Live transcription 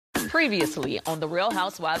Previously on The Real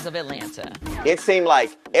Housewives of Atlanta. It seemed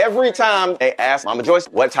like every time they asked Mama Joyce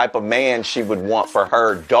what type of man she would want for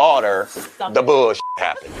her daughter, the bullshit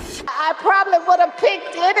happened. I probably would have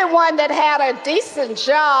picked anyone that had a decent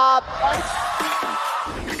job.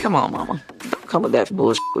 Come on, Mama. Don't come with that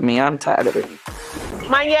bullshit with me. I'm tired of it.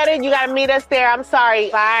 Mayetta, you gotta meet us there. I'm sorry.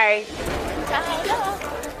 Bye.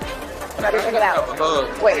 Check it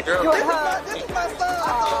out. Wait,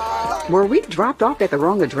 Were we dropped off at the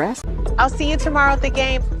wrong address? I'll see you tomorrow at the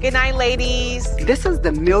game. Good night, ladies. This is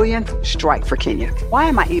the millionth strike for Kenya. Why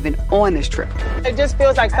am I even on this trip? It just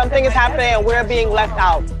feels like something is happening and we're being left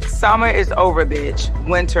out. Summer is over, bitch.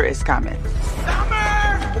 Winter is coming.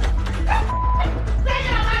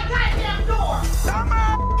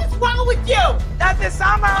 What's wrong with you? Nothing,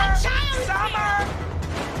 Summer. Summer.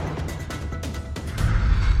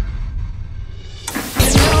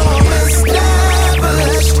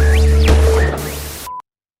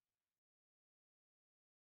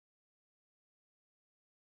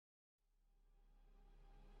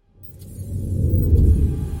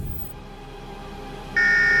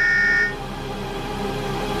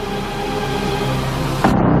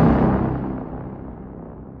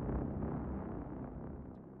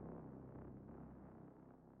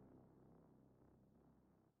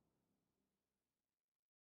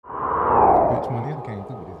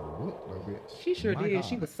 She sure did. God.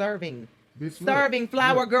 She was serving. Bitch, Serving look,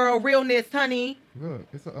 flower look. girl realness, honey. Look,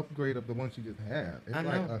 it's an upgrade of the one she just had. It's I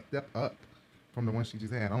like know. a step up from the one she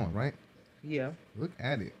just had on, right? Yeah. Look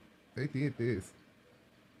at it. They did this.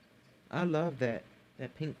 I love that.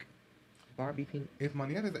 That pink. Barbie pink. If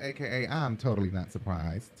Monietta is an AKA, I'm totally not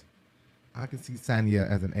surprised. I can see Sanya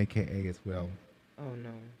as an AKA as well. Oh,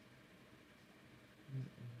 no.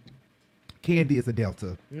 Candy is a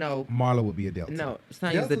Delta. No. Marlo would be a Delta. No.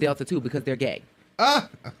 Sonya's the Delta, too, because they're gay. Ah!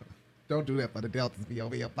 Don't do that for the Deltas be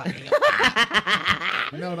over here fighting.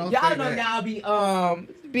 No, don't Y'all say know that. y'all be,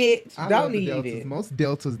 bitch. I love Don't the need Deltas. it. Most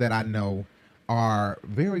Deltas that I know are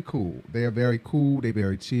very cool. They're very cool. They're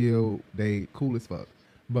very chill. They cool as fuck.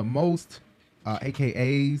 But most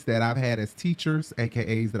AKAs that I've had as teachers,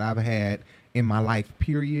 AKAs that I've had in my life,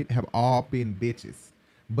 period, have all been bitches.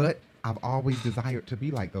 But I've always desired to be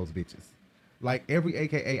like those bitches. Like every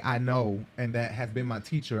AKA I know and that has been my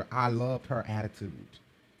teacher, I loved her attitude.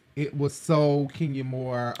 It was so Kenya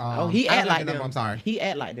Moore. He I act don't like know, them. I'm sorry. He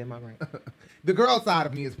act like them, all right. The girl side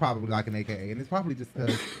of me is probably like an AKA, and it's probably just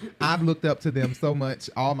because I've looked up to them so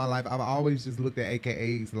much all my life. I've always just looked at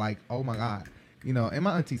AKAs like, oh my God, you know. And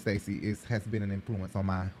my auntie Stacy has been an influence on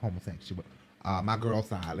my homosexual, my girl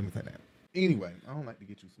side. Let me say that. Anyway, I don't like to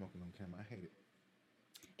get you smoking on camera. I hate it.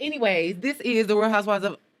 Anyways, this is the Real Housewives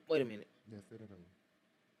of. Wait a minute. Yes,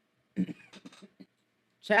 it is.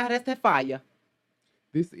 Child, that's that fire.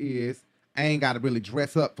 This is. I ain't got to really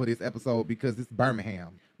dress up for this episode because it's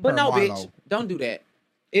Birmingham. But per no, Marlo. bitch, don't do that.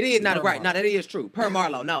 It is not Per right. Marlo. No, that is true. Per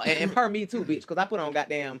Marlo, no, and per me too, bitch, because I put on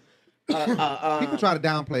goddamn. People try to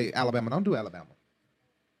downplay Alabama. Don't do Alabama.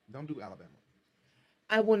 Don't do Alabama.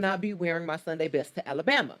 I will not be wearing my Sunday best to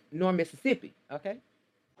Alabama nor Mississippi. Okay.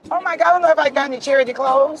 Oh my God, I don't know if I got any charity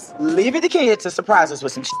clothes. Leave it to kids to surprise us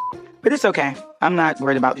with some shit. But it's okay. I'm not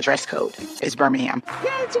worried about the dress code. It's Birmingham.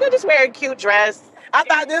 Yeah, you could just wear a cute dress. I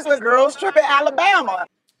thought this was girls trip in Alabama.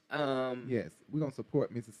 Yes, we're gonna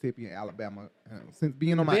support Mississippi and Alabama. Since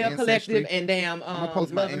being on my Bell ancestry, Collective and damn I'm gonna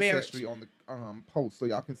post my Love and Marriage. ancestry on the post so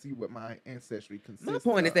y'all can see what my ancestry consists. My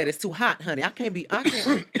point is that it's too hot, honey. I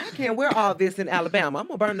can't wear all this in Alabama. I'm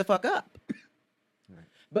gonna burn the fuck up.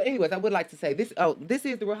 But anyways, I would like to say this. Oh, this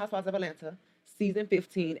is the Real Housewives of Atlanta, season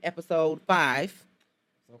 15, episode 5.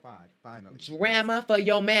 So finally. Drama for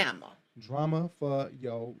your mama. Drama for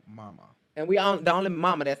your mama. And the only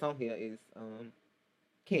mama that's on here is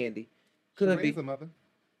Candy. Could be. She's a mother.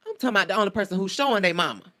 I'm talking about the only person who's showing their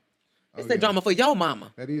mama. It's the yeah. drama for your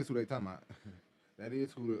mama. That is who they talking about. That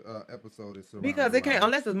is who the episode is surrounded Because it can't, around.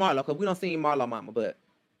 unless it's Marlo, because we don't see Marlo mama. But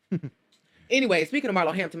anyway, speaking of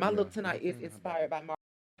Marlo Hampton, my look tonight is inspired by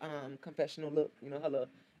Marlo's confessional look. You know, her little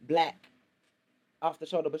black off the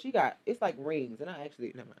shoulder, but she got, it's like rings, and I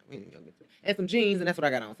actually, never mind, we ain't gonna get to it. And some jeans, and that's what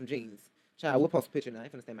I got on, some jeans. Child, we'll post a picture now. I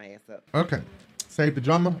ain't finna stand my ass up. Okay. Save the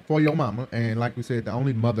drama for your mama. And like we said, the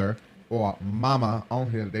only mother or mama on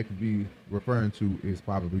here they could be referring to is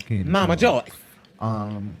probably Candy. Mama Joyce.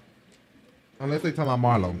 Unless they talking about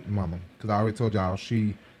Marlo mama. Because I already told y'all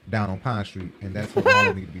she down on Pine Street. And that's what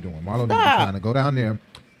Marlo need to be doing. Marlo need to be trying to go down there,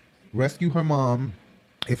 rescue her mom.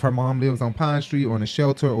 If her mom lives on Pine Street or in a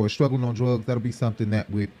shelter or is struggling on drugs, that'll be something that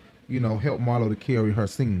would, you know, help Marlo to carry her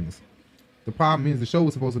scenes. The problem is the show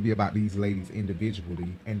was supposed to be about these ladies individually,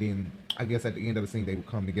 and then I guess at the end of the scene they would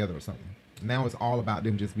come together or something. Now it's all about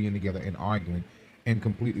them just being together and arguing and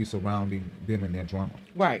completely surrounding them and their drama.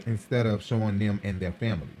 Right. Instead of showing them and their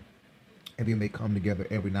family. And then they come together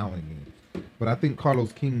every now and again. But I think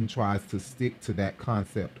Carlos King tries to stick to that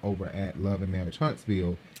concept over at Love and Marriage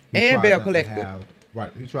Huntsville. And Bell Collective.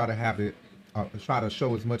 He tried to have it, try to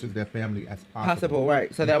show as much of their family as Possible,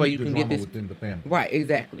 right. So that way you can get this. Within the family. Right,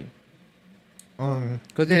 exactly.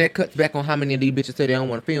 Because then it cuts back on how many of these bitches say they don't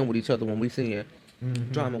want to film with each other when we seeing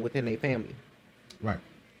drama within their family. Right.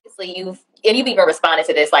 Obviously, you've even responded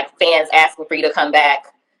to this, like fans asking for you to come back.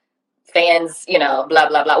 Fans, blah,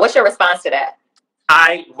 blah, blah. What's your response to that?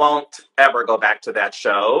 I won't ever go back to that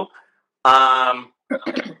show.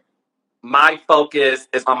 My focus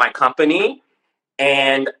is on my company,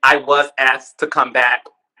 and I was asked to come back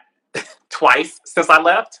twice since I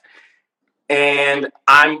left, and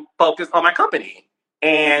I'm focused on my company.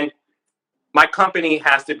 And my company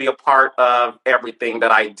has to be a part of everything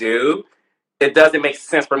that I do. It doesn't make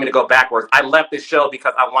sense for me to go backwards. I left this show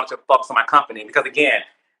because I wanted to focus on my company. Because again,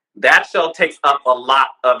 that show takes up a lot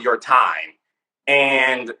of your time.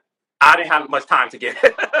 And I didn't have much time to give.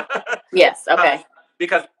 Yes, okay.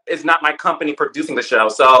 Because it's not my company producing the show.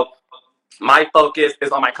 So my focus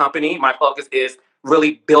is on my company. My focus is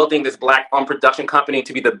really building this Black-owned production company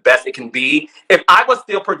to be the best it can be. If I was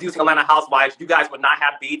still producing Atlanta Housewives, you guys would not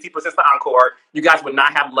have BET Presents the Encore. You guys would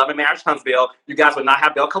not have Love and Marriage Huntsville. You guys would not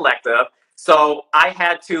have Bell Collective. So I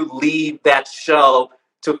had to leave that show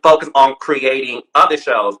to focus on creating other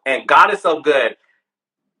shows. And God is so good.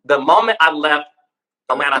 The moment I left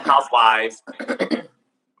Atlanta Housewives,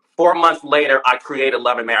 4 months later, I created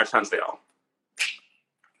Love and Marriage Huntsville.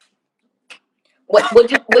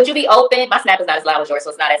 Would you be open? My snap is not as loud as yours, so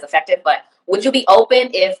it's not as effective. But would you be open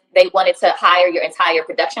if they wanted to hire your entire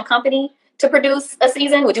production company to produce a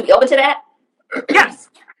season? Would you be open to that? Yes,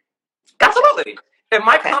 absolutely. If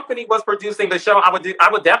my company was producing the show, I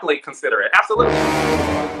would definitely consider it. Absolutely.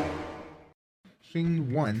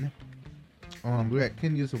 Scene 1. We're at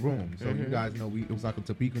Kenya's room, so you guys know it was like a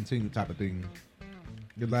to be continued type of thing.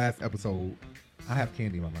 The last episode, I have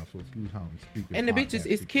candy in my mouth, so excuse how I'm speaking. And the bitches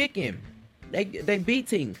is kicking. They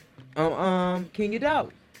beating. Kenya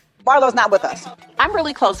Dog. Marlo's not with us. I'm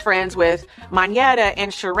really close friends with Monyetta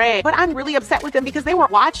and Sheree, but I'm really upset with them because they were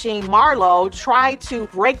watching Marlo try to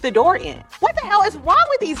break the door in. What the hell is wrong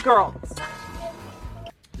with these girls?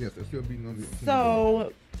 Yes, they're still beating on the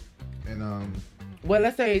So, and well,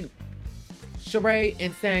 let's say Sheree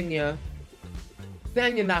and Sanya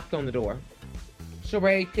knocked on the door.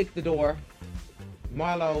 Sheree kicked the door.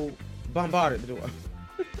 Marlo bombarded the door.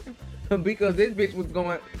 Because this bitch was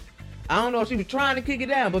going, I don't know if she was trying to kick it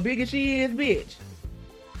down, but big as she is, bitch,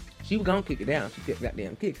 she was gonna kick it down. She kept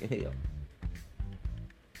goddamn kicking hell.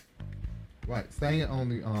 Right, Sanya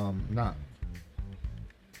only knocked.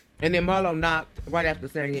 And then Marlo knocked right after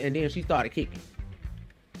Sanya, and then she started kicking.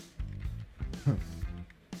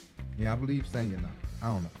 Yeah, I believe Sanya knocked. I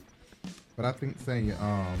don't know. But I think Sanya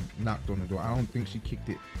knocked on the door. I don't think she kicked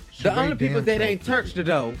it. The only people that ain't touched the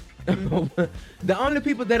door, the only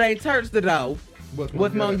people that ain't touched the door was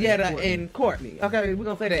Monyetta and Courtney. Okay, we're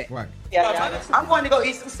gonna say that. Right. Yeah, I'm going to go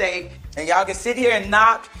eat some steak, and y'all can sit here and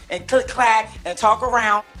knock and click clack and talk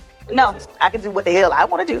around. No, I can do what the hell I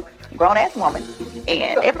want to do. Grown ass woman.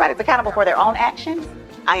 And everybody's accountable for their own actions.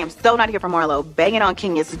 I am so not here for Marlo banging on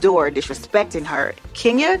Kenya's door, disrespecting her.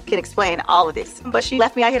 Kenya can explain all of this, but she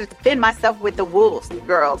left me out here to defend myself with the wolves.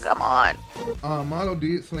 Girl, come on. Marlo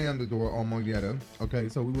did slam the door on Monyetta. Okay,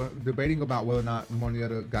 so we were debating about whether or not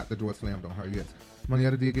Monyetta got the door slammed on her. Yes,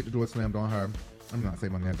 Monyetta did get the door slammed on her. I'm not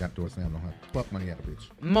saying Monyetta got the door slammed on her. Fuck Monyetta, bitch.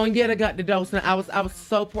 Monyetta got the door slammed. I was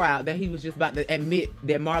so proud that he was just about to admit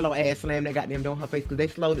that Marlo ass slammed that goddamn door on her face because they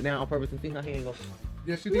slowed it down on purpose and see her hand go.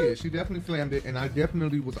 Yeah, she did. She definitely slammed it, and I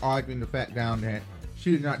definitely was arguing the fact down that she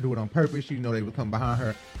did not do it on purpose. She didn't know they would come behind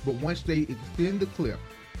her. But once they extend the clip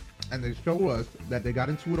and they show us that they got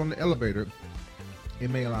into it on the elevator, it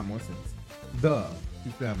made a lot more sense. She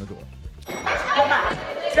slammed the door. Goodbye.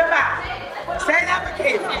 Stand up and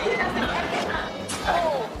kiss.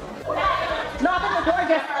 No, I think the door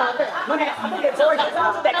just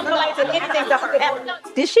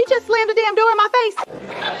Did she just slam the damn door in my face?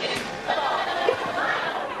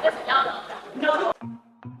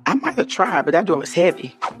 I might have tried, but that door was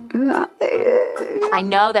heavy. I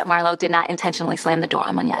know that Marlo did not intentionally slam the door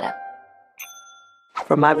on Monyetta.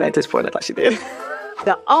 From my vantage point, I thought she did.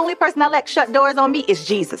 The only person I let shut doors on me is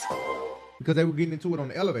Jesus. Because they were getting into it on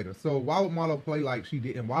the elevator. So why would Marlo play like she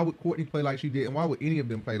did? And why would Courtney play like she did? And why would any of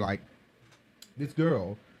them play like this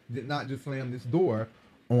girl did not just slam this door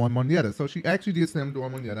on Monyetta? So she actually did slam the door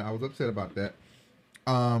on Monyetta. I was upset about that.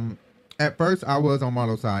 At first, I was on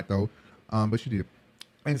Marlo's side, though. But she did.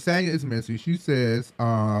 And Sanya is messy. She says,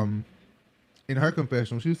 in her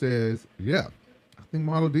confessional, she says, yeah, I think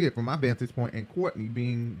Marlo did from my vantage point, and Courtney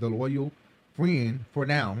being the loyal friend for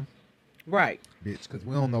now. Right. Bitch, because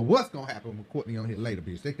we don't know what's going to happen with Courtney on here later,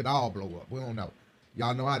 bitch. They could all blow up. We don't know.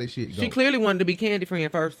 Y'all know how this shit goes. She clearly wanted to be Candy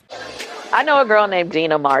friend first. I know a girl named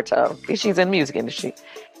Dina Marto. She's in the music industry.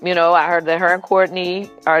 You know, I heard that her and Courtney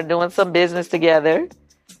are doing some business together.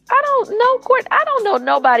 I don't know Courtney. I don't know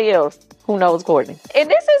nobody else who knows Courtney. And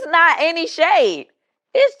this is not any shade.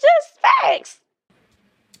 It's just facts.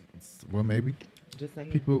 Well, maybe. Just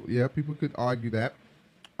saying. People could argue that.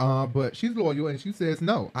 But she's loyal, and she says,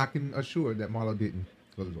 no, I can assure that Marlo didn't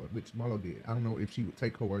go to the door, which Marlo did. I don't know if she would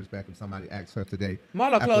take her words back if somebody asked her today.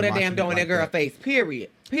 Marlo closed that damn door in that girl's face. Period.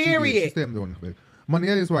 She slammed the door in her face.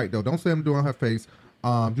 Monietta is right, though. Don't slam the door in her face.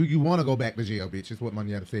 Do you want to go back to jail, bitch? Is what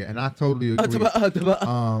Monietta said. And I totally agree.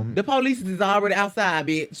 The police is already outside,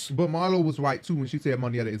 bitch. But Marlo was right, too, when she said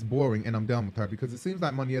Monietta is boring, and I'm done with her, because it seems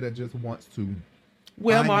like Monietta just wants to...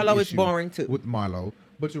 Well, Marlo is boring, too. With Marlo.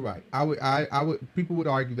 But you're right. I would. People would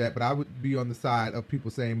argue that, but I would be on the side of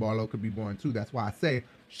people saying Marlo could be boring too. That's why I say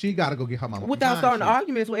she got to go get her mama. Without starting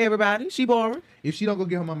arguments with everybody, she boring. If she don't go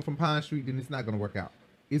get her mama from Pine Street, then it's not gonna work out.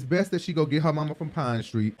 It's best that she go get her mama from Pine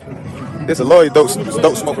Street. This a lawyer dope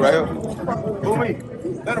smoker right here. Who me?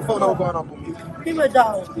 Let him phone know what's going on for me. Give me a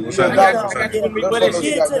dollar. What is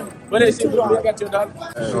it? I got your dollar.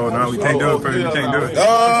 Oh no, we can't do it for you. We can't do it.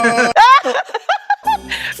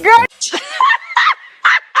 Girl.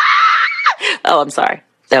 Oh, I'm sorry.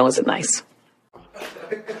 That wasn't nice.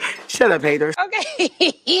 Shut up, haters. Okay.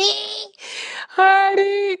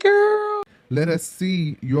 Heidi, girl. Let us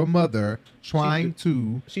see your mother trying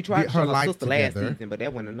to tried get to show her her life sister together. last season, but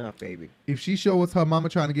that wasn't enough, baby. If she shows us her mama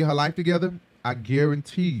trying to get her life together, I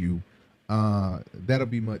guarantee you, that'll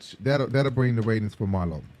bring the ratings for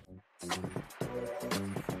Marlo.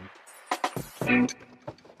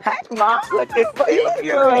 Hi, Mom. Looking for you.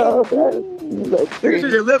 Your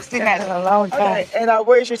lipstick has a long time. Okay, and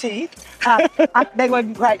where's your teeth? They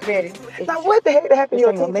wouldn't quite ready. Now, what the heck happened to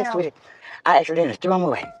your teeth now? I accidentally threw them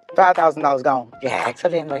away. $5,000 gone. Yeah,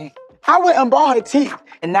 accidentally. I went and bought her teeth,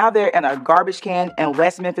 and now they're in a garbage can in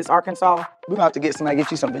West Memphis, Arkansas. We're gonna have to get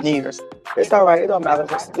you some veneers. It's all right. It don't matter.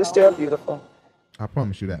 It's still beautiful. I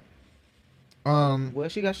promise you that. Well,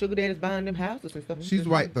 she got sugar daddies buying them houses and stuff. She's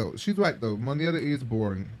right though. Monietta is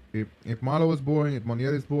boring. If Marlo is boring, if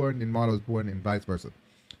Monietta is boring, then Marlo is boring, and vice versa.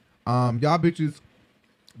 Y'all bitches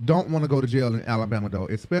don't want to go to jail in Alabama though,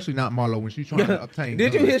 especially not Marlo when she's trying to obtain.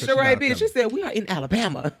 Did you hear Sheree, bitch? She said we are in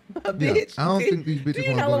Alabama, bitch. I don't think these bitches do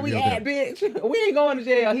you want to know go where to we jail at, bitch? We ain't going to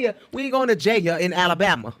jail here. We ain't going to jail in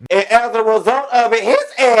Alabama. And as a result of it, his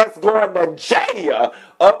ass going to jail.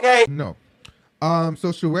 Okay. No.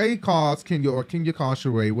 So Sheree calls Kenya, or Kenya calls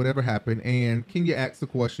Sheree, whatever happened, and Kenya asked the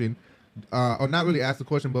question, or not really asked the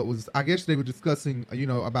question, but I guess they were discussing,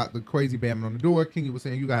 about the crazy banging on the door. Kenya was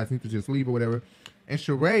saying, you guys need to just leave or whatever. And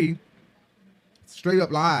Sheree straight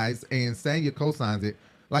up lies, and Sanya co-signs it.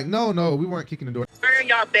 Like, no, we weren't kicking the door. Why are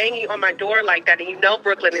y'all banging on my door like that? And you know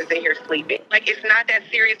Brooklyn is in here sleeping. Like, it's not that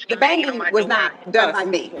serious. The banging was not done by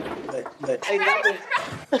me.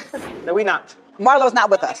 No, we not. Marlo's not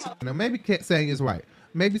with us. Now, maybe Sanya's right.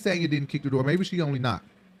 Maybe Sanya didn't kick the door. Maybe she only knocked.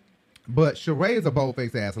 But Sheree is a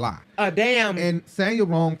bold-faced ass lie. Damn. And Sanya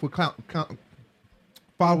wrong for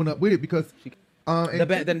following up with it because...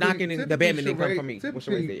 the knocking and the banging didn't come from me.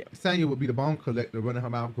 Sanya would be the bone collector, running her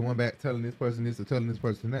mouth, going back, telling this person this or telling this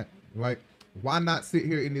person that. Right? Why not sit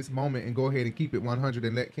here in this moment and go ahead and keep it 100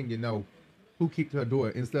 and let Kenya know who kicked her door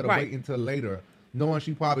instead of waiting until later, knowing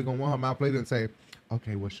she probably going to run her mouth later and say,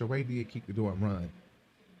 okay, well, Sheree did kick the door and run.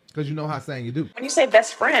 Because you know how Sanya do. When you say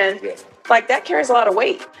best friend, like that carries a lot of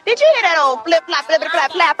weight. Did you hear that old flip-flop,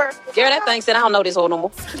 flip-flop, flapper? Girl, that thing said I don't know this whole no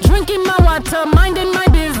more. Drinking my water, minding my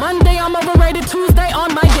biz. Monday I'm overrated, Tuesday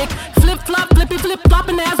on my dick. Flip-flop, flippy,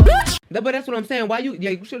 flip-flopping ass bitch. But that's what I'm saying. Why you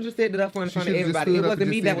should have just said that up front in front of everybody. It wasn't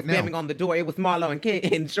me that was spamming on the door. It was Marlo and Ken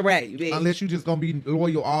and Sheree. Bitch. Unless you just going to be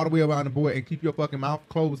loyal all the way around the board and keep your fucking mouth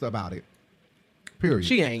closed about it. Period.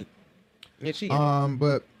 She ain't. Yeah, she ain't.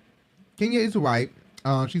 But Kenya is right.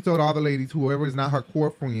 She told all the ladies, whoever is not her core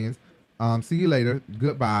friends, see you later.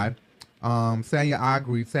 Goodbye. Sanya, I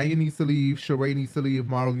agree. Sanya needs to leave. Sheree needs to leave.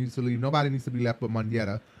 Marlo needs to leave. Nobody needs to be left but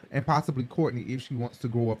Monietta. And possibly Courtney if she wants to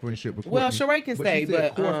grow a friendship with Courtney. Well, Sheree can stay,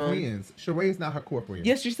 but core friends. Sheree is not her core friend.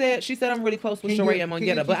 Yes, she said I'm really close with Sheree and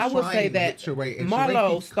Monietta. But I will say that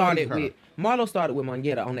Marlo started with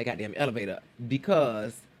Monietta on that goddamn elevator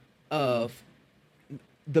because of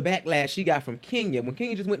the backlash she got from Kenya. When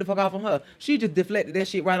Kenya just went the fuck off on her, she just deflected that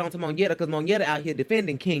shit right onto Monietta because Monietta out here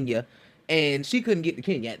defending Kenya, and she couldn't get to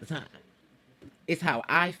Kenya at the time. It's how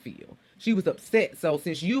I feel. She was upset. So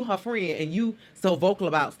since you her friend and you so vocal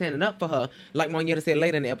about standing up for her, like Monietta said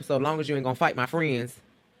later in the episode, as long as you ain't gonna fight my friends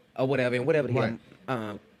or whatever, and whatever the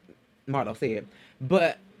hell Marlo said.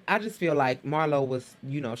 But I just feel like Marlo was,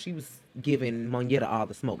 she was giving Monietta all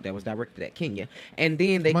the smoke that was directed at Kenya. And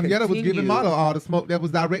then Monietta was giving Marlo all the smoke that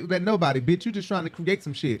was directed at nobody. Bitch, you just trying to create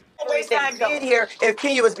some shit. Waste time being here if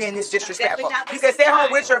Kenya was being this disrespectful. You can stay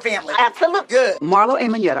home with your family. Absolutely. Good. Marlo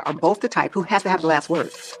and Monietta are both the type who has to have the last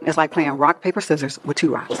word. It's like playing rock, paper, scissors with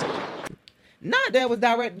 2 rocks. Not that was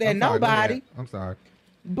directed at nobody. I'm sorry.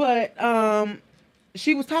 But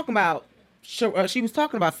she was talking about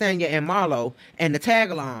Sanya and Marlo and the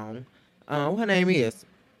tag along. What her name is?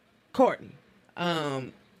 Courtney.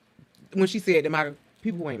 When she said that my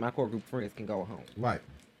people who ain't my core group friends can go home. Right.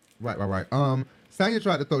 Sanya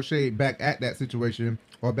tried to throw shade back at that situation,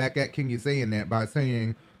 or back at Kenya saying that by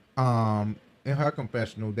saying in her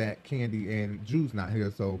confessional that Candy and Drew's not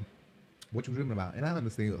here, so what you dreaming about? And I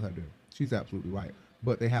understand what her doing. She's absolutely right.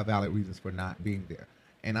 But they have valid reasons for not being there.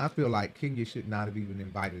 And I feel like Kenya should not have even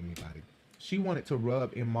invited anybody. She wanted to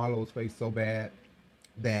rub in Marlo's face so bad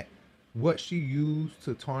that what she used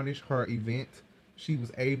to tarnish her event, she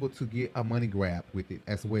was able to get a money grab with it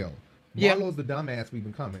as well. Yeah. Marlo's the dumbass we've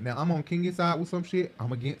been coming. Now, I'm on Kenya's side with some shit.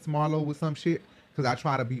 I'm against Marlo with some shit because I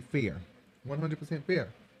try to be fair. 100% fair.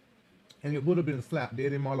 And it would have been a slap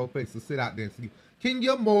dead in Marlo's face to sit out there and see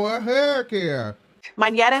Kenya more hair care.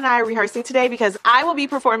 Monietta and I are rehearsing today because I will be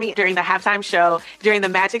performing during the halftime show during the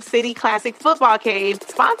Magic City Classic Football Cave,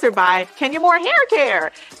 sponsored by Kenya Moore Hair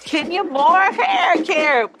Care. Kenya Moore Hair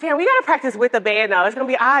Care. Damn, we gotta practice with the band though. It's gonna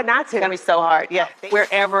be odd not to. It's gonna be so hard. Yeah.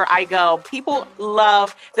 Wherever I go, people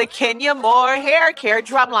love the Kenya Moore Hair Care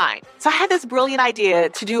drumline. So I had this brilliant idea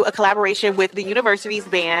to do a collaboration with the university's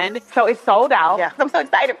band. So it's sold out. Yeah, I'm so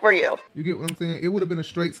excited for you. You get what I'm saying? It would have been a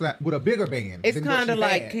straight slap with a bigger band. It's than what kind of she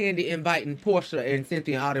like had. Candy inviting Portia and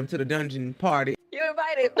Cynthia and all them to the dungeon party. You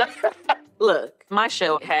invited. Look, my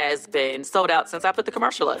show has been sold out since I put the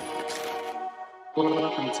commercial up.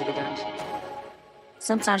 Welcome to the dungeon.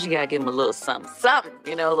 Sometimes you gotta give them a little something,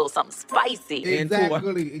 a little something spicy.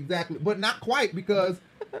 Exactly. But not quite, because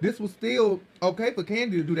this was still okay for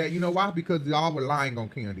Candy to do that. You know why? Because y'all were lying on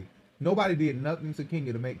Candy. Nobody did nothing to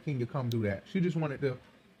Kenya to make Kenya come do that. She just wanted to.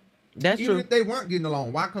 That's even true. If they weren't getting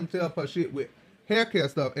along, why come tell her shit with hair care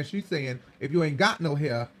stuff? And she's saying, if you ain't got no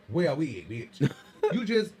hair, wear a wig, bitch. You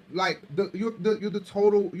just like you're the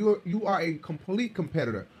total. You are a complete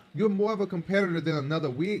competitor. You're more of a competitor than another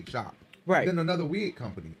wig shop, right? Than another wig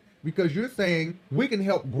company, because you're saying we can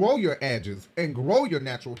help grow your edges and grow your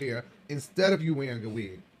natural hair instead of you wearing a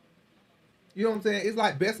wig. You know what I'm saying? It's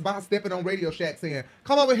like Best Buy stepping on Radio Shack saying,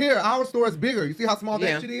 "Come over here. Our store is bigger. You see how small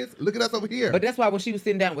that shit is? Look at us over here." But that's why when she was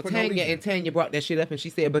sitting down with Tanya, and Tanya brought that shit up, and she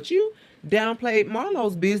said, "But you downplayed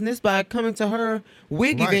Marlo's business by coming to her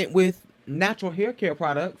wig event with natural hair care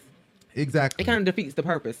products." Exactly. It kind of defeats the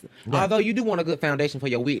purpose. Right. Although you do want a good foundation for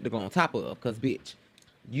your wig to go on top of, because bitch,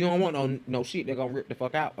 you don't want no shit that gonna rip the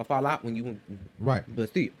fuck out or fall out when you right. But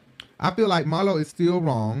still, I feel like Marlo is still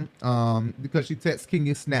wrong because she texts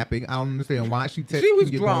Kenya snapping. I don't understand why she texts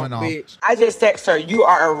Kenya going off. bitch. I just text her, you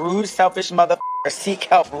are a rude, selfish motherfucker. Seek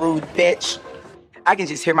help, rude bitch. I can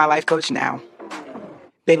just hear my life coach now.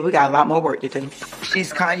 Baby, we got a lot more work to do.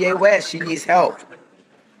 She's Kanye West. She needs help.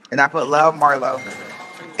 And I put love Marlo.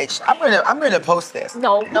 I'm gonna post this.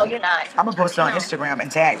 No, you're not. I'm gonna post it on Instagram and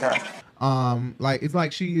tag her. Like it's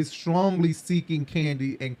like she is strongly seeking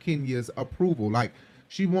Candy and Kenya's approval. Like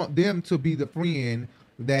she want them to be the friend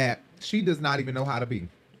that she does not even know how to be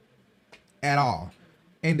at all,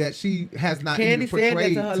 and that she has not Candy even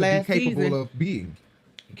portrayed said that to her to last be capable season. of being.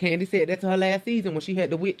 Candy said that to her last season when she had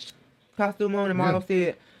the witch costume on, and Marlo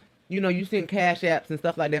said, you send cash apps and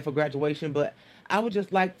stuff like that for graduation, but I would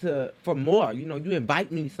just like for more. You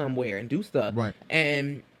invite me somewhere and do stuff. Right.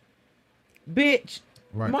 And bitch,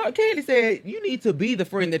 right. Candy said you need to be the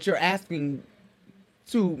friend that you're asking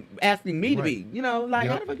me to be. How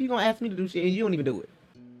the fuck you gonna ask me to do shit and you don't even do it?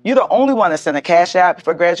 You're the only one that sent a cash app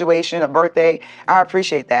for graduation, a birthday. I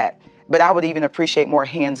appreciate that. But I would even appreciate more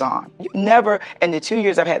hands-on. You never, in the 2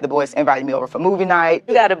 years I've had the boys invited me over for movie night.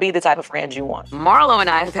 You gotta be the type of friend you want. Marlo and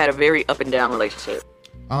I have had a very up and down relationship.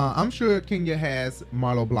 I'm sure Kenya has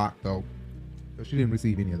Marlo blocked though. She didn't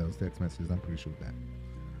receive any of those text messages. I'm pretty sure of that.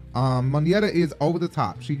 Monietta is over the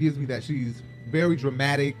top. She gives me that she's very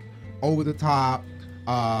dramatic, over the top,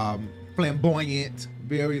 flamboyant,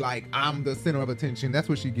 very like I'm the center of attention. That's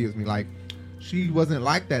what she gives me. Like she wasn't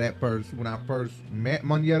like that at first when I first met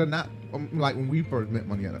Monietta. Not like when we first met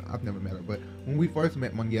Monietta. I've never met her, but when we first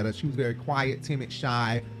met Monietta, she was very quiet, timid,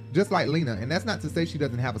 shy, just like Lena. And that's not to say she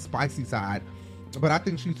doesn't have a spicy side, but I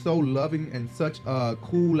think she's so loving and such a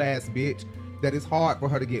cool ass bitch that it's hard for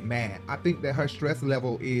her to get mad. I think that her stress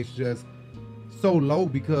level is just so low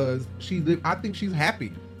because I think she's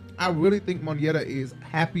happy. I really think Monietta is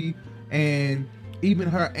happy, and even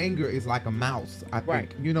her anger is like a mouse, I think.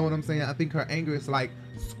 Right. You know what I'm saying? I think her anger is like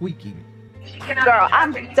squeaking. Girl,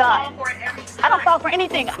 I'm done. I don't fall for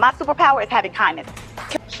anything. My superpower is having kindness.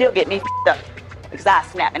 She'll get me up because I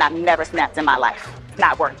snap, and I've never snapped in my life. It's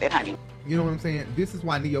not worth it, honey. You know what I'm saying? This is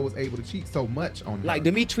why Neo was able to cheat so much on her. Like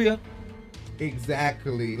Demetria.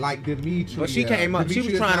 Exactly, like Demetria. But she came up. She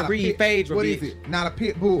was trying to read Phaedra. What is it? Not a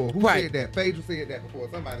pit bull. Who said that? Phaedra said that before.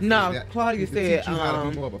 Somebody no, said that. Claudia said, how to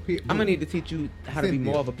be more of a pit bull. I'm gonna need to teach you how to be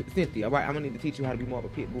more of a Cynthia. Right? I'm gonna need to teach you how to be more of a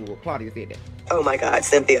pit bull. Claudia said that. Oh my God,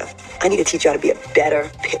 Cynthia, I need to teach you how to be a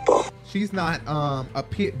better pit bull. She's not a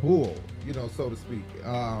pit bull, you know, so to speak.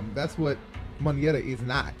 That's what Monietta is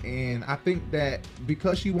not, and I think that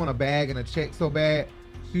because she want a bag and a check so bad,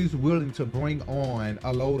 she's willing to bring on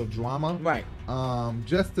a load of drama, right?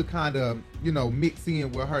 Just to kind of, you know, mix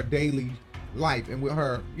in with her daily life and with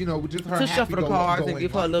her, you know, just her to shuffle the cards and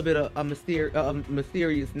give her a little bit of a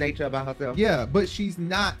mysterious nature about herself. Yeah, but she's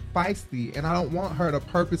not feisty, and I don't want her to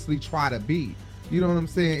purposely try to be. You know what I'm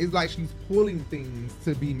saying? It's like she's pulling things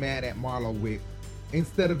to be mad at Marlo with,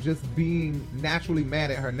 instead of just being naturally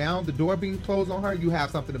mad at her. Now the door being closed on her, you have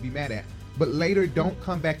something to be mad at. But later, don't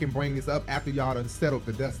come back and bring this up after y'all done settled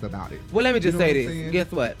the dust about it. Well, let me just say this.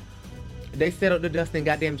 Guess what? They settled the dust in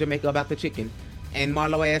goddamn Jamaica about the chicken. And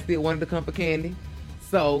Marlo ass still wanted to come for Candy.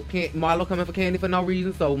 So, Marlo coming for Candy for no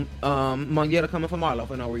reason. So, Monietta coming for Marlo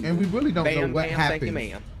for no reason. And we really don't know what happens. Thank you,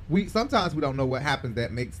 ma'am. Sometimes we don't know what happens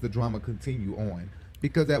that makes the drama continue on.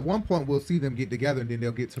 Because at one point, we'll see them get together and then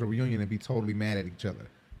they'll get to the reunion and be totally mad at each other.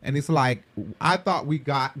 And it's like, I thought we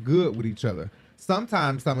got good with each other.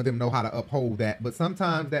 Sometimes some of them know how to uphold that, but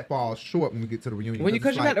sometimes that falls short when we get to the reunion.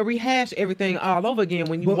 Because you got to rehash everything all over again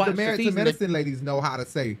when you watch the Married to Medicine ladies know how to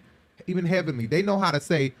say, even Heavenly, they know how to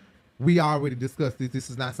say, we already discussed this. This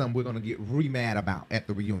is not something we're going to get re-mad about at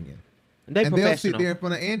the reunion. And they'll sit there in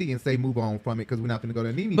front of Andy and say, move on from it because we're not going to go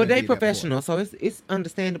to Nene. But they professional, so it's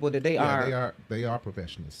understandable that they are. They are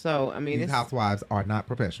professionals. So, I mean, these housewives are not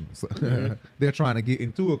professionals. Mm-hmm. They're trying to get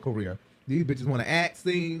into a career. These bitches want to act,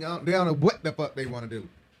 sing. They don't know what the fuck they want to do.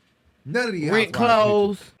 None of these rent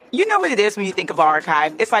clothes. You know what it is when you think of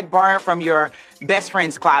archive? It's like borrowing from your best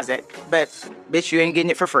friend's closet. But, bitch, you ain't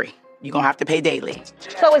getting it for free. You're going to have to pay daily.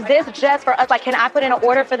 So is this just for us? Like, can I put in an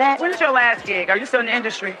order for that? When's your last gig? Are you still in the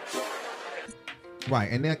industry?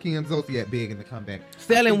 Right, and now Kim Zolciak big in the comeback.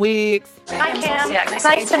 Selling wigs. Hi, Kim.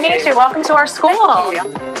 Nice to meet you. Welcome to our school.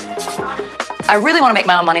 I really want to make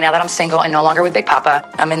my own money now that I'm single and no longer with Big Papa.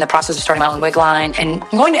 I'm in the process of starting my own wig line, and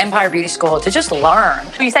I'm going to Empire Beauty School to just learn.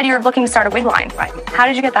 You said you were looking to start a wig line. Right. How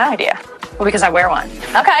did you get that idea? Well, because I wear one.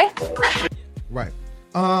 Okay. Right.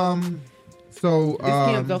 So,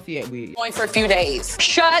 Kim Zolciak wig. Going for a few days.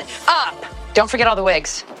 Shut up. Don't forget all the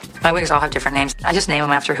wigs. My wigs all have different names. I just name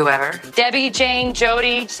them after whoever. Debbie, Jane,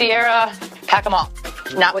 Jody, Sierra. Pack them all.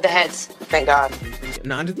 Not with the heads. Thank God.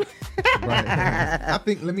 No, I'm just... Right. I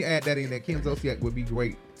think, let me add that in there. Kim Zolciak would be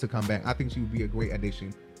great to come back. I think she would be a great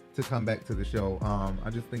addition to come back to the show. I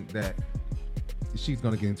just think that she's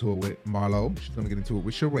going to get into it with Marlo. She's going to get into it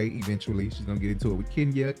with Sheree eventually. She's going to get into it with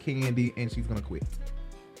Kenya, Candy, and she's going to quit.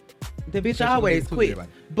 The bitch always quit.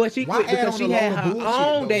 But she quit because she had her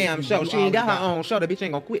own damn show. She ain't got her own show. The bitch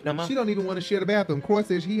ain't gonna quit no more. She don't even want to share the bathroom. Croy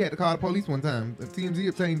says he had to call the police one time. The TMZ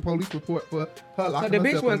obtained police report for her locking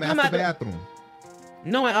herself in the master bathroom.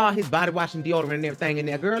 Knowing all his body washing deodorant and everything in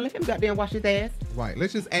there, girl, let him goddamn wash his ass. Right.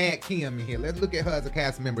 Let's just add Kim in here. Let's look at her as a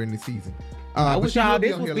cast member in this season. I wish all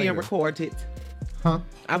this was being recorded. Huh?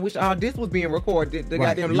 I wish all this was being recorded. The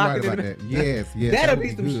goddamn lock it in the... Yes, yes. That'll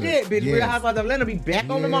be some shit, bitch. Real Housewives of Atlanta be back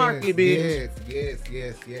on the market, bitch.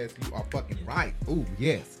 Yes. You are fucking right. Ooh,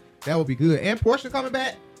 yes. That would be good. And Portia coming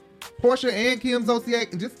back. Portia and Kim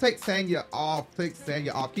Zolciak. And just take Sanya off.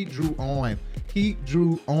 Keep Drew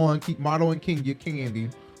on. Keep Marlo and Kenya Candy.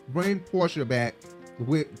 Bring Portia back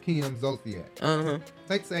with Kim Zolciak.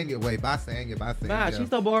 Take Sanya away. Bye, Sanya. Bye. She's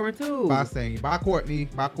so boring, too. Bye, Sanya. Bye, Courtney.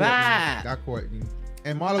 Bye. Courtney.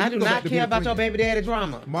 And Marlo, I do not care about your baby daddy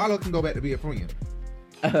drama. Marlo can go back to be a friend.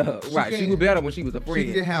 Right, she was better when she was a friend. She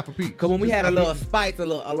can get half a piece. Cause when we had a little spice, a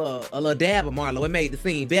little dab of Marlo, it made the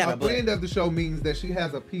scene better. A friend of the show means that she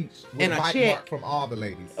has a peach with and a bite mark from all the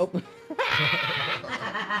ladies. Oh.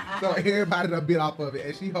 So everybody done bit off of it,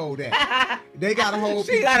 and she hold that. They got a whole.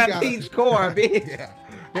 She got a peach core, bitch. Yeah,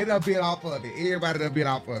 they done bit off of it. Everybody done bit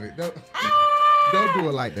off of it. Don't do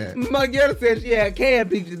it like that. My girl said she had canned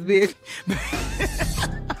peaches, bitch.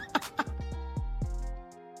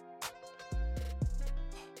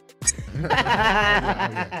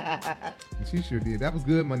 She sure did. That was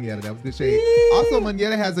good, Moneta. That was good shade. Also,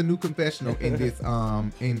 Moneta has a new confessional in this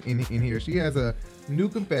in here. She has a new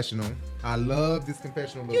confessional. I love this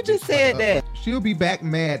confessional. You just said that. She'll be back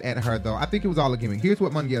mad at her though. I think it was all a gimmick. Here's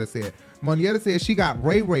what Moneta said. Moneta said she got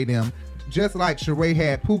Ray Ray them just like Sheree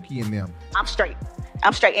had Pookie in them. I'm straight.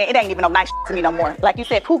 It ain't even no nice to me no more. Like you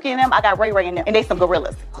said, Pookie in them, I got Ray Ray in them, and they some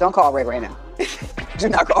gorillas. Don't call Ray Ray now. Do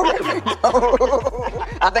not call Ray Ray.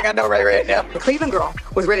 I think I know Ray Ray now. The Cleveland girl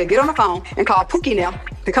was ready to get on the phone and call Pookie now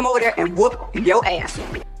to come over there and whoop your ass.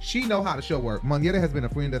 She know how the show work. Moneta has been a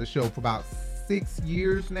friend of the show for about 6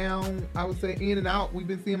 years now. I would say in and out. We've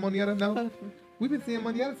been seeing Moneta. No, we've been seeing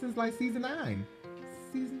Moneta since like season 9.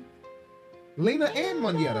 Lena and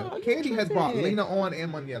Moneta. Candy has brought Lena on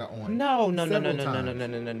and Moneta on. No.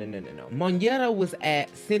 Moneta was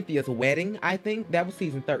at Cynthia's wedding, I think. That was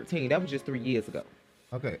season 13. That was just 3 years ago.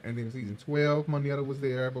 Okay, and then season 12, Moneta was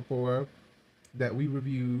there before that we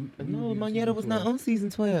reviewed. No, Moneta was not on season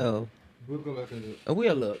 12. We'll go back and look.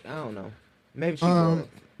 We'll look. I don't know. Maybe she was.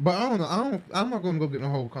 But I don't know. I'm not going to go get the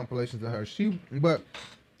whole compilations of her. But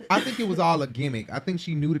I think it was all a gimmick. I think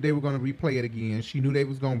she knew that they were going to replay it again. She knew they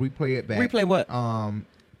was going to replay it back. Replay what?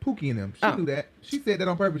 Pookie and them. She knew that. She said that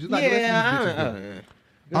on purpose. Just like yeah.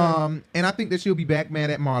 And I think that she'll be back mad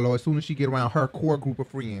at Marlo as soon as she get around her core group of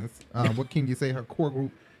friends. What Kenya say? Her core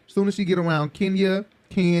group. As soon as she get around Kenya,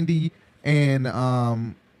 Candy, and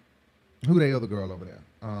who the other girl over there?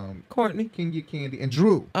 Courtney, Kenya, Candy, and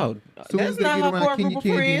Drew. Oh, soon as they get around Kenya,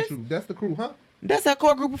 Candy, and Drew. That's the crew, huh? That's her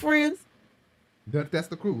core group of friends. That's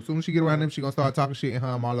the crew. As soon as she get around them, she gonna start talking shit, and her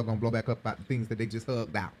and Marlo gonna blow back up about the things that they just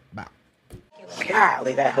hugged out about.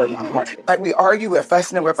 Golly, that hurt my heart. Like we argue, we're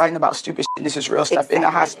fussing, and we're fighting about stupid shit. This is real stuff in the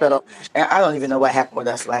hospital, and I don't even know what happened with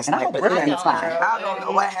us last night. But I don't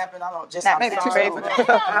know what happened. I don't just. Maybe too late for that.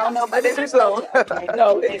 I don't know, but it's too slow.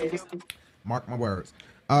 No, it is. Mark my words.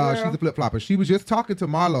 She's a flip-flopper. She was just talking to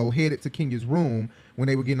Marlo, headed to Kenya's room when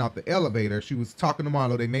they were getting off the elevator. She was talking to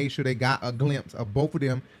Marlo. They made sure they got a glimpse of both of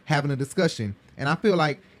them having a discussion. And I feel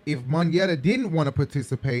like if Moneta didn't want to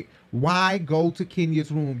participate, why go to Kenya's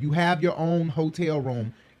room? You have your own hotel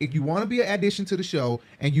room. If you want to be an addition to the show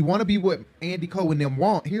and you want to be what Andy Cole and them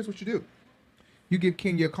want, here's what you do. You give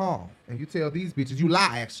Kenya a call and you tell these bitches, you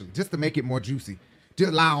lie actually, just to make it more juicy.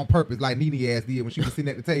 Just lie on purpose like Nene ass did when she was sitting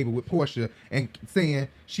at the table with Portia and saying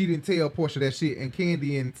she didn't tell Portia that shit, and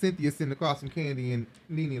Candy and Cynthia sitting across from Candy and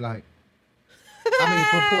Nene like,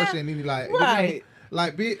 from Portia and Nene like, right.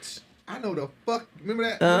 Like, bitch, I know the fuck. Remember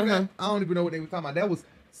that? Remember that? I don't even know what they were talking about. That was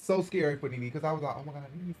so scary for Nene because I was like, oh my God,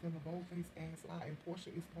 Nene's in the bold-faced ass lie and Portia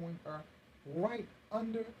is throwing her right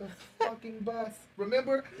under the fucking bus.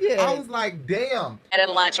 Remember? Yeah. I was like, damn. At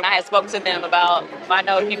lunch, I had spoken to them about, I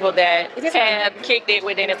know people that have kicked it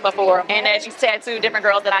with Dennis before, and that you tattooed different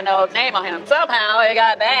girls that I know name on him. Somehow it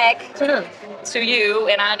got back to you,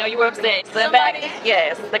 and I know you were upset.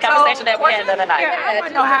 Yes, the conversation that we had the other night. I want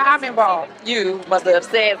to know how I'm involved. You must have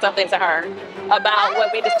said something to her about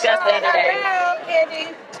what we discussed the other day. Hello,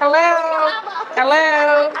 Kitty. Hello.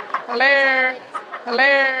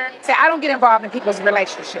 See, I don't get involved in people's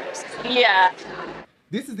relationships. Yeah.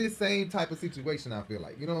 This is this same type of situation, I feel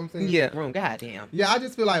like. You know what I'm saying? Yeah, goddamn. Yeah, I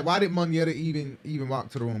just feel like, why did Moneta even walk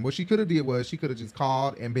to the room? What she could have did was she could have just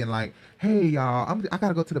called and been like, hey, y'all, I got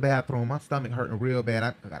to go to the bathroom. My stomach hurting real bad.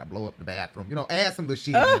 I got to blow up the bathroom. You know, add some of the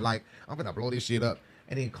shit. Like, I'm going to blow this shit up.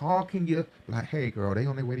 And then call Kenya, like, hey, girl, they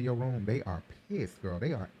on their way to your room. They are pissed, girl.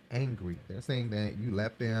 They are angry. They're saying that you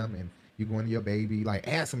left them and you going to your baby. Like,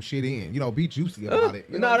 add some shit in. You know, be juicy about it.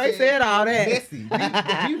 You know they said all that. Messy.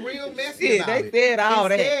 Be real messy about it. They said all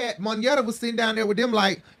that. Instead, Moneta was sitting down there with them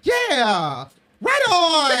like, yeah, right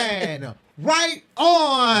on. Right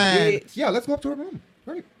on. Bitch. Yeah, let's go up to her room.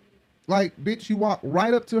 Right. Like, bitch, you walk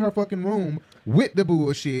right up to her fucking room with the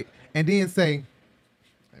bullshit and then say,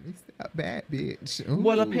 bad bitch. Ooh,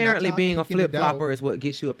 well, apparently being a flip-flopper is what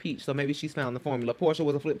gets you a peach. So maybe she's found the formula. Portia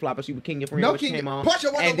was a flip-flopper. She was Kenya friend when she came on.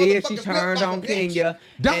 And then she turned on Kenya.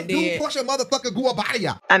 Don't do Portia motherfucker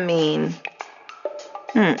Guabadia. I mean,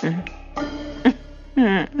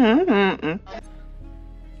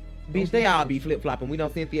 Bitch, they all be flip-flopping. We know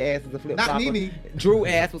Cynthia ass is a flip-flopper. Not Nene. Drew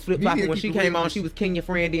ass was flip-flopping. When she came on, she was Kenya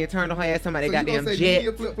friend, then turned on her ass somebody goddamn jet. Nene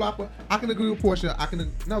a flip-flopper? I can agree with Portia.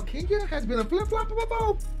 No, Kenya has been a flip-flopper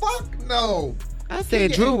before? Fuck no. I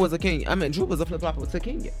said Drew was a Kenya. Drew was a flip-flopper to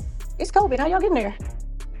Kenya. It's COVID. How y'all getting there?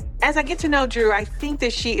 As I get to know Drew, I think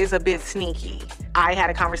that she is a bit sneaky. I had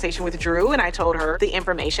a conversation with Drew and I told her the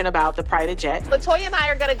information about the private jet. Latoya and I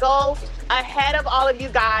are gonna go ahead of all of you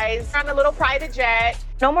guys on the little private jet.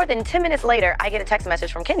 No more than 10 minutes later, I get a text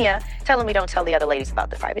message from Kenya telling me don't tell the other ladies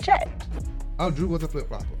about the private jet. Oh, Drew was a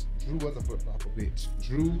flip-flopper. Drew was a flip-flopper, bitch.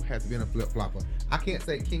 Drew has been a flip-flopper. I can't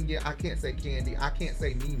say Kenya. I can't say Candy. I can't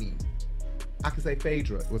say Nene. I can say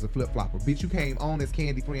Phaedra was a flip-flopper. Bitch, you came on as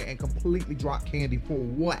Candy friend and completely dropped Candy for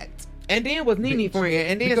what? And then was Nene friend.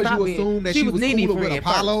 And then because you assumed that she was Nene cooler with friend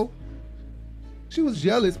Apollo. First. She was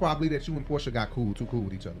jealous probably that you and Portia got too cool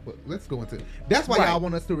with each other. But let's go into it. That's why y'all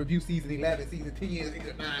want us to review season 11, season 10, season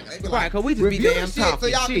 9. Right, because we just be damn shit talking so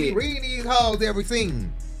y'all shit. can be reading these hoes every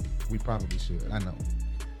scene. We probably should. I know.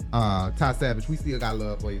 Ty Savage, we still got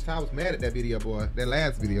love for you. Ty was mad at that video, boy. That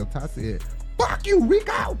last video. Ty said, "Fuck you,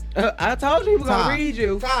 Rico." I told you he was gonna read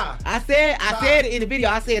you. Ty. I said it in the video.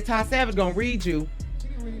 I said Ty Savage gonna read you.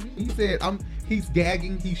 He said, he's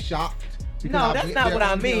gagging. He's shocked. No, that's not what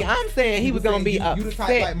I mean. I'm saying he was gonna be upset. You the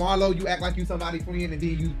type like Marlo. You act like you somebody's friend and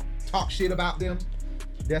then you talk shit about them.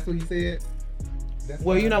 That's what he said.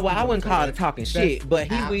 Well, you know what? I wouldn't call it talking shit, but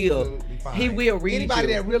he will. He will read anybody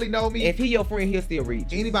you. that really know me. If he your friend, he'll still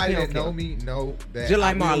read you. Anybody that know me know that. Just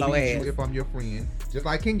like I will Marlo read asked. you if I'm your friend. Just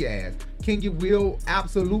like Kenya asked. Kenya will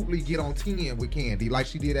absolutely get on 10 with Candy like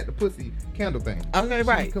she did at the pussy candle thing. Okay,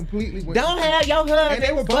 right. She completely went. Don't have your husband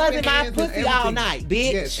they were buzzing my hands and pussy all night,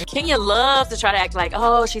 bitch. Yes. Kenya loves to try to act like,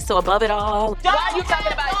 oh, she's so above it all. Why are you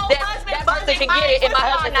talking about that person can get it and my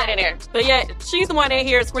husband's not in there? But yet, she's the one in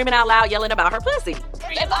here screaming out loud, yelling about her pussy.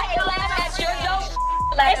 If I can laugh at your joke,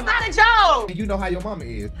 it's not a joke. You know how your mama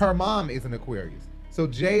is. Her mom is an Aquarius. So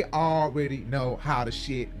Jay already know how the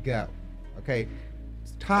shit go. Okay?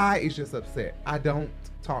 Ty is just upset. I don't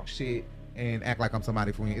talk shit and act like I'm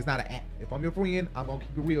somebody's friend. It's not an act. If I'm your friend, I'm gonna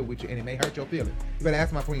keep it real with you and it may hurt your feelings. You better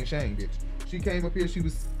ask my friend Shane, bitch. She came up here, she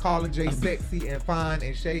was calling Jay sexy and fine,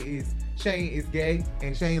 and Shane is gay,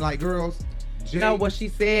 and Shane like girls. Jay know what she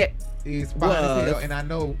said is fine as hell, and I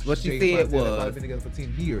know what she Jay said probably was been together for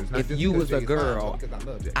 10 years. Not if just you because was a Jay is fine, girl, but because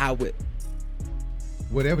I love Jay. I would.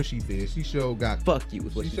 Whatever she said, she sure got fuck you.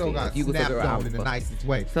 Is what she sure said. got If you was a snapped girl, I on would in the fuck. nicest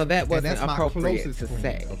way. So that wasn't and that's appropriate my closest to friend,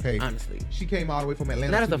 say. Okay, honestly, she came all the way from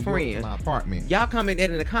Atlanta not as to a New York friend. to my apartment. Y'all comment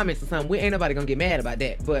that in the comments or something. We ain't nobody gonna get mad about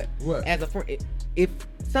that. But what? As a friend, if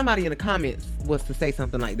somebody in the comments was to say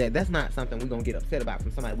something like that, that's not something we're gonna get upset about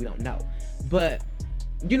from somebody we don't know. But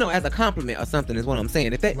you know, as a compliment or something is what I'm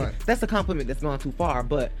saying. If that that's a compliment that's gone too far.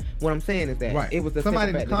 But what I'm saying is that it was the somebody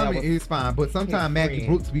in the comment is fine, but sometimes Maggie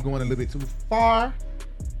Brooks be going a little bit too far.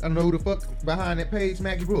 I don't know who the fuck behind that page,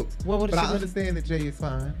 Maggie Brooks. But I understand that Jay is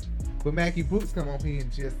fine. But Maggie Brooks come on here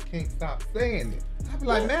and just can't stop saying it. I be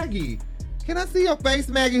like, Maggie, can I see your face,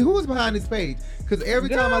 Maggie? Who is behind this page? Because every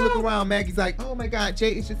time I look around, Maggie's like, oh my God,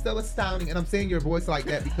 Jay, it's just so astounding. And I'm saying your voice like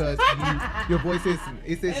that because your voice says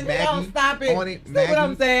Maggie don't stop it. on it. See Maggie. what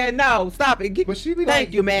I'm saying? No, stop it. But she be Thank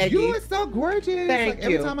like, you, Maggie. You are so gorgeous. Thank like,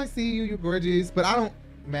 every you. time I see you, you're gorgeous. But I don't.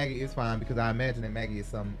 Maggie is fine because I imagine that Maggie is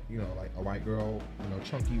some, you know, like a white girl, you know,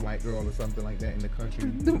 chunky white girl or something like that in the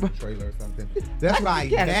country trailer or something. That's what I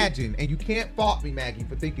imagine. And you can't fault me, Maggie,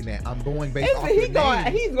 for thinking that. I'm going based off your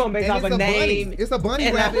name. He's going based off a name. It's a bunny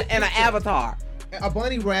and rabbit. And an avatar. A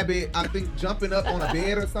bunny rabbit, I think, jumping up on a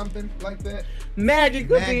bed or something like that. Maggie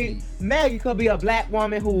could be a black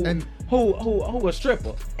woman who a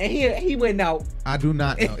stripper, and he went no. I do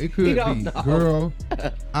not know. It could be girl.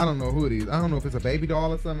 I don't know who it is. I don't know if it's a baby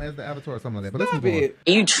doll or something as the avatar or something like that. But let's move on.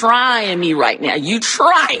 You trying me right now? You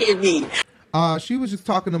trying me? She was just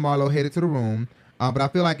talking to Marlo, headed to the room. But I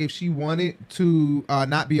feel like if she wanted to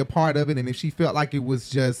not be a part of it, and if she felt like it was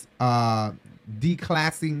just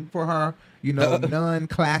declassing for her, you know,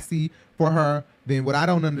 non-classy for her, then what I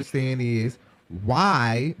don't understand is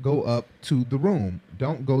why go up to the room?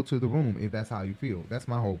 Don't go to the room if that's how you feel. That's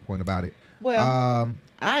my whole point about it. Well,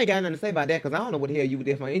 I ain't got nothing to say about that because I don't know what the hell you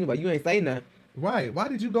did for anybody. You ain't say nothing. Right. Why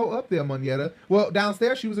did you go up there, Moneta? Well,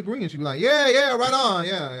 downstairs she was agreeing. She was like, yeah, right on.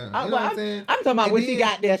 Yeah. You know what I'm saying? I'm talking about when she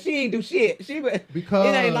got there. She ain't do shit. Because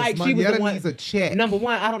it ain't like she was the one. Needs a check. Number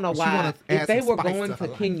one, I don't know why. If they were going to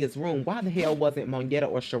life. Kenya's room, why the hell wasn't Moneta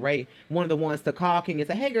or Sheree one of the ones to call Kenya and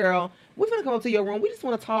say, hey, girl, we're going to come up to your room. We just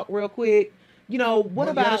want to talk real quick. You know, what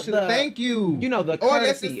about the... Thank you. You know, the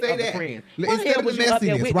courtesy of the friend. Instead of the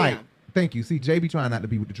messiness, right. Thank you. See, Jay be trying not to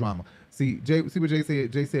be with the drama. See what Jay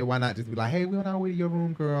said? Jay said, why not just be like, hey, we're on our way to your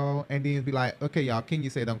room, girl. And then be like, okay, y'all, Kenya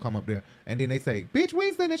said don't come up there. And then they say, bitch, we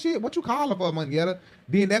ain't saying that shit. What you calling for, Moneta?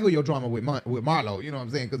 Then there go your drama with Marlo. You know what I'm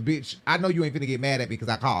saying? Because, bitch, I know you ain't finna get mad at me because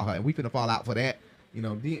I called her. And we finna fall out for that. You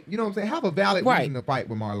know what I'm saying? Have a valid reason to fight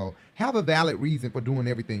with Marlo. Have a valid reason for doing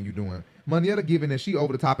everything you're doing. Moneta giving that she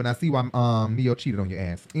over the top, and I see why Neo cheated on your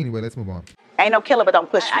ass. Anyway, let's move on. Ain't no killer, but don't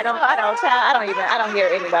push me. I don't hear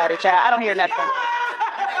anybody, child. I don't hear nothing.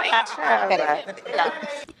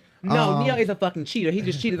 No, Neo is a fucking cheater. He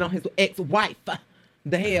just cheated on his ex-wife.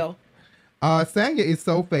 The hell? Sanya is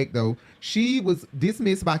so fake though. She was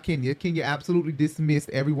dismissed by Kenya. Kenya absolutely dismissed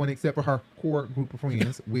everyone except for her core group of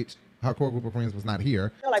friends, which her core group of friends was not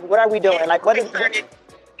here. Like, what are we doing? Like, what is?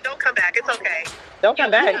 Don't come back. It's okay. Don't come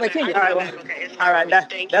back. Wait, Kenya. All right,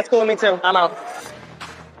 that's cool with me too. I'm out.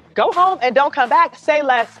 Go home and don't come back. Say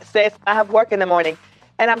less, sis. I have work in the morning.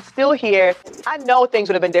 And I'm still here. I know things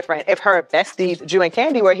would have been different if her besties, Drew and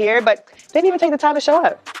Candy, were here, but they didn't even take the time to show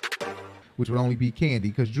up. Which would only be Candy,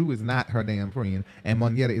 because Drew is not her damn friend, and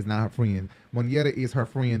Monyetta is not her friend. Monyetta is her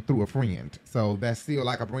friend through a friend. So that's still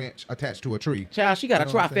like a branch attached to a tree. Child, she got You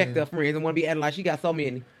know a what I'm saying? trifecta of friends and want to be acting like she got so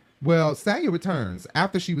many. Well, Sanya returns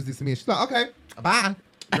after she was dismissed. She's like, okay, bye.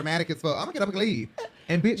 Dramatic as fuck. I'm gonna get up and leave.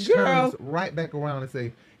 And bitch turns right back around and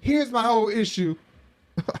say, here's my whole issue.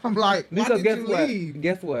 I'm like, why Because did you leave?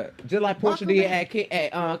 Guess what? Just like Portia did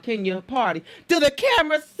at Kenya party. Do the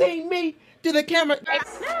camera see me? Do the camera?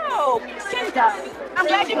 No, Kenya. I'm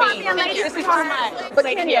glad you called me a lady. This is too much. But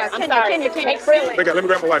Kenya, I'm sorry. Kenya, really. Let me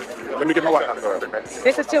grab my wife. Let me get my wife out of there.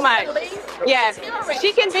 This is too much. Yes,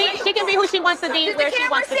 she can be who she wants to be where she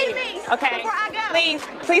wants to be. Okay,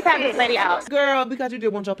 please have this lady out. Girl, because you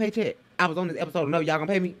did want your paycheck. I was on this episode. No, y'all gonna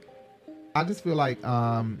pay me? I just feel like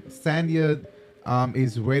Sanya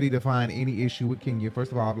is ready to find any issue with Kenya.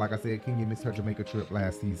 First of all, like I said, Kenya missed her Jamaica trip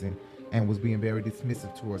last season and was being very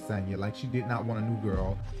dismissive towards Sanya. Like, she did not want a new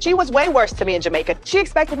girl. She was way worse to me in Jamaica. She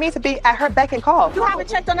expected me to be at her beck and call. You haven't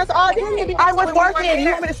checked on us all day. I was working.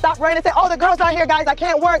 You want me to stop running and say, oh, the girl's not here, guys. I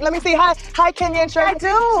can't work. Let me see. Hi, Kenya and Trey. I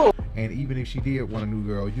do. And even if she did want a new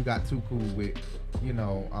girl, you got too cool with, you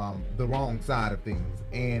know, the wrong side of things.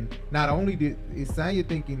 And not only is Sanya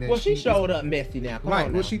thinking that she showed up messy now. Come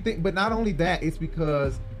on now. Well, but not only that, it's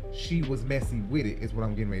because she was messy with it, is what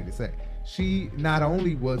I'm getting ready to say. She not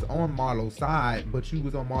only was on Marlo's side, but she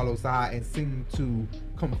was on Marlo's side and seemed to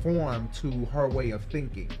conform to her way of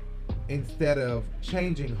thinking instead of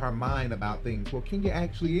changing her mind about things. Well, Kenya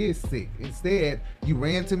actually is sick. Instead, you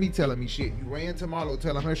ran to me telling me shit. You ran to Marlo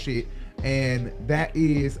telling her shit. And that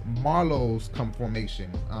is Marlo's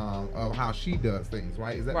conformation of how she does things,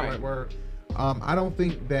 right? Is that the right word? I don't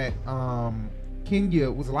think that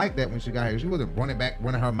Kenya was like that when she got here. She wasn't running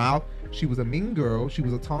her mouth. She was a mean girl. She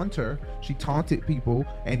was a taunter. She taunted people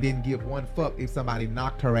and didn't give one fuck if somebody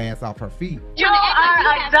knocked her ass off her feet. You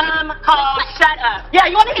are a dumb hoe. Shut up. Yeah,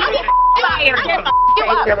 you want to get fired? Get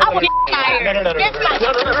I will get fired.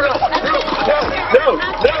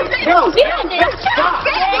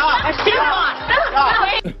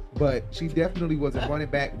 No. But she definitely wasn't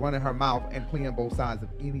running her mouth and playing both sides of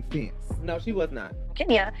any fence. No, she was not.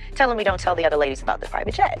 Kenya telling me don't tell the other ladies about the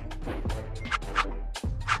private jet.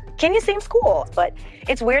 Kenya seems cool, but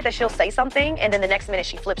it's weird that she'll say something and then the next minute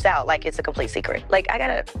she flips out like it's a complete secret. Like, I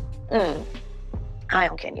gotta, eye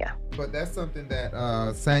on Kenya. But that's something that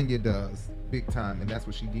Sanya does big time, and that's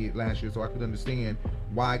what she did last year. So I could understand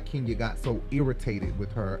why Kenya got so irritated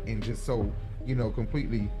with her and just so, you know,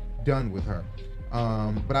 completely done with her.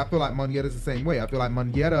 But I feel like Monyetta's the same way. I feel like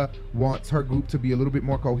Monyetta wants her group to be a little bit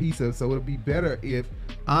more cohesive, so it'll be better if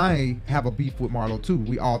I have a beef with Marlo too.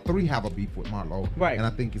 We all three have a beef with Marlo, right? And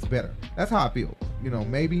I think it's better. That's how I feel. You know,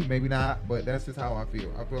 maybe not, but that's just how I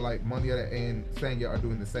feel. I feel like Monyetta and Sanya are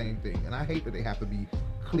doing the same thing, and I hate that they have to be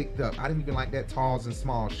clicked up. I didn't even like that talls and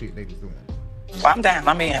small shit they was doing. Well, I'm down.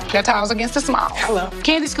 I'm in. The talls against the small. Hello.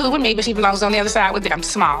 Candy's cool with me, but she belongs on the other side with them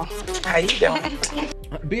small. How you doing?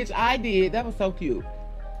 Bitch, I did. That was so cute.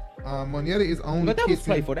 Monyetta is only But that kissing... was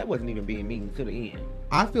playful. That wasn't even being mean to the end.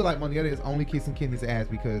 I feel like Monyetta is only kissing Candy's ass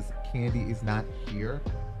because Candy is not here.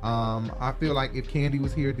 I feel like if Candy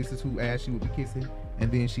was here, this is who ass she would be kissing.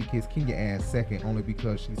 And then she kissed Kenya ass second, only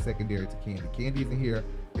because she's secondary to Candy. Candy isn't here,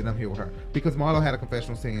 then I'm here with her. Because Marlo had a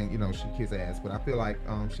confessional saying, you know, she kissed ass. But I feel like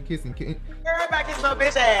she kissing Candy. Everybody kiss little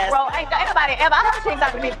bitch ass. Bro, ain't nobody ever. I never seen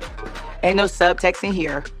talking to me. Ain't no subtext in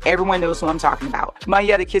here. Everyone knows who I'm talking about.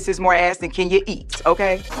 Monyetta kisses more ass than Kenya eats,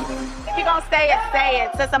 okay? If you gonna say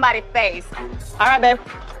it to somebody's face. All right, babe.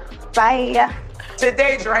 Bye.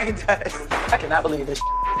 Today drained us. I cannot believe this.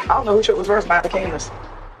 I don't know who shit was worse, my bikinis.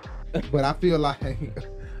 But I feel like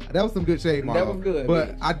that was some good shade, Marlo. That was good.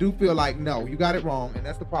 But I do feel like, no, you got it wrong. And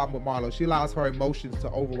that's the problem with Marlo. She allows her emotions to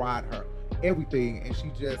override her everything. And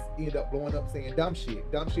she just end up blowing up saying dumb shit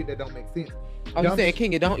that don't make sense. Oh, you saying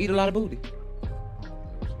Kenya don't eat a lot of booty?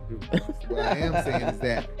 What I am saying is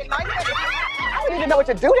that I don't even know what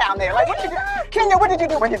to do down there. Like, what did you do? Kenya, what did you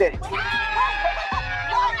do when you did it?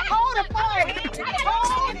 Hold the phone.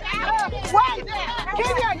 Wait,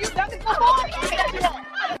 Kenya, you done this before?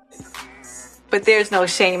 But there's no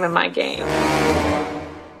shame in my game.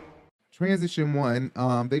 Transition 1,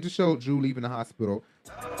 they just showed Drew leaving the hospital.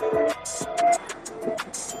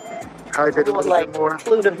 How you doing? Like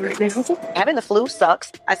flu right now. Having the flu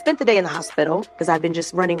sucks. I spent the day in the hospital because I've been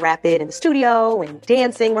just running rapid in the studio and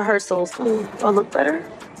dancing rehearsals. Do I look better?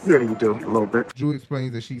 Yeah, you do a little bit. Drew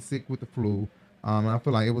explains that she's sick with the flu. And I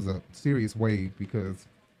feel like it was a serious wave because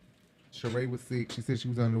Sheree was sick. She said she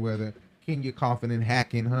was under the weather. Kenya coughing and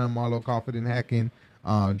hacking. Her and Marlo coughing and hacking.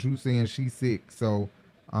 Drew saying she's sick. So,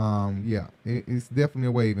 yeah, it's definitely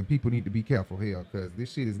a wave, and people need to be careful here because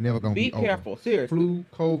this shit is never gonna be over. Be careful, seriously. Flu,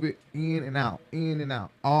 COVID, in and out,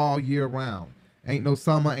 all year round. Ain't no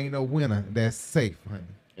summer, ain't no winter. That's safe, honey.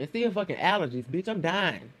 And still fucking allergies, bitch. I'm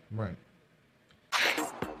dying. Right.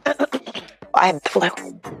 I have the flu.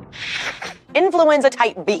 Influenza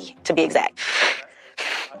type B, to be exact.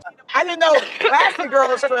 I didn't know plastic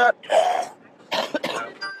girls.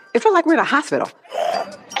 It felt like we're in a hospital.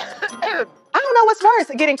 I don't know what's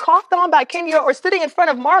worse, getting coughed on by Kenya or sitting in front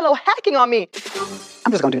of Marlo hacking on me.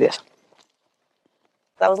 I'm just gonna do this.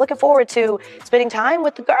 I was looking forward to spending time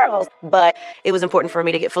with the girls, but it was important for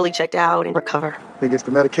me to get fully checked out and recover. I think it's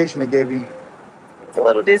the medication they gave you. It's a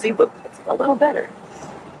little dizzy, but it's a little better.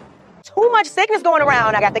 Too much sickness going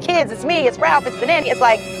around. I got the kids, it's me, it's Ralph, it's the nanny. It's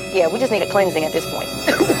like, yeah, we just need a cleansing at this point.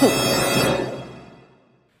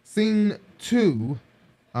 Scene 2,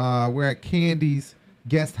 we're at Candy's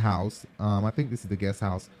guest house. I think this is the guest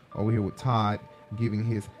house over here with Todd giving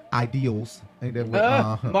his ideals. Ain't that what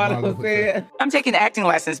Marlo said? I'm taking acting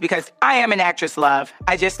lessons because I am an actress, love.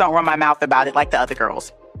 I just don't run my mouth about it like the other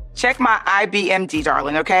girls. Check my IBMD,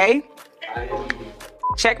 darling, okay?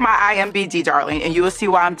 Check my IMBD, darling, and you will see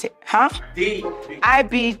why I'm huh? D.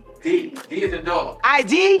 IB. D. D is a dog.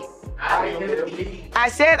 ID? IMDb. I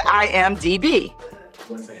said IMDb.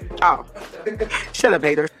 Oh. Shut up,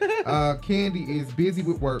 hater. Candy is busy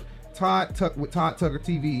with work. With Todd Tucker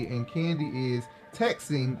TV, and Candy is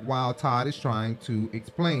texting while Todd is trying to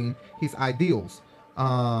explain his ideals.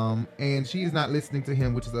 And she is not listening to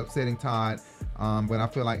him, which is upsetting Todd. But I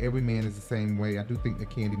feel like every man is the same way. I do think that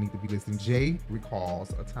Candy needs to be listening. Jay recalls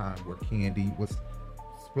a time where Candy was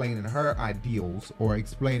explaining her ideals or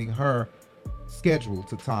explaining her schedule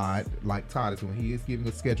to Todd, like Todd is doing. He is giving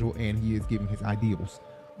a schedule and he is giving his ideals.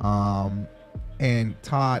 And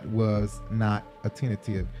Todd was not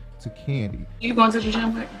attentive to Candy. You going to the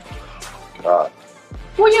gym with?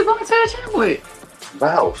 Who you going to the gym with?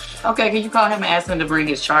 Mouse. Okay, can you call him and ask him to bring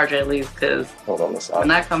his charger at least? Because when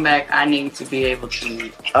I come back, I need to be able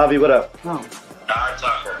to. Avi, what up? Oh.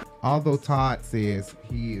 Although Todd says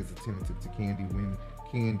he is attentive to Candy when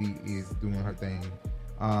Candy is doing her thing,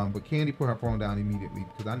 but Candy put her phone down immediately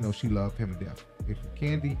because I know she loved him to death. If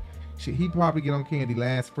Candy, he'd probably get on Candy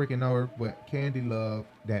last freaking hour, but Candy loved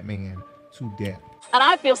that man to death. And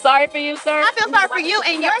I feel sorry for you, sir. I feel sorry for you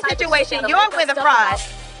and your situation. You're with a fraud.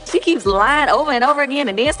 She keeps lying over and over again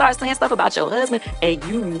and then starts saying stuff about your husband, and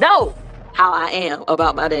you know how I am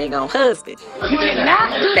about my dang on husband. You did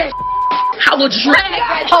not do that. I will drag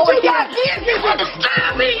that hoe again.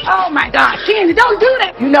 Oh my God, Candy, don't do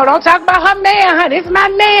that. You know, don't talk about her man, huh? This is my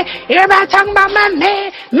man. Everybody talking about my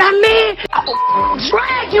man. I will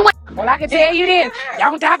drag you. Well, I can tell you this.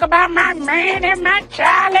 Don't talk about my man and my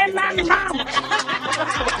child and my mama.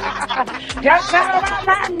 Just talk about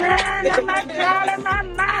my man and my child and my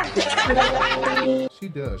mama. She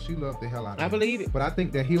does. She loves the hell out of him. I believe it. But I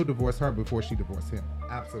think that he'll divorce her before she divorces him.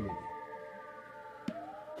 Absolutely.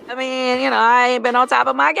 I mean, I ain't been on top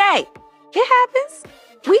of my game. It happens.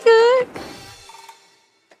 We good.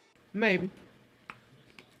 Maybe.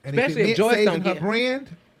 And Especially if Joyce saving don't her get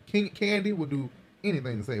brand, Candy will do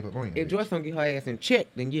anything to save her brand. If Joyce don't get her ass in check,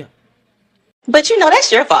 then yeah. But you know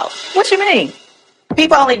that's your fault. What you mean?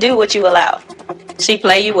 People only do what you allow. She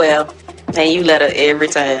play you well, and you let her every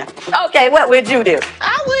time. Okay, what would you do?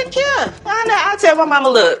 I wouldn't care. I'll tell my mama,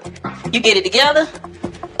 look, you get it together,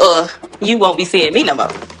 or you won't be seeing me no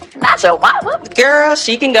more. Not your mama. Girl,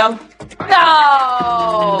 she can go.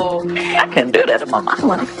 No, I couldn't do that to my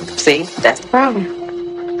mama. See, that's the problem.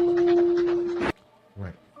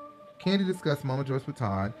 Right. Candy discussed Mama Joyce with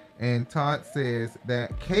Todd, and Todd says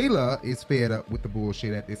that Kayla is fed up with the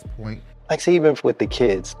bullshit at this point. Like, see, even with the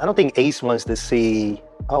kids, I don't think Ace wants to see,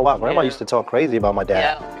 oh, wow, Grandma used to talk crazy about my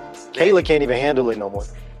dad. Yeah. Kayla can't even handle it no more.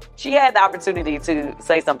 She had the opportunity to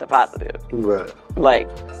say something positive. Right.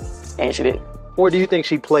 And she didn't. Or do you think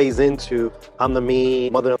she plays into, I'm the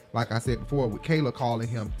mean mother? Like I said before, with Kayla calling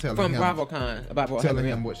him, telling From him BravoCon about what telling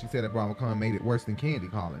happened him what she said at BravoCon made it worse than Candy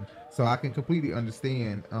calling. So I can completely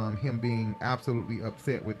understand him being absolutely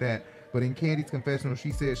upset with that. But in Candy's confessional,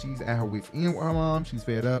 she says she's at her wit's end with her mom. She's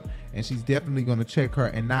fed up, and she's definitely going to check her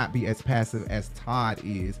and not be as passive as Todd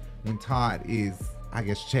is when Todd is, I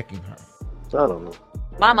guess, checking her. I don't know.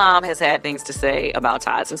 My mom has had things to say about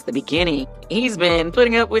Todd since the beginning. He's been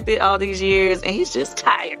putting up with it all these years, and he's just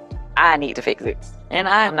tired. I need to fix it. And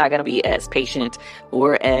I'm not going to be as patient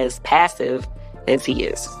or as passive as he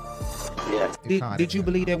is. Yeah. Did you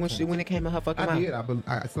believe that when it came in her fucking mouth? I did.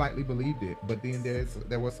 I slightly believed it, but then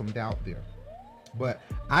there was some doubt there. But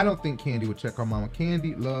I don't think Candy would check her mama.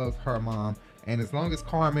 Candy loves her mom, and as long as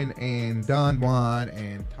Carmen and Don Juan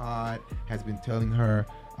and Todd has been telling her,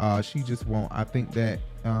 she just won't. I think that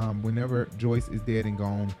whenever Joyce is dead and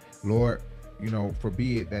gone, Lord,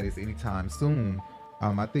 forbid that it's anytime soon,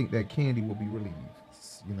 I think that Candy will be relieved,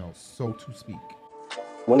 so to speak.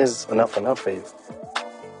 When is enough for you?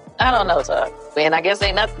 I don't know, sir. And I guess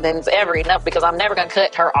ain't nothing's ever enough because I'm never going to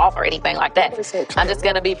cut her off or anything like that. I'm just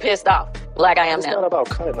going to be pissed off like I am it's now. It's not about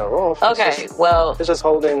cutting her off. Okay, it's just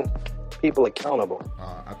holding people accountable.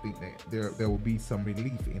 I think that there will be some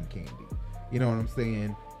relief in Candy. You know what I'm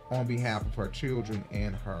saying? On behalf of her children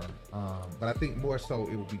and her. But I think more so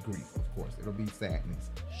it will be grief, of course. It'll be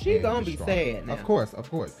sadness. She gonna be sad now. Of course.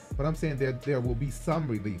 But I'm saying there will be some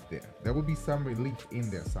relief there. There will be some relief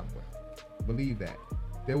in there somewhere. Believe that.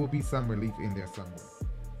 There will be some relief in there somewhere.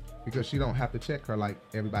 Because she don't have to check her like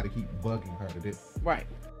everybody keep bugging her to this. Right.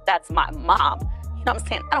 That's my mom. You know what I'm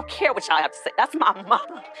saying? I don't care what y'all have to say. That's my mom.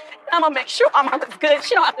 And I'm gonna make sure my mama's good.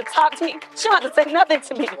 She don't have to talk to me. She don't have to say nothing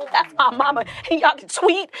to me. That's my mama. And y'all can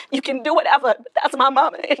tweet. You can do whatever. But that's my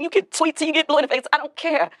mama. And you can tweet till you get blue in the face. I don't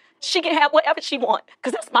care. She can have whatever she wants.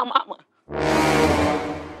 Because that's my mama.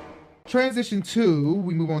 Transition 2,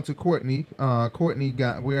 we move on to Courtney.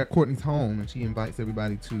 We're at Courtney's home, and she invites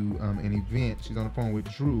everybody to an event. She's on the phone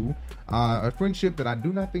with Drew. A friendship that I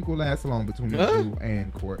do not think will last long between Drew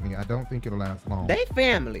and Courtney. I don't think it'll last long. They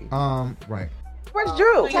family. Right. Where's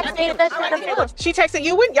Drew? She texted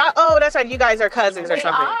you when y'all. Oh, that's right. You guys are cousins or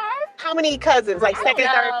something. How many cousins? Like second,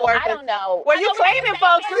 third, fourth? I don't know. Well, you claiming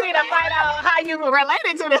folks. You need to find out how you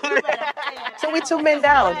related to them. So we 2 men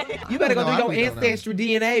down. You better go do your ancestry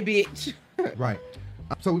DNA, bitch. Right.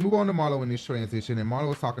 So we move on to Marlo in this transition, and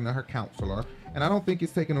Marlo is talking to her counselor, and I don't think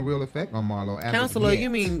it's taking a real effect on Marlo. Counselor, you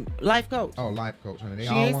mean life coach? Oh, life coach, honey. They she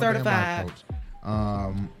all ain't want a damn certified. life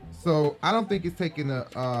coach. So I don't think it's taking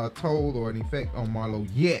a toll or an effect on Marlo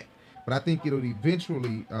yet, but I think it'll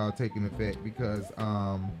eventually take an effect because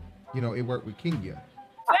it worked with Kenya.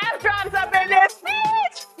 Fast drops up in this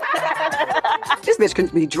bitch. This bitch can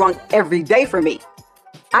be drunk every day for me.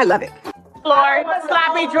 I love it. Lord,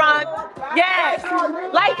 sloppy drunk. Yes,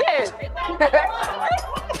 like this.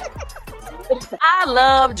 I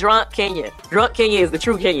love drunk Kenya. Drunk Kenya is the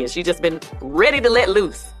true Kenya. She just been ready to let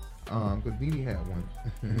loose. Because Nene had one.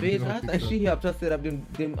 Bitch, I think she helped her set up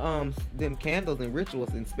them candles and rituals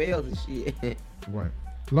and spells and shit. Right.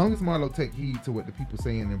 As long as Marlo take heed to what the people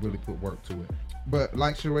saying and really put work to it. But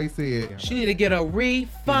like Sheree said, she need to get a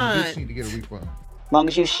refund. She need to get a refund. As long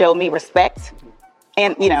as you show me respect,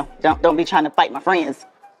 and don't be trying to fight my friends.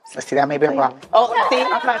 Let's see, that may be a problem. Oh, see,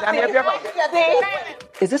 that may be a problem.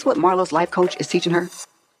 Is this what Marlo's life coach is teaching her?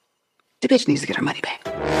 The bitch needs to get her money back.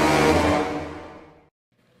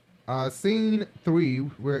 Scene 3,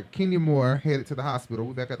 where Kenya Moore headed to the hospital.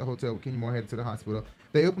 We're back at the hotel with Kenya Moore headed to the hospital.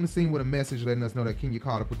 They open the scene with a message letting us know that Kenya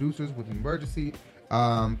called the producers with an emergency.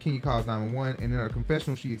 Kenya calls 911, and in her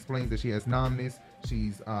confessional, she explains that she has numbness.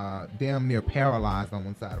 She's damn near paralyzed on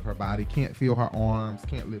one side of her body. Can't feel her arms,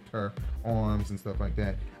 can't lift her arms and stuff like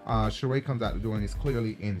that. Sheree comes out the door and is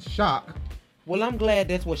clearly in shock. Well, I'm glad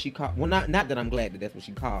that's what she called. Well, not that I'm glad that that's what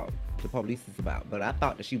she called the police about, but I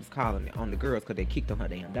thought that she was calling it on the girls because they kicked on her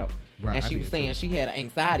damn door. Right, and she was saying she had an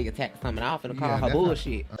anxiety attack coming off and call her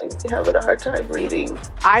bullshit. I'm still having a hard time breathing.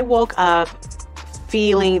 I woke up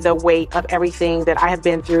feeling the weight of everything that I have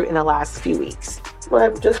been through in the last few weeks. Well,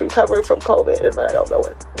 I'm just recovering from COVID, and I don't know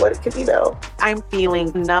what it could be now. I'm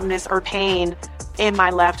feeling numbness or pain in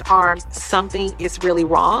my left arm. Something is really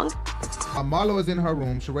wrong. Marlo is in her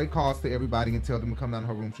room. Sheree calls to everybody and tells them to come down to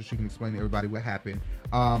her room so she can explain to everybody what happened.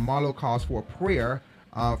 Marlo calls for a prayer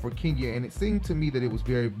for Kenya, and it seemed to me that it was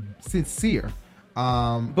very sincere.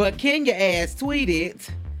 But Kenya ass tweeted,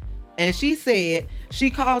 and she said she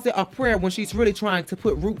calls it a prayer when she's really trying to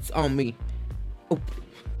put roots on me.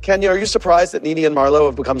 Kenya, are you surprised that Nene and Marlo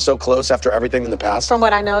have become so close after everything in the past? From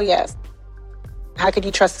what I know, yes. How could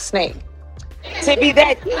you trust a snake? To be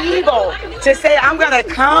that evil, to say I'm gonna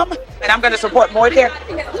come and I'm gonna support more there.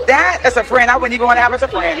 That as a friend, I wouldn't even want to have as a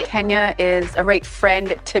friend. Kenya is a great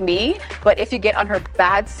friend to me, but if you get on her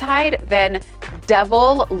bad side, then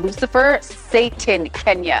devil, Lucifer, Satan,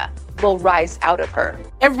 Kenya. will rise out of her.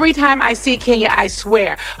 Every time I see Kenya, I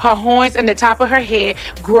swear, her horns and the top of her head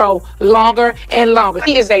grow longer and longer.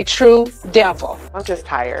 He is a true devil. I'm just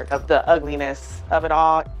tired of the ugliness of it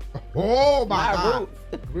all. Oh my God.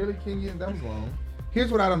 Really, Kenya? That was wrong.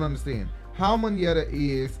 Here's what I don't understand. How Monietta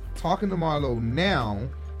is talking to Marlo now,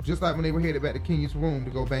 just like when they were headed back to Kenya's room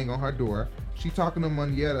to go bang on her door. She's talking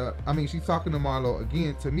to she's talking to Marlo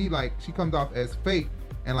again. To me, like, she comes off as fake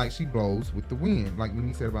and like she blows with the wind, like when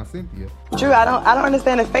he said about Cynthia. Drew, I don't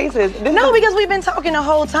understand the faces. No, because we've been talking the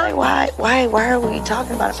whole time. Why are we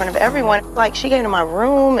talking about it in front of everyone? Like, she came to my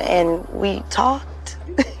room and we talked.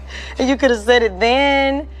 And you could have said it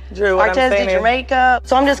then. Drew, what I'm Artez saying did your is- makeup.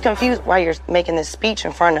 So I'm just confused why you're making this speech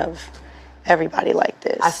in front of everybody like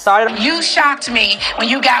this. I started. You shocked me when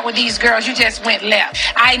you got with these girls. You just went left.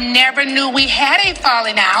 I never knew we had a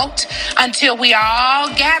falling out until we all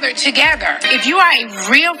gathered together. If you are a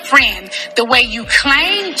real friend, the way you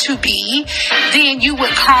claim to be, then you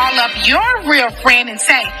would call up your real friend and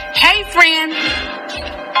say, hey, friend,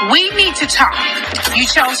 we need to talk. You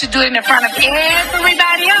chose to do it in front of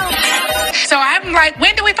everybody else. So I'm like,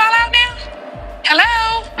 when do we fall out now?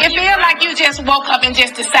 Hello? It feels like you just woke up and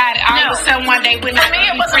just decided all of a sudden one day we're not going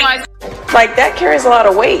to be friends. Like, that carries a lot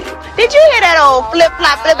of weight. Did you hear that old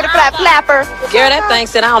flip-flop, flippity-flap flapper? Girl, that thing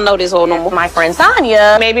said, I don't know this whole no more. My friend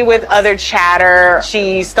Tanya. Maybe with other chatter,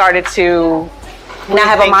 she started to Now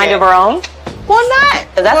have a mind of her own? Well, not.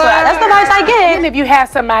 That's the vibes I get. And if you have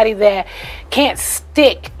somebody that can't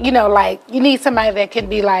stick, like you need somebody that can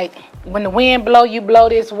be like, when the wind blow, you blow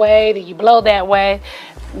this way, then you blow that way.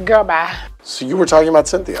 Girl, bye. So you were talking about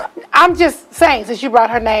Cynthia. I'm just saying, since you brought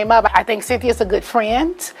her name up, I think Cynthia's a good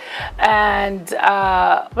friend, and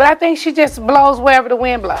but I think she just blows wherever the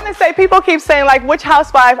wind blows. I'm gonna say, people keep saying, like, which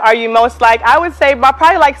housewife are you most like? I would say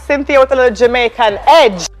probably like Cynthia with a little Jamaican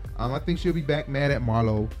edge. I think she'll be back mad at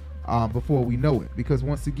Marlo before we know it, because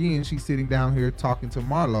once again she's sitting down here talking to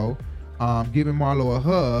Marlo, giving Marlo a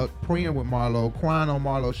hug, praying with Marlo, crying on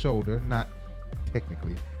Marlo's shoulder. Not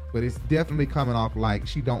technically, but it's definitely coming off like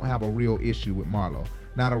she don't have a real issue with Marlo.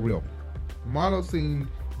 Not a real. Marlo seemed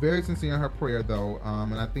very sincere in her prayer, though,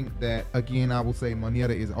 and I think that, again, I will say Monietta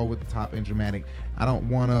is over the top and dramatic. I don't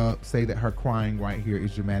want to say that her crying right here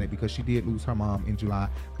is dramatic, because she did lose her mom in July,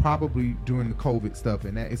 probably during the COVID stuff,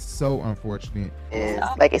 and that is so unfortunate.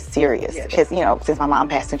 It's serious. Because, since my mom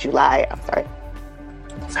passed in July, I'm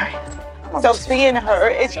sorry. So seeing her,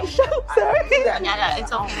 it's so sorry. Yeah,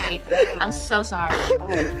 it's okay. I'm so sorry.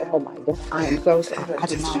 Oh my God, I am so sorry. I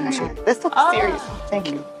just want to. This looks serious. Thank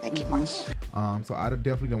you, Mom. So I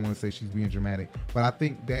definitely don't want to say she's being dramatic, but I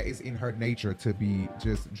think that is in her nature to be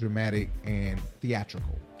just dramatic and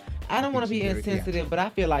theatrical. I don't want to be she's very insensitive, but I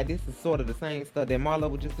feel like this is sort of the same stuff that Marlo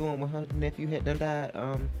was just doing when her nephew had done died.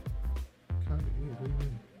 Kind of is. What do you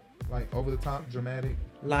mean? Like over the top, dramatic?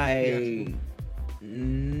 Like theatrical?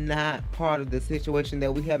 Not part of the situation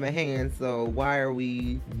that we have at hand. So why are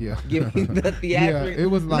we giving the theatrics? Yeah, it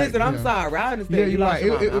was like. Listen, I'm sorry. I understand. Yeah, you you're lost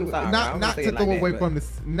right. your mom. I'm sorry. Not to say it throw like away that, from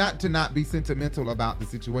this, not to not be sentimental about the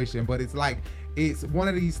situation, but it's like it's one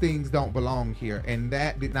of these things don't belong here, and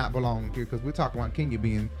that did not belong here, because we're talking about Kenya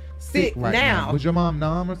being sick right now. Was your mom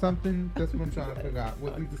numb or something? That's what I'm trying to figure out.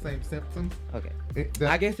 Was these the same symptoms? Okay.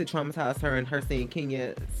 I guess it traumatized her, and her seeing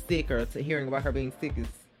Kenya sick, or hearing about her being sick, is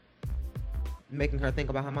making her think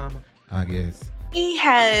about her mama. I guess. He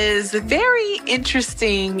has very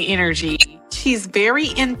interesting energy. She's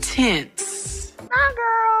very intense.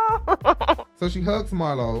 Hi, girl. So she hugs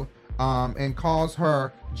Marlo and calls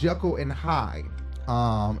her Jekyll and Hyde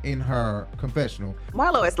in her confessional.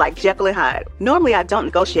 Marlo is like Jekyll and Hyde. Normally, I don't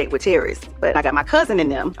negotiate with terrorists, but I got my cousin in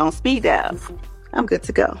them on speed dial. I'm good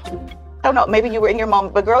to go. I don't know, maybe you were in your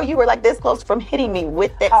moment, but girl, you were like this close from hitting me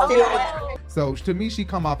with that. So to me, she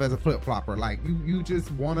come off as a flip-flopper. Like you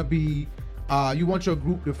just want to be, you want your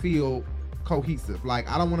group to feel cohesive. Like,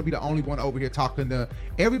 I don't want to be the only one over here talking to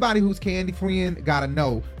everybody who's Candy friend. Gotta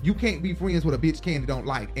know you can't be friends with a bitch Candy don't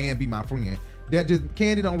like and be my friend. That just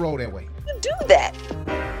Candy don't roll that way. You do that,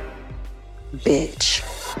 bitch.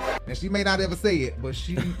 And she may not ever say it, but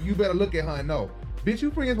you better look at her and know, bitch,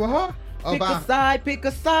 you friends with her? Pick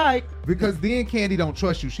a side. Because then Candy don't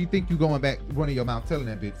trust you. She think you going back running your mouth telling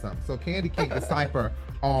that bitch something. So Candy can't decipher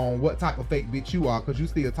on what type of fake bitch you are, because you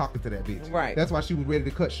still talking to that bitch. Right. That's why she was ready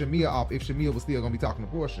to cut Shamia off if Shamia was still gonna be talking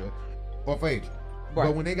to Portia or Phaedra. Right.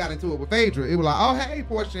 But when they got into it with Phaedra, it was like, oh hey,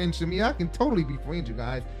 Portia and Shamia, I can totally be friends, you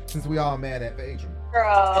guys, since we all mad at Phaedra.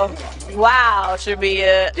 Girl, wow,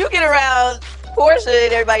 Shamia. You get around Portia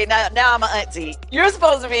and everybody. Now I'm an auntie. You're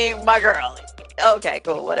supposed to be my girl. Okay,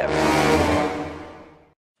 cool, whatever.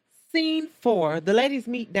 Scene 4. The ladies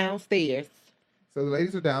meet downstairs. So the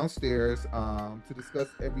ladies are downstairs to discuss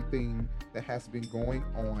everything that has been going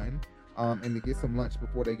on and to get some lunch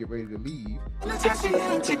before they get ready to leave.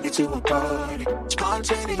 Take you to a party.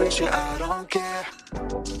 Spontaneous, I don't care.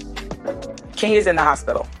 Kenya's in the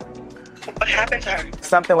hospital. What happened to her?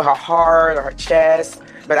 Something with her heart or her chest.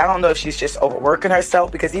 But I don't know if she's just overworking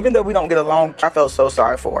herself because even though we don't get along, I felt so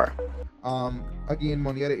sorry for her. Again,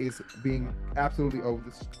 Monietta is being absolutely over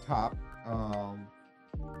the top.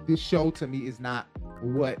 This show to me is not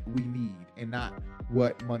what we need and not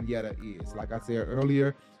what Monietta is. Like I said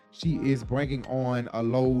earlier, she is bringing on a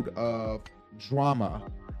load of drama,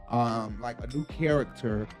 like a new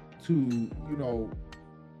character to,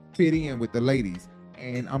 fit in with the ladies.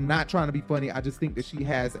 And I'm not trying to be funny. I just think that she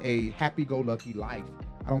has a happy-go-lucky life.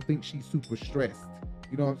 I don't think she's super stressed.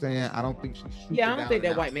 You know what I'm saying? I don't think she's super Yeah, I don't think that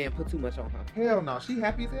down. white man put too much on her. Hell no. She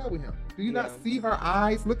happy as hell with him. Do you not see her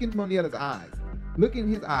eyes? Look in Monietta's eyes. Look in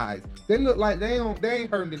his eyes. They look like they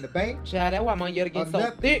ain't hurting in the bank. Child, that's why Monietta getting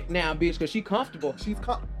so thick now, bitch, because she comfortable. She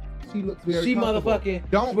looks very She comfortable.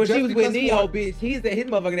 motherfucking, when she was with Neo, bitch, he's at his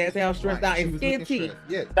motherfucking ass house stressed out and skin teeth.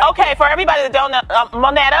 Yes. Okay, for everybody that don't know,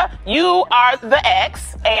 Monetta, you are the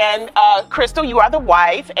ex, and Crystal, you are the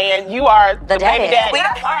wife, and you are the baby daddy. All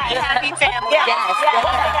right, happy family.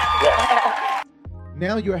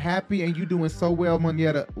 Now you're happy and you doing so well,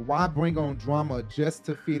 Monietta. Why bring on drama just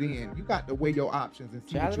to fit in? You got to weigh your options and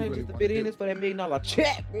see Child, what you ain't really just to want fit to in do. is for that $1 million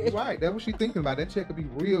check, bitch. Right, that's what she's thinking about. That check could be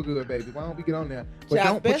real good, baby. Why don't we get on there? But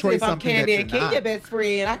Child, don't portray especially if I'm something Candy that and you're Kenya not. best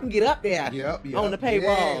friend, I can get up there Yep. on the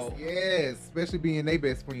payroll. Yes, especially being their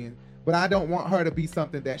best friend. But I don't want her to be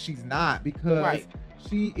something that she's not because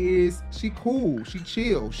she cool, she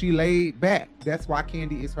chill, she laid back. That's why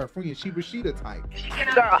Candy is her friend. She Rashida type.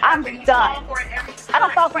 Girl, I'm done. I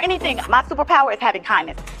don't fall for anything. My superpower is having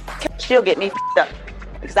kindness. She'll get me up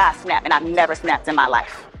because I snap, and I've never snapped in my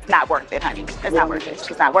life. It's not worth it, honey. It's not worth it.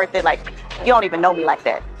 She's not worth it. Like, you don't even know me like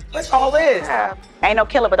that. That's all it is. Ain't no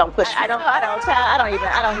killer, but don't push me. I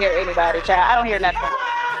don't hear anybody, child. I don't hear nothing.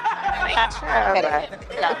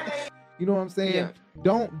 You know what I'm saying? Yeah.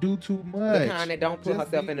 Don't do too much. The kind that don't put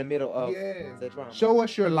herself in the middle of the drama. Show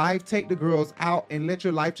us your life, take the girls out, and let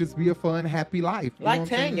your life just be a fun, happy life. You know Like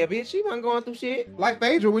what I'm saying? Tanya, bitch, she wasn't going through shit. Like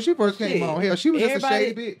Phaedra when she first came on. Hell, she was just a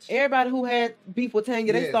shady bitch. Everybody who had beef with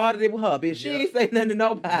Tanya, they Yes. started it with her, bitch. She ain't say nothing to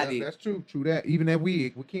nobody. Yeah, that's true. True that. Even that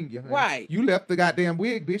wig with Kenya. Honey. Right. You left the goddamn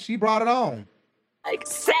wig, bitch. She brought it on. Like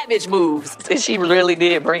savage moves. And she really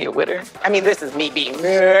did bring it with her. I mean, this is me being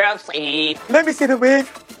real sweet. Let me see the wig.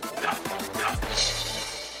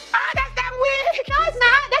 No, it's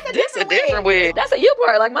not. That's This a different wig. That's a you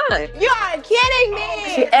part like mine. You are kidding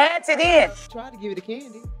me. She adds it in. Try to give it to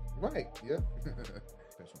Candy. Right. Yeah.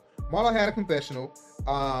 Marlo had a confessional,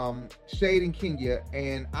 shading Kenya,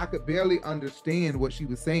 and I could barely understand what she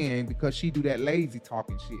was saying because she do that lazy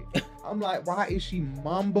talking shit. I'm like, why is she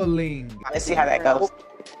mumbling? Let's see how that goes.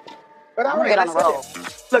 But I'm gonna get on the roll.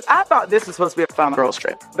 Look, I thought this was supposed to be a fun girls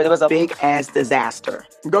trip, but it was a big ass disaster.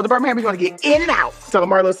 Go to Birmingham, we're gonna get in and out. Tell them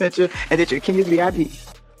Marlo sent you, and that you're Kenya's VIP.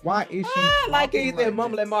 Why is she Like he said,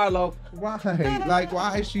 mumbling Marlo. Right. Like,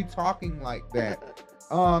 why is she talking like that?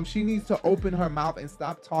 She needs to open her mouth and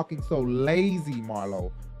stop talking so lazy,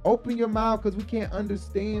 Marlo. Open your mouth because we can't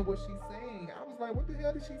understand what she's saying. I was like, what the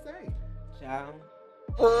hell did she say? Child.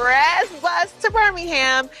 Press bus to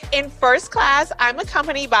Birmingham. In first class, I'm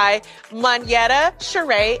accompanied by Monietta,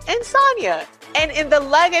 Sheree, and Sonia. And in the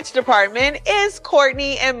luggage department is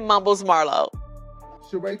Courtney and Mumbles Marlo.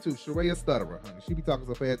 Sheree too. Sheree a stutterer, honey. She be talking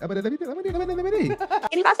so fast. And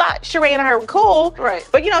I thought Sheree and her were cool, right?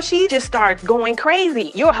 But she just started going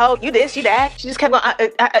crazy. You a hoe, you this, you that. She just kept going.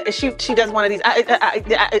 She does one of these. She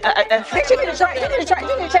need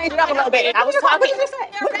to change it up a little bit. I was talking.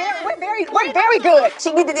 We're very good.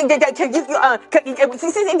 She need to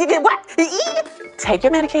what? Take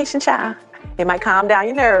your medication, child. It might calm down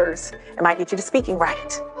your nerves. It might get you to speaking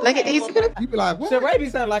right. Look at these. You be like, what? Sheree be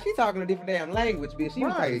sounding like she talking a different damn language, bitch. She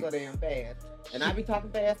was Right. talking so damn fast. And I be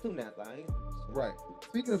talking fast too now, so I ain't... Right.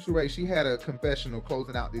 Speaking of Sheree, she had a confessional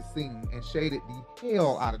closing out this scene and shaded the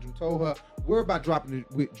hell out of Drew. Told her, worry about dropping it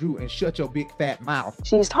with Drew and shut your big fat mouth.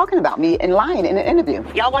 She's talking about me and lying in an interview.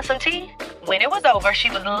 Y'all want some tea? When it was over, she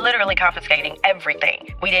was literally confiscating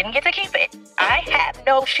everything. We didn't get to keep it. I had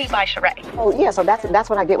no She by Sheree. Oh yeah, so that's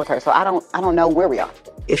what I get with her. So I don't know where we are.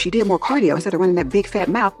 If she did more cardio instead of running that big fat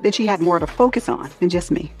mouth, then she had more to focus on than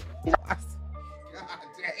just me. Damn.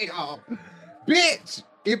 Bitch,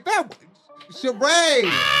 if that Sheree,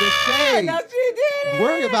 the shade. No, she did it.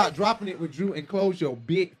 Worry about dropping it with Drew and close your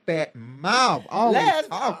big fat mouth. Always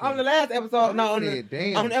talking. On the last episode, no, on said,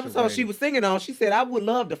 the damn, episode Sheree. she was singing on, she said, I would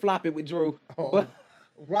love to flop it with Drew. But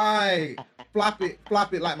Right. Flop it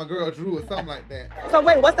like my girl Drew or something like that. So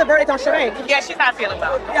wait, what's the verdict on Sheree? Yeah, she's not feeling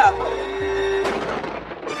well. Yeah.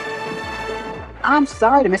 I'm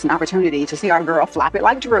sorry to miss an opportunity to see our girl flop it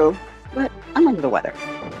like Drew, but I'm under the weather.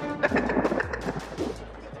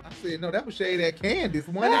 I said, no, that was shade at Candace,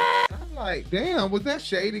 wasn't it? I'm like, damn, was that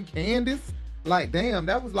shade at Candace? Like, damn,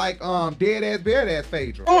 that was like dead ass, bare ass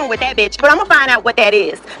Phaedra. On with that bitch, but I'm gonna find out what that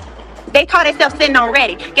is. They call themselves sitting on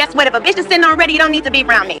ready. Guess what? If a bitch is sitting on ready, you don't need to be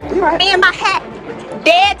around me. Right. Me and my hat,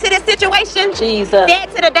 dead to this situation. Jesus. Dead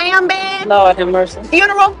to the damn band. Lord have mercy.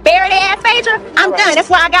 Funeral, buried ass Phaedra. I'm done. That's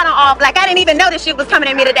why I got on off. Like I didn't even know this shit was coming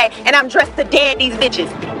at me today, and I'm dressed to dead these bitches.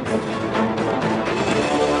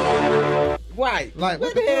 Right. Like,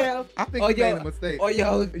 what the hell? I think you made a mistake. Or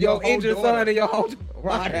your injured son and your whole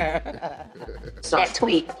Right. That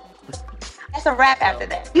tweet. That's a wrap after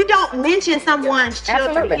that. You don't mention someone's children,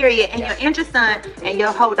 Absolutely. period, and your injured son and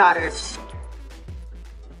your whole daughter.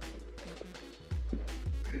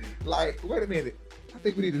 Like, wait a minute. I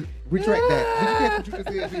think we need to retract that. Did you catch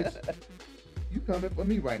what you just said, bitch? You coming for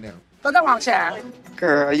me right now. But go on, child.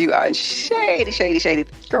 Girl, you are shady.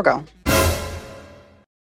 Girl, go.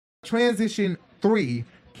 Transition 3,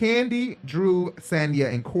 Candy, Drew,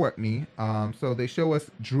 Sanya, and Courtney. So they show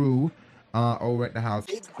us Drew over at the house.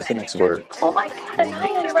 What's the next word? Oh my God,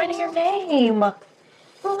 Anaya, you're writing your name.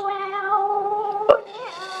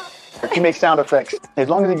 He makes sound effects as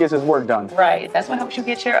long as he gets his work done. Right. That's what helps you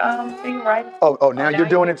get your thing right. Oh, now you're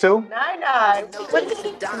doing it too?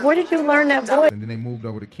 Where did you learn that voice? And then they moved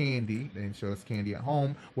over to Candy. They showed us Candy at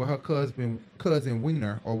home with her cousin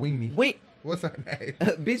Wiener or Weenie. What's her name?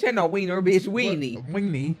 Bitch ain't no wiener, bitch.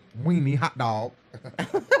 Weenie. Weenie hot dog.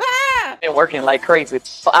 Been working like crazy.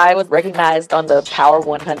 So I was recognized on the Power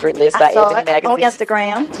 100 list by saw Ebony it on Magazine.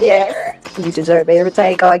 Instagram. Yes. You deserve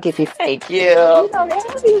everything God give you. Thank you. You know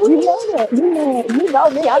that. You know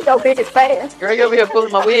me. I'm your biggest fan. Girl, you over here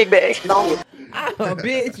pulling my wig back. Oh,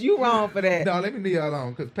 bitch, you wrong for that. No, let me leave you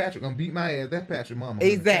alone, because Patrick gonna beat my ass. That's Patrick mama.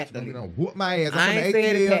 Exactly. Patrick gonna whoop my ass. I I'm ain't gonna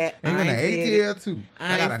said it, Pat. and then I the ain't said ATL too.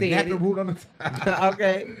 I I got ain't a said nappy root on the side.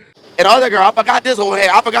 Okay. And other girl, I forgot this whole head.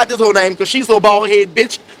 I forgot this whole name because she's so bald head,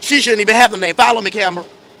 bitch. She shouldn't even have the name. Follow me, camera.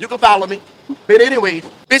 You can follow me. But anyway,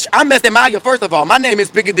 bitch, I'm Mr. Maya, first of all. My name is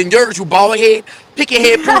bigger than yours, you bald head, picky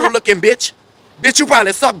head, poodle looking bitch. Bitch, you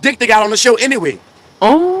probably suck dick to get on the show anyway.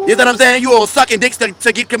 Oh. You know what I'm saying? You all sucking dicks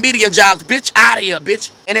to get comedian jobs, bitch. Out of here, bitch.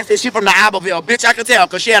 And they said she from the Iberville, bitch. I can tell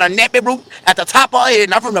because she had a nappy root at the top of her head,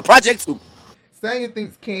 and I'm from the project too. Sanya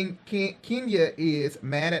thinks Kenya is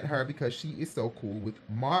mad at her because she is so cool with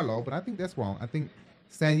Marlo, but I think that's wrong. I think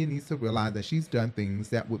Sanya needs to realize that she's done things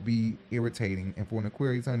that would be irritating. And for an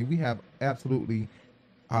Aquarius, honey, we have absolutely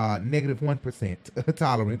negative 1%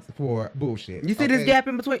 tolerance for bullshit. You see this gap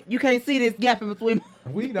in between? You can't see this gap in between.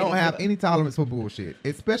 We don't have any tolerance for bullshit,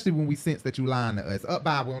 especially when we sense that you lying to us.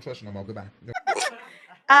 Bye. We don't trust you no more. Goodbye.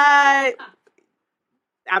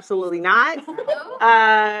 Absolutely not.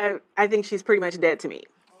 I think she's pretty much dead to me.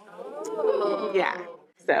 Yeah.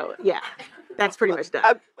 So, yeah. That's pretty much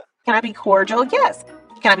done. Can I be cordial? Yes.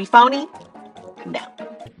 Can I be phony?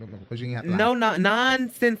 No. No,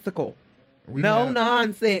 nonsensical. No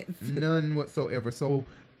nonsense. None whatsoever. So,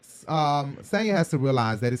 Sanya has to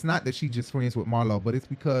realize that it's not that she's just friends with Marlo, but it's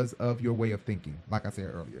because of your way of thinking. Like I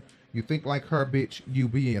said earlier, you think like her, bitch. You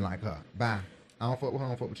being like her. Bye. I don't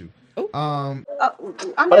fuck with you. I'm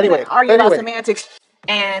But anyway, arguing about semantics.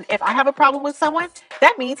 And if I have a problem with someone,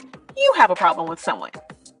 that means you have a problem with someone.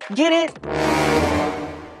 Get it?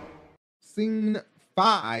 Scene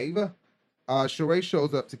 5. Sheree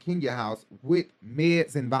shows up to Kenya house with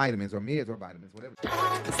meds and vitamins, or vitamins, whatever.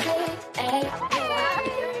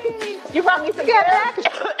 You brought me together?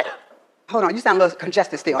 Hold on, you sound a little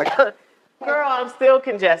congested still. Girl, I'm still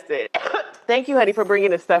congested. Thank you, honey, for bringing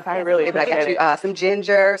this stuff. I really But I appreciate got you it. some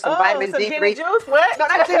ginger, some vitamin some D3. ginger juice? What? No,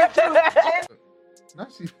 not ginger juice.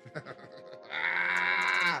 Not she.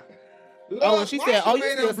 Oh, and she said, "Oh, you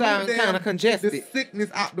Sheree still done blew sound the kind of congested." The sickness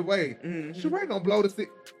out the way. Sheree gonna blow the sick.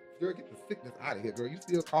 Girl, get the sickness out of here, girl. You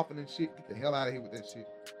still coughing and shit. Get the hell out of here with that shit.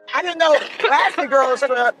 I didn't know plastic girls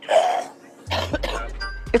strep.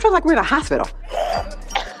 It feels like we're in a hospital.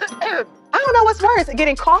 I don't know what's worse,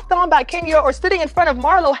 getting coughed on by Kenya or sitting in front of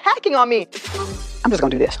Marlo hacking on me. I'm just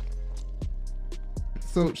gonna do this.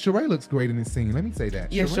 So Sheree looks great in this scene. Let me say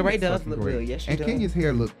that. Yeah, Sheree looks does fucking look great. good. Yes, she and does. Kenya's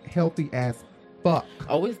hair look healthy as fuck.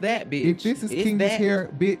 Oh, it's that, bitch. If this is It's Kenya's that. hair,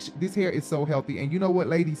 bitch, this hair is so healthy. And you know what,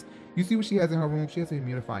 ladies? You see what she has in her room? She has a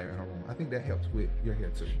humidifier in her room. I think that helps with your hair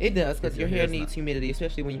too. It does, because If your hair hair's needs not- humidity,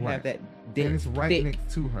 especially when you have Right. that And dense, it's right thick,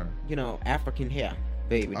 next to her. African hair.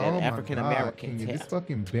 baby. That Oh my African God, American Kenya, hair. this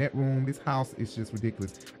fucking bedroom, this house is just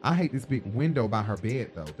ridiculous. I hate this big window by her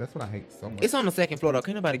bed though. That's what I hate so much. It's on the second floor though.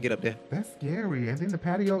 Can't nobody get up there. That's scary. And then the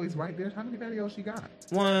patio is right there. How many patios she got? In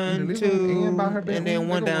the One, living room two, and by her and bedroom. then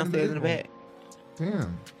one They got downstairs in the back.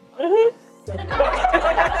 Damn.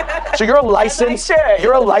 So you're a licensed,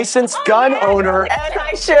 you're a licensed gun owner. As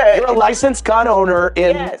I should. You're a licensed gun owner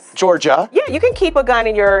in Georgia. Yeah, you can keep a gun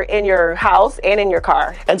in your house and in your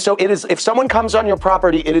car. And so it is, if someone comes on your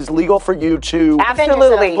property, it is legal for you to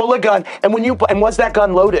Absolutely. pull a gun. And was that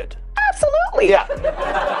gun loaded? Absolutely.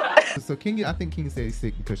 Yeah. So Kenya, I think Kenya says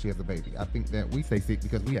sick because she has a baby. I think that we say sick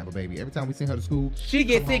because we have a baby. Every time we send her to school, She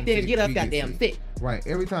get sick, then get us we goddamn sick. Right.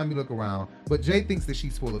 Every time you look around. But Jay thinks that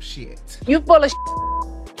she's full of shit. You full of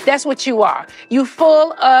shit. That's what you are. You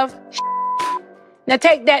full of shit. Now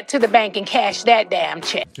take that to the bank and cash that damn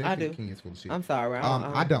check. Jay thinks Kenya's full of shit. I'm sorry.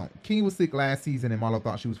 I don't. Kenya was sick last season and Marlo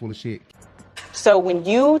thought she was full of shit. So when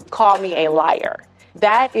you call me a liar,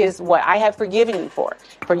 that is what I have forgiven you for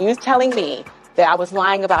you telling me that I was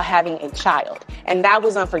lying about having a child. And that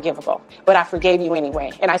was unforgivable. But I forgave you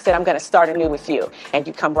anyway. And I said, I'm going to start anew with you. And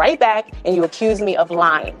you come right back and you accuse me of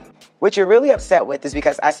lying. What you're really upset with is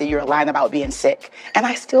because I say you're lying about being sick. And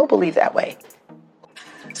I still believe that way.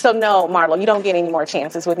 So no, Marlo, you don't get any more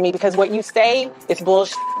chances with me because what you say is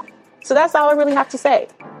bullshit. So that's all I really have to say.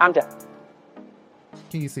 I'm done.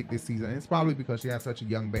 Kenya's sick this season. And it's probably because she has such a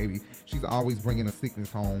young baby. She's always bringing a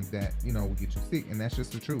sickness home that, will get you sick. And that's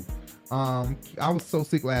just the truth. I was so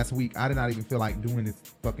sick last week, I did not even feel like doing this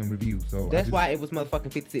fucking review. So That's why it was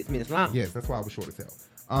motherfucking 56 minutes long. Yes, that's why it was short as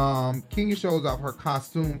hell. Kenya shows off her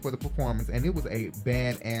costume for the performance, and it was a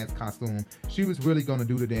badass costume. She was really gonna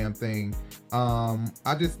do the damn thing.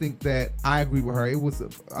 I just think that I agree with her. It was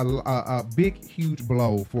a big, huge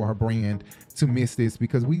blow for her brand to miss this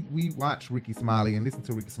because we watched Ricky Smiley and listened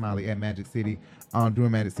to Ricky Smiley at Magic City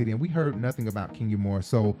during Magic City, and we heard nothing about Kenya Moore.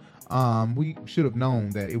 So we should have known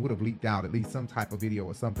that it would have leaked out. At least some type of video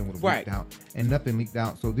or something would have leaked out, and nothing leaked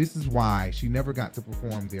out. So this is why she never got to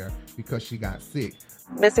perform there, because she got sick.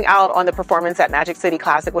 Missing out on the performance at Magic City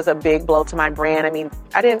Classic was a big blow to my brand. I mean,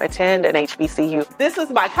 I didn't attend an HBCU. This is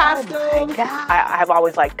my costume. Oh my God. I have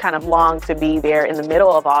always kind of longed to be there in the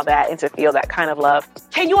middle of all that and to feel that kind of love.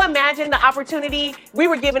 Can you imagine the opportunity? We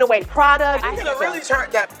were giving away product. I could have really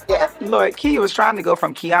turned that. Yeah. Lord, Kenya was trying to go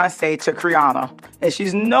from Beyonce to Rihanna, and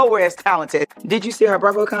she's nowhere as talented. Did you see her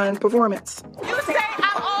BravoCon performance? You say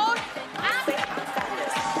I'm old?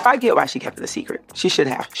 I get why she kept it a secret. She should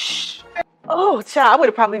have. Shh. Oh, child, I would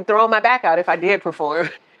have probably thrown my back out if I did perform.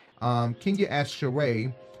 Kenya asked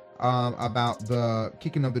Sheree about the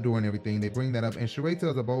kicking of the door and everything. They bring that up, and Sheree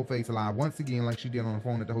tells a bold-faced lie once again, like she did on the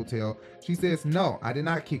phone at the hotel. She says, "No, I did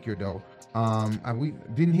not kick your door. We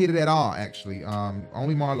didn't hit it at all, actually.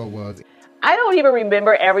 Only Marlo was." I don't even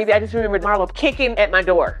remember everything. I just remember Marlo kicking at my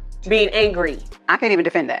door, being angry. I can't even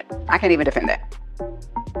defend that.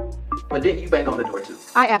 But didn't you bang on the door too?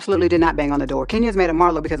 I absolutely did not bang on the door. Kenya's mad at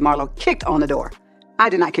Marlo because Marlo kicked on the door. I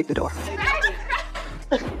did not kick the door.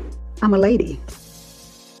 I'm a lady.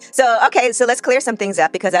 So let's clear some things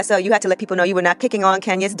up because I saw you had to let people know you were not kicking on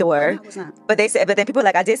Kenya's door. I was not. But then people were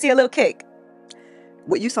like, I did see a little kick.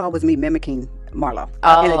 What you saw was me mimicking Marlo in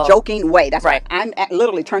Oh. a joking way. That's Right. I'm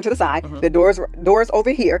literally turned to the side. The door's over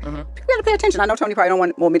here. People gotta pay attention. I know Tony probably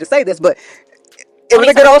don't want me to say this, but it was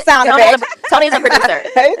a good old sound effect. Tony's a producer.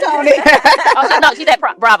 Hey, Tony. Oh, no, she's at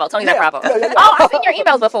Bravo. Tony's at Bravo. Oh, I've seen your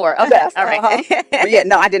emails before. Okay, Yes, all right. But yeah,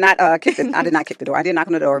 no, I did not kick the door. I did knock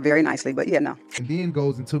on the door very nicely, but yeah, no. And then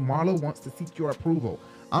goes into Marlo wants to seek your approval.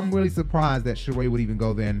 I'm really surprised that Sheree would even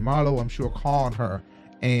go there. And Marlo, I'm sure, called her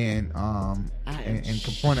and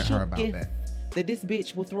confronted her about that. That this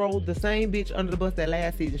bitch will throw the same bitch under the bus that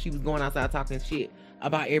last season she was going outside talking shit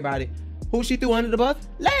about everybody. Who she threw under the bus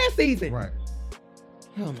last season. Right.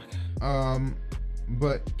 Oh my God.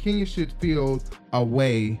 But Kenya should feel a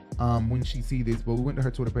way when she see this. But we went to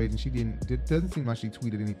her Twitter page and she didn't. It doesn't seem like she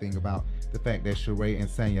tweeted anything about the fact that Sheree and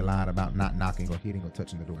Sanya lied about not knocking or hitting or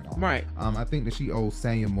touching the door at all. Right. I think that she owes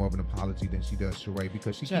Sanya more of an apology than she does Sheree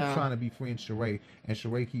because she keeps trying to befriend Sheree and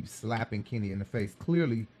Sheree keeps slapping Kenya in the face.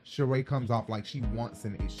 Clearly, Sheree comes off like she wants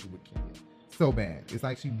an issue with Kenya. So bad. It's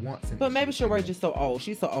like she wants an But issue. maybe Sheree's just so old.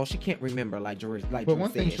 She's so old she can't remember like Drew. But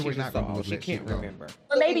one thing said. Sheree She's not just so gonna do old is she let can't shit go. remember.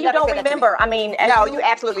 Or maybe you don't remember. I mean, as No, you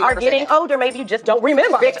absolutely are never said getting that. older, maybe you just don't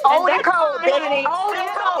remember. Bitch, old and that's cold, fine, bitch. honey. Old and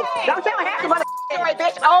cold. Don't tell half the mother right,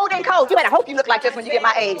 bitch. Old and cold. You better hope you look like this when you get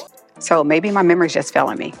my age. So maybe my memory's just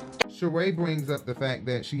failing me. Sheree brings up the fact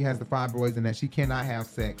that she has the fibroids and that she cannot have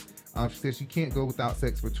sex. She says she can't go without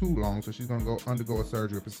sex for too long, so she's going to undergo a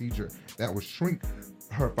surgery, a procedure that will shrink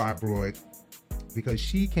her fibroids. because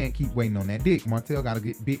she can't keep waiting on that dick. Martell got to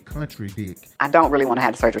get big country dick. I don't really want to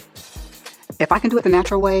have the surgery. If I can do it the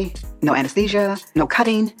natural way, no anesthesia, no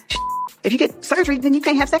cutting. If you get surgery, then you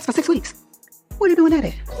can't have sex for 6 weeks. What are you doing at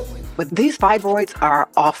it? But these fibroids are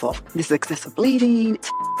awful. This is excessive bleeding.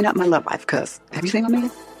 It's up my love life, cuz. Have you seen my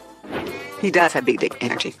man? He does have big dick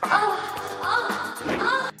energy.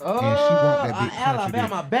 And she want that big country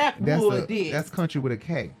Alabama dick. backwood dick. That's country with a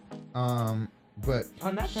K. But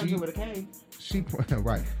not country with a K. She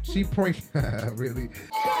right. She prank really.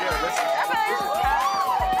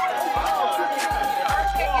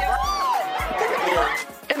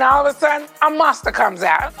 And all of a sudden, a monster comes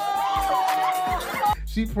out.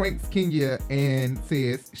 She pranks Kenya and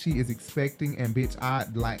says she is expecting, and bitch,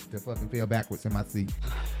 I'd like to fucking fell backwards in my seat.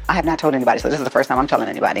 I have not told anybody, so this is the first time I'm telling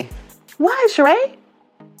anybody. Why, Sheree?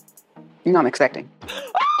 You know I'm expecting.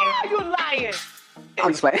 Oh, you lying.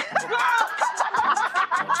 I'm just playing.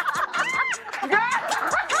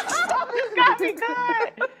 You got me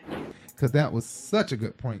good. Because that was such a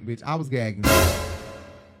good point, bitch. I was gagging.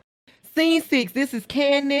 Scene 6, this is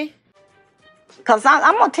Candy. Because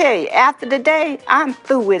I'm going to tell you, after the day, I'm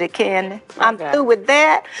through with it, Candy. I'm through with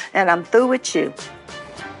that, and I'm through with you.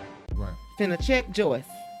 Right. Finna check Joyce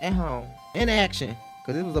at home in action.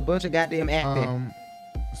 Because it was a bunch of goddamn acting.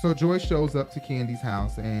 So Joyce shows up to Candy's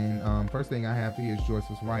house, and first thing I have here is Joyce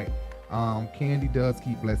was right. Candy does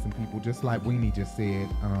keep blessing people, just like Weenie just said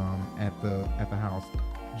at the house.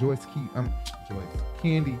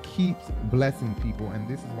 Candy keeps blessing people, and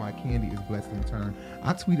this is why Candy is blessed in turn.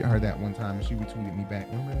 I tweeted her that one time, and she retweeted me back.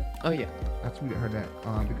 Remember that? Oh yeah. I tweeted her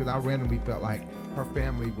that because I randomly felt like her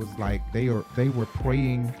family was like they were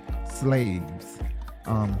praying slaves.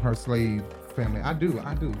 Her slave family. I do.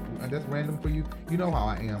 And that's random for you. You know how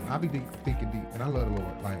I am. I be thinking deep, and I love the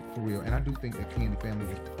Lord, like for real. And I do think that Candy family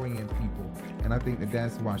is praying people, and I think that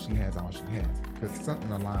that's why she has all she has, because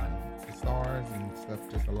something aligned. The stars and stuff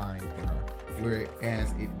just aligned for her,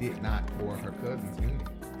 whereas it did not for her cousins. Weenie.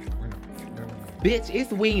 Bitch,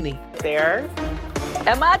 it's Weenie. There.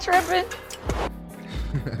 Am I tripping?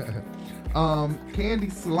 Candy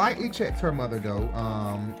slightly checked her mother though,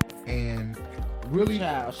 and really,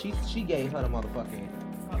 child, she gave her the motherfucking.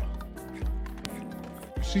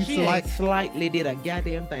 She slightly did a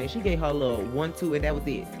goddamn thing. She gave her a little 1-2, and that was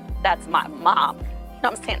it. That's my mom. You know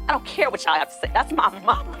what I'm saying? I don't care what y'all have to say. That's my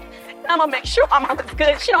mama. And I'm gonna make sure my mama's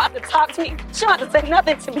good. She don't have to talk to me. She don't have to say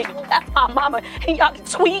nothing to me. That's my mama. And y'all can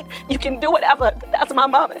tweet. You can do whatever. That's my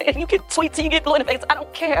mama. And you can tweet till you get blue in the face. I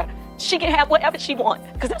don't care. She can have whatever she wants,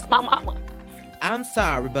 because that's my mama. I'm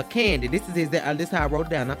sorry, but Candy, this is how I wrote it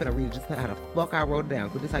down. I'm not gonna read it just how the fuck I wrote it down,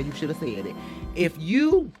 because this is how you should have said it. If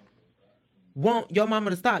you want your mama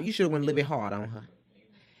to stop, you should have went a little bit hard on her.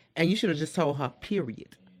 And you should have just told her,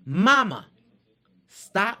 period. Mama,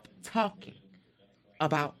 stop talking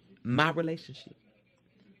about my relationship.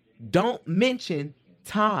 Don't mention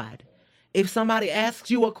Todd. If somebody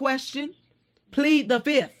asks you a question, plead the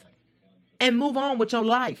fifth and move on with your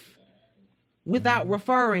life without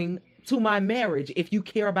referring to my marriage if you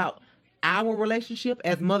care about our relationship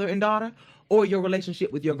as mother and daughter or your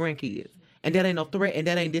relationship with your grandkids. And that ain't no threat, and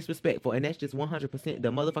that ain't disrespectful, and that's just 100%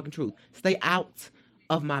 the motherfucking truth. Stay out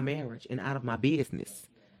of my marriage and out of my business.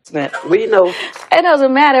 We know it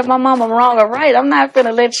doesn't matter if my mama wrong or right. I'm not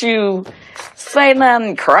finna let you say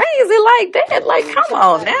nothing crazy like that. Like, come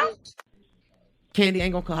on now. Candy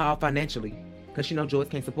ain't gonna cut her off financially, because she know Joyce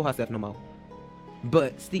can't support herself no more.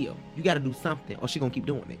 But still, you gotta do something, or she gonna keep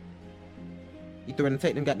doing it. You threaten to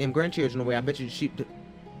take them goddamn grandchildren away, I bet you she...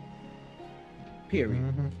 Period.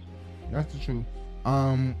 Mm-hmm. That's the truth.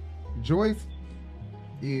 Joyce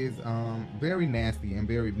is very nasty and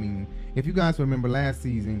very mean. If you guys remember last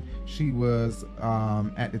season, she was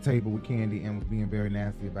at the table with Candy and was being very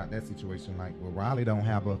nasty about that situation. Like, well, Riley don't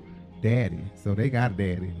have a daddy, so they got a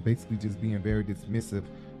daddy. Basically just being very dismissive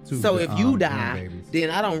to So the, if you die, grandbabies. then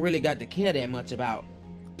I don't really got to care that much about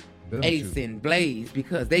Ace and Blaze,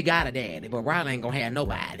 because they got a daddy, but Riley ain't gonna have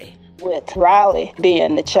nobody. With Riley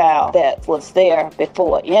being the child that was there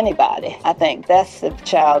before anybody, I think that's the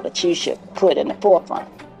child that you should put in the forefront.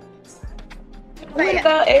 What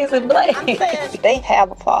about Ace and Blaze? They have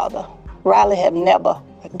a father. Riley have never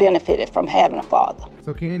benefited from having a father.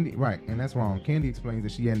 So Candy, right, and that's wrong. Candy explains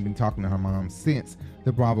that she hadn't been talking to her mom since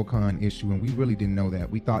the BravoCon issue, and we really didn't know that.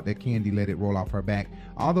 We thought that Candy let it roll off her back.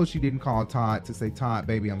 Although she didn't call Todd to say, Todd,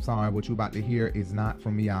 baby, I'm sorry. What you're about to hear is not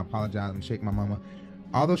from me. I apologize and shake my mama.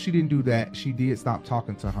 Although she didn't do that, she did stop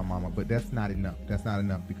talking to her mama, but that's not enough. That's not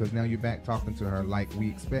enough, because now you're back talking to her like we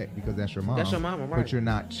expect, because that's your mom. That's your mama, right. But you're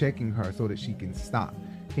not checking her so that she can stop.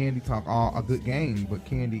 Candy talk all a good game, but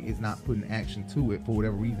Candy is not putting action to it for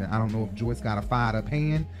whatever reason. I don't know if Joyce got a fired up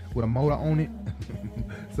hand with a motor on it,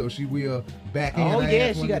 so she will backhand. Oh her yeah,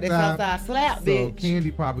 ass she one got that time. southside slap, So bitch.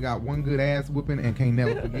 Candy probably got one good ass whooping and can't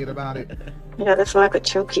never forget about it. Yeah, that's why I could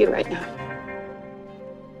choke you right now.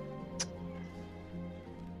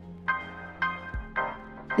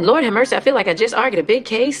 Lord have mercy, I feel like I just argued a big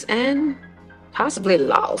case and possibly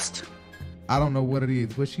lost. I don't know what it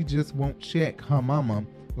is, but she just won't check her mama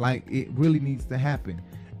like it really needs to happen.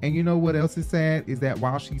 And you know what else is sad is that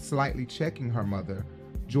while she's slightly checking her mother,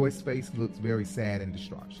 Joyce's face looks very sad and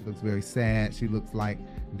distraught. She looks very sad. She looks like,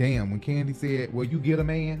 damn, when Candy said, well, you get a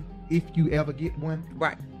man, if you ever get one,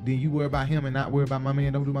 right? Then you worry about him and not worry about my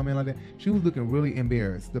man. Don't do my man like that. She was looking really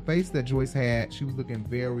embarrassed. The face that Joyce had, she was looking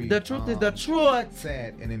very... The truth is the truth.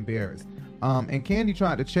 Sad and embarrassed. And Candy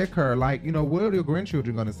tried to check her, like, you know, what are your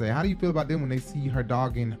grandchildren going to say? How do you feel about them when they see her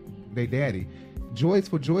dogging their daddy?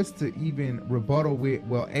 For Joyce to even rebuttal with,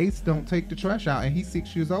 well, Ace don't take the trash out, and he's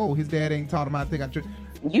 6 years old. His dad ain't taught him how to take out trash.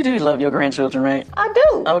 You do love your grandchildren, right? I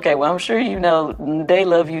do. Okay, well, I'm sure you know they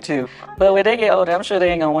love you too. But when they get older, I'm sure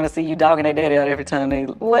they ain't gonna want to see you dogging their daddy out every time they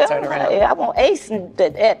turn around. I want Ace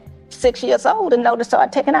at 6 years old to know to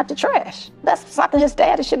start taking out the trash. That's something his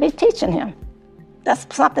daddy should be teaching him. That's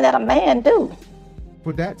something that a man do.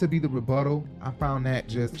 For that to be the rebuttal, I found that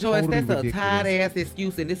just Joyce, totally that's ridiculous. a tight ass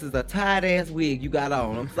excuse, and this is a tight ass wig you got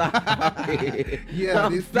on. I'm sorry. Yeah,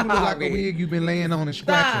 this you look like a wig you've been laying on and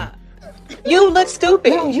scratching. You look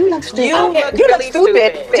stupid. No, you look stupid. You look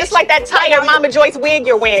stupid. Just like that tired Mama Joyce wig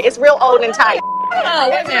you're wearing. It's real old and tired. Oh,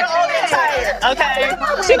 wait a minute. Okay.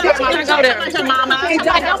 She can't go there. Your mama.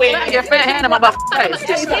 Your fair hand in my face.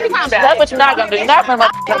 Calm down. That's what you're not gonna do. You're not gonna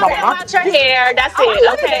About your hair. That's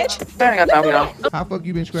it. Okay. How fuck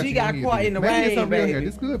you been scratching? She got your caught head, in the maybe it's her rain, real baby. hair.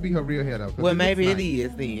 This could be her real hair though. 'cause Well, it maybe looks it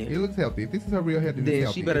nice. is then. It looks healthy. If this is her real hair, then Then it's she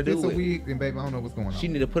healthy. better if it's do a it. wig, then baby, I don't know what's going on. She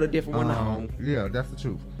need to put a different one on. Yeah, that's the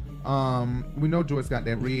truth. We know Joyce got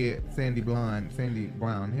that red, sandy brown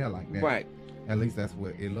hair like that. Right. At least that's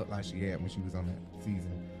what it looked like she had when she was on that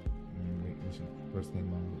season. When she first came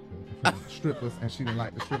on with the strippers, and she didn't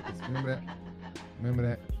like the strippers. Remember that? Remember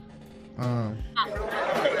that?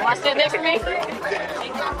 Want to sit next to me?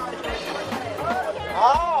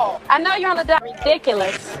 Oh. I know you're on the dot.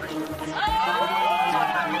 Ridiculous. This is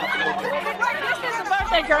a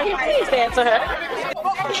birthday girl. You please answer her.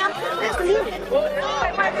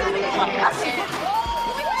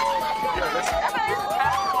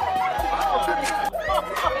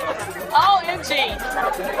 OMG.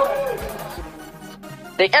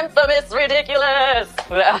 The infamous Ridiculous.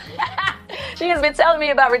 She has been telling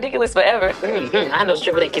me about Ridiculous forever. I know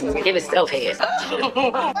stripper that can give itself head.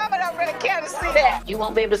 Mama don't really care to see that. You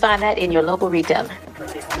won't be able to find that in your local retailer.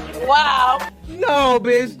 Wow. No,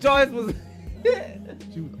 bitch. Joyce was.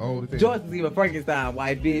 She was old as hell. Joyce was even Frankenstein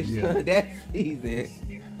white, bitch. Yeah. That season.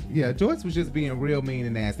 Yeah, Joyce was just being real mean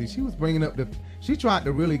and nasty. She was bringing up she tried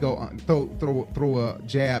to really go throw a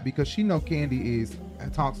jab because she know Candy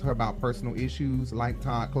talks to her about personal issues like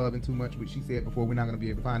Todd clubbing too much, which she said before we're not going to be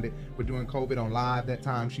able to find it. But during COVID on live that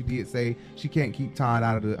time, she did say she can't keep Todd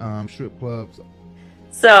out of the strip clubs.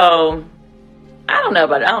 So I don't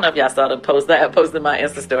know if y'all saw the post that I posted in my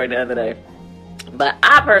Insta story the other day. But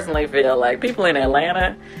I personally feel like people in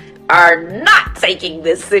Atlanta are not taking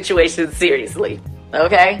this situation seriously.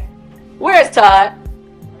 Okay? Where's Todd?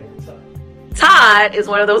 Todd is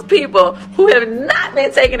one of those people who have not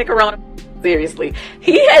been taking the corona seriously.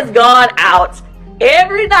 He has gone out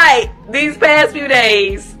every night these past few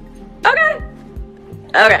days.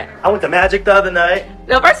 Okay. I went to Magic the other night.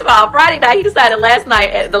 No, first of all, Friday night, he decided last night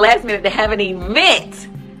at the last minute to have an event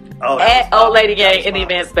at Old Lady Gang in the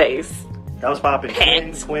event space. That was popping.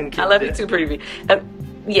 Quinn I love you too, Preview.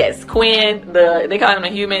 Yes, Quinn, they call him a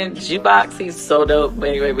human jukebox. He's so dope. But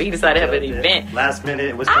anyway, he decided to have an event. Last minute,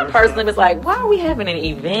 it was. I personally was like, why are we having an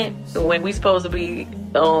event when we supposed to be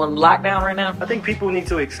on lockdown right now? I think people need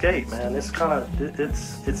to escape, man. It's kind of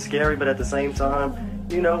it's scary, but at the same time,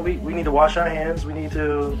 you know, we need to wash our hands. We need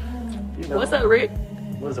to, you know. What's up, Rick?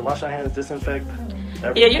 What is it? Wash our hands, disinfect.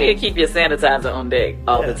 Everything. Yeah, you need to keep your sanitizer on deck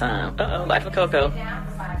all the time. Life of Coco.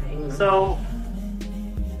 So,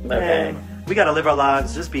 okay. Man, we gotta live our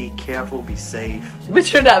lives. Just be careful, be safe.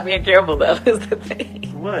 But you're not being careful though, is the thing.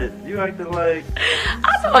 What? You acting like...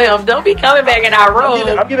 I told him, don't be coming back in our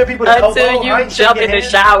room I'm giving people the until elbow. I you ain't jump in shaking the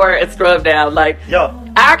hands. shower and scrub down. Like,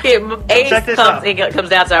 our kid, Ace check this comes out. comes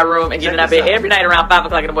down to our room and gets in our Check this bed out. every night around 5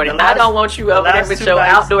 o'clock in the morning. The last- I don't want you the over there last with 2 your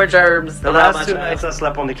nights- outdoor germs. The around my last 2 child. nights I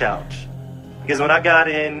slept on the couch. Because when I got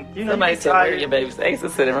in, you know, Somebody you get said, where are tired. your babies? Ace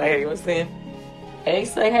is sitting right here. You want to see him?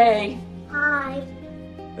 Ace, say hey. Hi.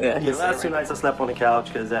 Yeah, the last 2 nights I slept on the couch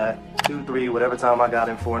because at 2, 3, whatever time I got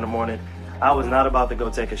in 4 in the morning, I was not about to go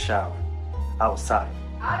take a shower. I was tired.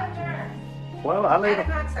 Well, I laid at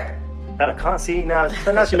a concert. Now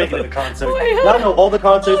she making it a concert. Y'all know all the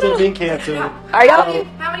concerts have been canceled. Are y'all?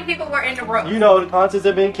 How many people were in the room? You know the concerts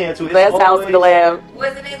have been canceled. Last House of the Lamb.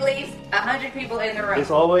 Was it at least 100 people in the room?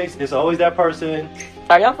 It's always that person.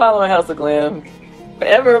 Are y'all following House of Glam?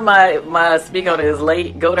 Whenever my speak on it is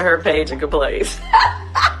late, go to her page and complain.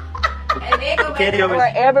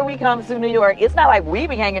 Wherever we come to New York, it's not like we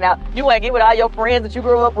be hanging out. You want to get with all your friends that you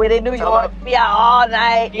grew up with in New York, be out all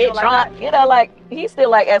night, get drunk. You know, like, he still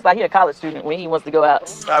like acts like he a college student when he wants to go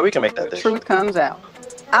out. All right, we can make that thing. Truth comes out.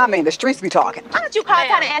 I mean, the streets be talking. Why don't you call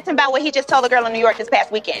Todd and ask him about what he just told the girl in New York this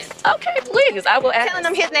past weekend? Okay, please. I will ask. Telling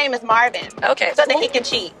him his name is Marvin. Okay. So that he can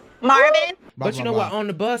cheat. Marvin? But you know what? On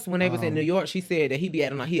the bus when they was in New York, she said that he be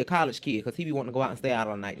acting like he a college kid because he be wanting to go out and stay out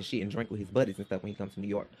all night and shit and drink with his buddies and stuff when he comes to New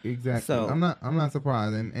York. Exactly. So I'm not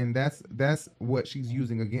surprised, and that's what she's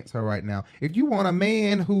using against her right now. If you want a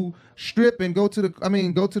man who strip and go to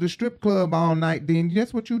the strip club all night, then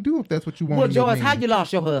that's what you do. If that's what you want. Well, Joyce, how you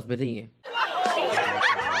lost your husband then?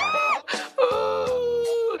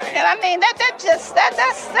 And I mean that's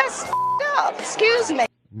up. Excuse me.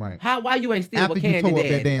 Right. Why you ain't still After with you Candy tore up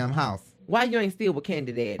Daddy? that damn house. Why you ain't still with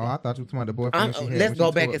Candy Daddy? Oh, I thought you were talking about the boyfriend she had. Let's when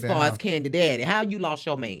go she back tore as up that far as house. Candy Daddy. How you lost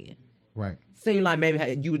your man? Right. Seemed like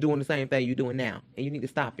maybe you were doing the same thing you doing now, and you need to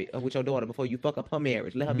stop it with your daughter before you fuck up her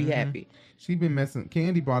marriage. Let her be happy. She been messing.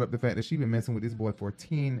 Candy brought up the fact that she been messing with this boy for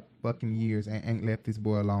 10 fucking years and ain't left this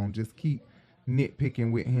boy alone. Just keep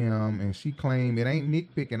nitpicking with him, and she claimed it ain't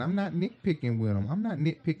nitpicking. I'm not nitpicking with him. I'm not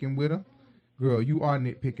nitpicking with her. Girl, you are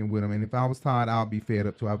nitpicking with him, and if I was tired, I'll be fed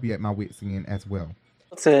up too. I'll be at my wits' end as well.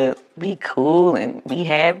 To be cool and be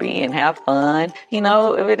happy and have fun. You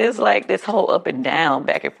know, if it is like this whole up and down,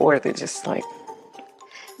 back and forth, it's just like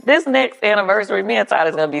this next anniversary, me and Todd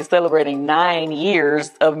is going to be celebrating 9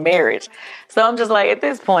 years of marriage. So I'm just like, at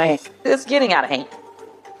this point, it's getting out of hand.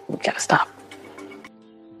 We got to stop.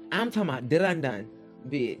 I'm talking about done,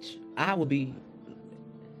 bitch. I will be.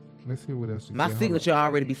 Let's hear what else she My said. signature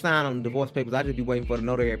already be signed on the divorce papers. I just be waiting for the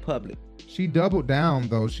notary public. She doubled down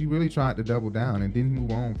though. She really tried to double down and didn't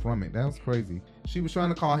move on from it. That was crazy. She was trying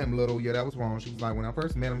to call him little. Yeah, that was wrong. She was like, when I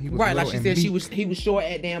first met him, he was right, little like she and said, meek. he was short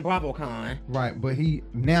at damn BravoCon. Right, but he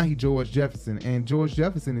George Jefferson, and George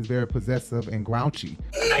Jefferson is very possessive and grouchy.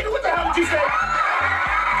 Nigga, what the hell did you say?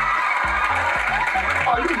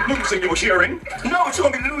 Are you losing your hearing? No, but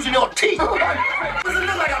you're gonna be losing your teeth. What does it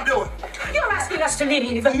look like I'm doing? You're asking us to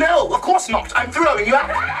leave. No, of course not. I'm throwing you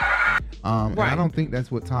out. And I don't think that's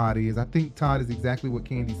what Todd is. I think Todd is exactly what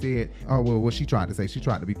Candy said. Oh, well, what she tried to say. She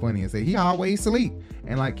tried to be funny and say, he always sleep.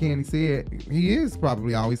 And like Candy said, he is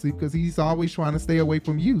probably always sleep because he's always trying to stay away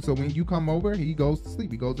from you. So when you come over, he goes to sleep.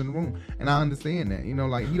 He goes in the room. And I understand that. You know,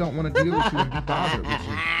 like, he don't want to deal with you and be bothered with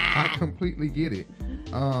you. I completely get it.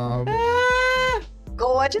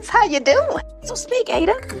 Gorgeous, how you doing? So speak,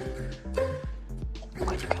 Ada.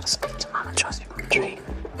 Well, you gotta speak to Mama Joyce from the tree.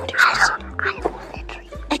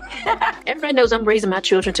 Everybody knows I'm raising my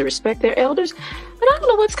children to respect their elders, but I don't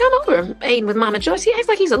know what's come over Aiden with Mama Joyce. He acts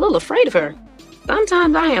like he's a little afraid of her.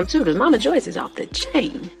 Sometimes I am too, because Mama Joyce is off the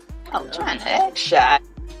chain. I'm trying to act shy.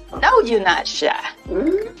 No, you're not shy.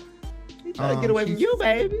 He's trying to get away from you,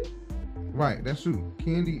 baby. Right, that's true.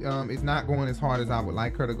 Candy is not going as hard as I would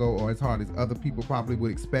like her to go, or as hard as other people probably would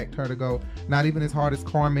expect her to go. Not even as hard as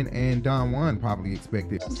Carmen and Don Juan probably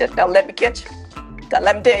expected. Just don't let me catch you. Don't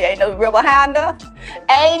let me tell you, ain't no river high enough.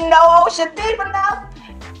 Ain't no ocean deep enough.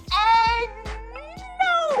 Ain't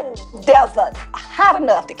no desert hot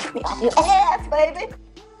enough to keep me off your ass, baby.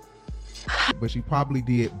 But she probably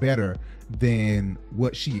did better than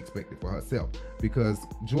what she expected for herself, because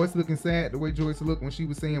Joyce looking sad the way Joyce looked when she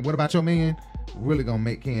was saying, what about your man? Really gonna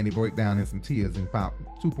make Candy break down in some tears in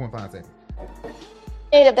 2.5 seconds.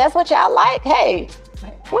 And if that's what y'all like, hey,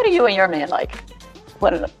 what are you and your man like?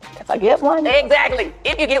 What is it? If I get one? Exactly.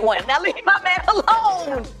 If you get one. Now leave my man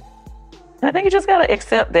alone. I think you just gotta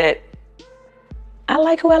accept that I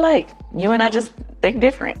like who I like. You and I just think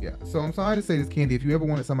different. Yeah. So I'm sorry to say this, Candy. If you ever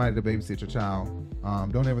wanted somebody to babysit your child,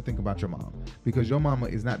 don't ever think about your mom, because your mama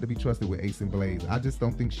is not to be trusted with Ace and Blaze. I just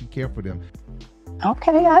don't think she care for them.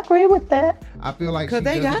 Okay, I agree with that. I feel like she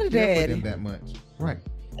they doesn't got a care for daddy. them that much. Right.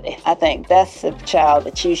 I think that's a child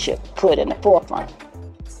that you should put in the forefront.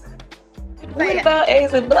 What about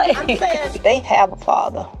Ace and Blaze? They have a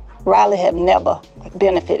father. Riley have never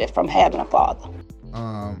benefited from having a father.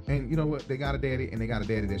 And you know what? They got a daddy, and they got a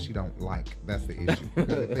daddy that she don't like. That's the issue.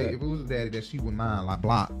 Because if it was a daddy that she would mind, like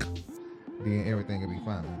block, then everything will be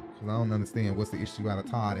fine. Cause I don't understand what's the issue out of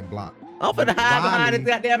Todd and Block. I'm finna hide behind this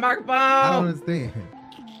goddamn microphone. I don't understand.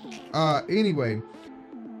 Anyway.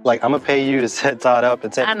 Like, I'm gonna pay you to set Todd up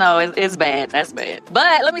and take. I know it's bad. That's bad.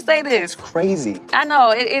 But let me say this. Crazy. I know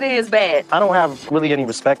it is bad. I don't have really any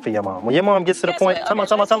respect for your mom. When your mom gets to the point, tell me.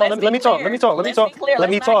 Let me talk. Don't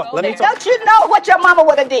you know what your mama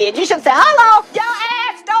would have did? You should say, hello, your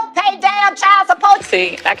ass don't pay damn child support.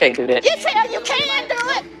 See, I can't do that. You tell you can do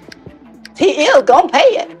it. He is gonna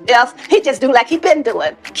pay it. Yes, he just do like he been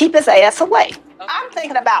doing. Keep his ass away. I'm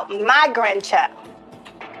thinking about my grandchild.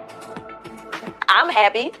 I'm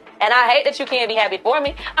happy, and I hate that you can't be happy for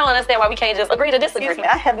me. I don't understand why we can't just agree to disagree. Excuse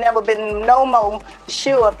me, I have never been no more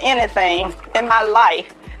sure of anything in my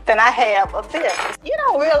life than I have of this. You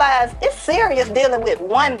don't realize it's serious dealing with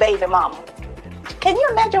one baby mama. Can you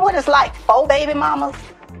imagine what it's like, 4 baby mamas?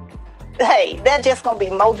 Hey, that's just gonna be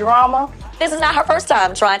more drama. This is not her first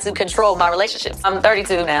time trying to control my relationships. I'm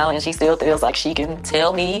 32 now, and she still feels like she can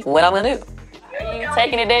tell me what I'm gonna do. Are you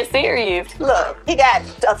taking it that serious? Look, he got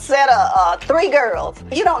a set of 3 girls.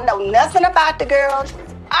 You don't know nothing about the girls.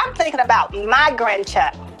 I'm thinking about my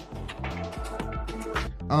grandchild.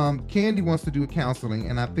 Candy wants to do counseling,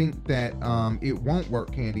 and I think that it won't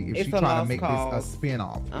work, Candy, if she tries to make this a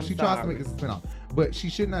spinoff. If she tries to make this a spinoff. But she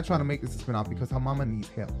should not try to make this a spinoff because her mama needs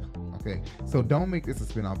help. Okay? So don't make this a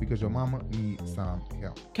spinoff because your mama needs some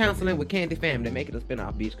help. Counseling with Candy family, make it a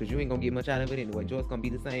spinoff, bitch, because you ain't gonna get much out of it anyway. Joy's gonna be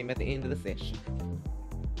the same at the end of the session.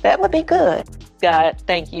 That would be good. God,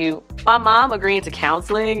 thank you. My mom agreeing to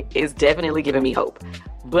counseling is definitely giving me hope.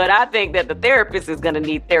 But I think that the therapist is gonna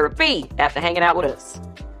need therapy after hanging out with us.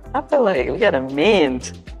 I feel like we gotta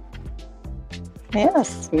mend.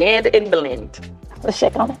 Yes. Mend and blend. Let's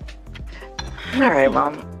check on it. All right,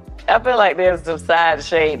 Mom. I feel like there's some side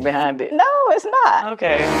shade behind it. No, it's not.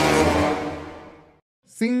 Okay.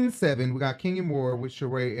 Scene 7, we got Kenya Moore with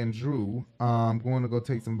Sheree and Drew going to go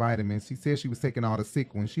take some vitamins. She said she was taking all the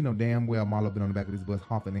sick ones. She know damn well Marlo been on the back of this bus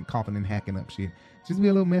coughing and hacking up shit. Just be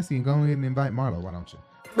a little messy and go ahead and invite Marlo, why don't you?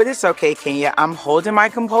 But it's okay, Kenya. I'm holding my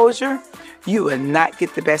composure. You will not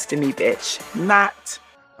get the best of me, bitch. Not.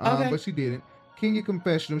 But she didn't. Kenya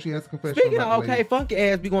confessional. She has a confessional. Speaking of okay, funky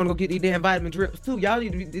ass be going to go get these damn vitamin drips too. Y'all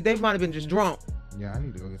need to be, they might have been just drunk. Yeah, I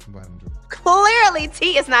need to go get some vitamin drips. Clearly,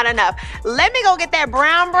 tea is not enough. Let me go get that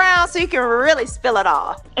brown so you can really spill it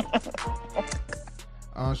all.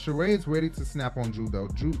 Sheree is ready to snap on Drew though.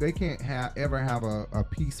 Drew, they can't ever have a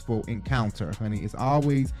peaceful encounter, honey. It's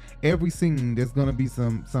always every scene there's gonna be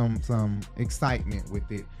some excitement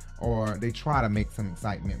with it, or they try to make some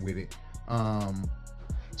excitement with it.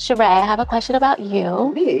 Sheree, I have a question about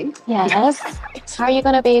you. Me? Yes. How are you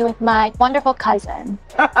going to be with my wonderful cousin?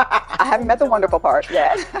 I haven't met the wonderful part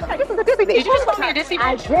yet. This is a Disney Did you just call me a Disney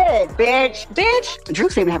I did, bitch. Drew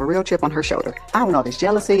seemed to have a real chip on her shoulder. I don't know if it's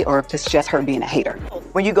jealousy or if it's just her being a hater.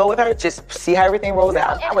 When you go with her, just see how everything rolls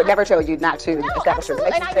out. I would never tell you not to establish a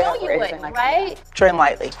relationship. And I know you would, right? Tread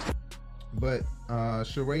lightly. But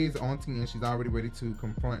Sheree is on 10. She's already ready to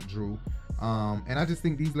confront Drew. And I just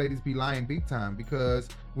think these ladies be lying big time, because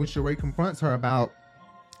when Sheree confronts her about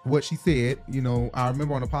what she said, you know, I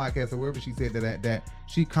remember on the podcast or wherever she said that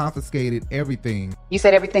she confiscated everything. You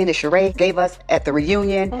said everything that Sheree gave us at the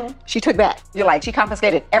reunion, she took back. You're like, she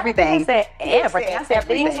confiscated everything. I said everything. I said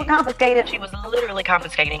things were confiscated. She was literally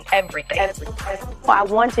confiscating everything. Well, I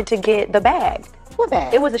wanted to get the bag. What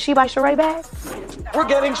bag? It was a She by Sheree bag. We're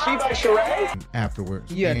getting She by Sheree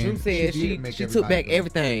afterwards. Yeah, and Drew said she took back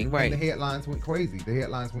everything. Right. And the headlines went crazy.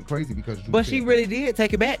 Because Drew but she really did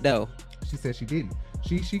take it back though. She said she didn't.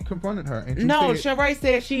 She confronted her. And Drew Sheree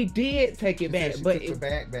said she did take it back, but took the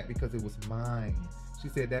bag back because it was mine. She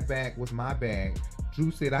said that bag was my bag.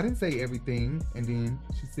 Drew said I didn't say everything, and then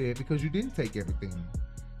she said because you didn't take everything.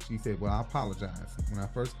 She said, well, I apologize. When I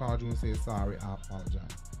first called you and said sorry, I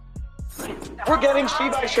apologize. We're getting She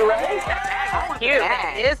by Sheree. Cute.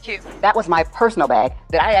 It is cute. That was my personal bag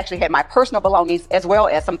that I actually had my personal belongings as well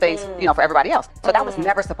as some things, you know, for everybody else. So that was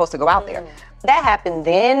never supposed to go out there. That happened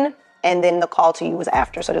then, and then the call to you was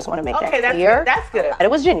after. So I just want to make that clear. That's good. That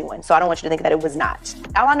it was genuine. So I don't want you to think that it was not.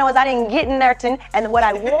 All I know is I didn't get in there, and what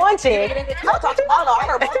I wanted. Don't talk to Marlo. I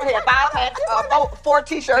heard Marlo had 4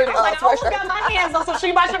 t-shirts. I was like, I almost got my hands on some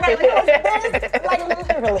She by Sheree. Like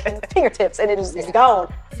literally, fingertips, and it's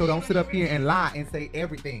gone. So don't sit up here and lie and say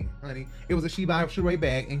everything, honey. It was a She by Sheree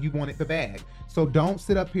bag, and you wanted the bag. So don't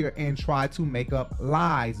sit up here and try to make up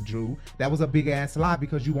lies, Drew. That was a big ass lie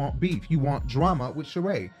because you want beef. You want drama with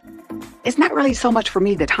Sheree. it's not really so much for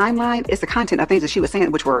me the timeline. It's the content of things that she was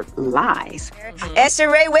saying, which were lies. And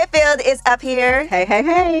Sheree Whitfield is up here. Hey, hey,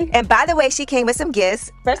 hey. And by the way, she came with some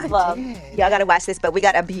gifts. First of all, y'all gotta watch this, but we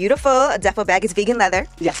got a beautiful duffel bag. It's vegan leather.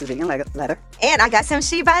 Yes, it's vegan leather. And I got some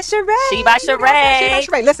She by Sheree. She by Sheree.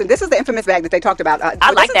 She by Sheree. Listen, this is the infamous bag that they talked about.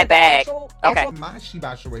 I like that bag. Okay. My She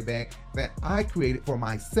by Sheree bag that I created for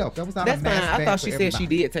myself. That was not That's a mass fine. I bag thought for she said everybody.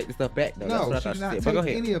 she did take the stuff back though. No, That's she what did I thought not she said. But go take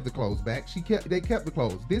ahead. any of the clothes back. They kept the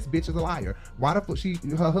clothes. This bitch is a liar. Why the fuck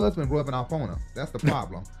her husband rubbing off on her? That's the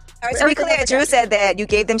problem. All right, to be clear, Drew said that you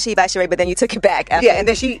gave them She by Sheree, but then you took it back. After. Yeah, and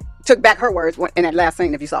then she took back her words in that last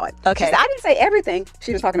scene, if you saw it. Okay. She said, I didn't say everything.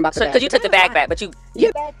 She was talking about the bag. Because you took the bag back, but you...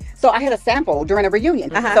 Yeah. So I had a sample during a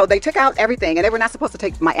reunion. So they took out everything, and they were not supposed to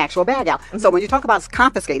take my actual bag out. So when you talk about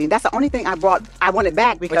confiscating, that's the only thing I wanted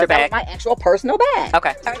back because that was my actual personal bag.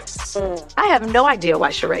 Okay. I have no idea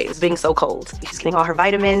why Sheree is being so cold. She's getting all her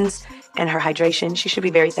vitamins and her hydration. She should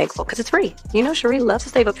be very thankful because it's free. You know, Sheree loves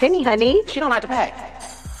to save a penny, honey. She don't like to pay.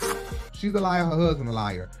 She's a liar, her husband a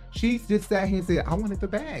liar. She just sat here and said, I wanted the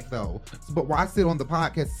bag though. But why sit on the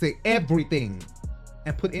podcast and say everything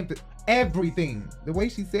and put everything? The way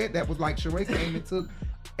she said that was like Sheree came and took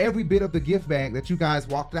every bit of the gift bag that you guys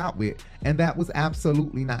walked out with, and that was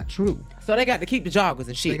absolutely not true. So they got to keep the joggers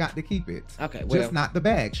and shit. They got to keep it. Okay, well. Just not the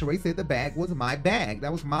bag. Sheree said the bag was my bag.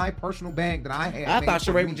 That was my personal bag that I had. I thought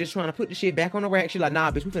Sheree was just trying to put the shit back on the rack. She's like,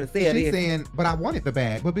 nah, bitch, we finna sell this. She's saying, but I wanted the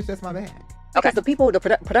bag. But bitch, that's my bag. Because the people, the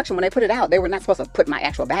production, when they put it out, they were not supposed to put my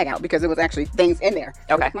actual bag out because it was actually things in there.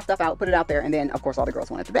 Okay. Took my stuff out, put it out there, and then, of course, all the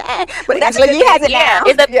girls wanted the bag. But actually, he has it now.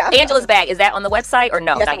 Is Angela's bag, is that on the website or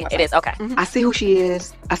no? Yes, Not yet. It is, okay. I see who she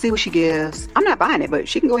is. I see what she gives. I'm not buying it, but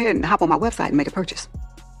she can go ahead and hop on my website and make a purchase.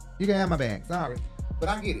 You can have my bag. Sorry. But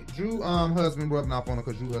I get it. Drew husband rubbing off on her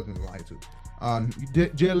because Drew husband's a liar too.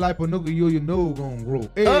 Just like a nigga, you know gonna grow.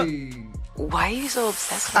 Hey. Why are you so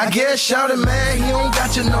obsessed with I guess shout it, man, he don't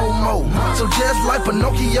got you no more. So just like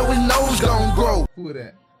Pinocchio, his nose gon' grow. Who is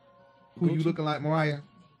that? Who you looking like, Mariah?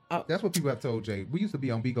 That's what people have told Jay. We used to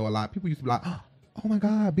be on Bigo a lot. People used to be like, oh my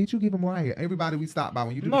God, bitch, you give him Mariah. Everybody we stopped by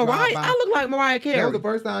when you do Mariah, I look like Mariah Carey. That was the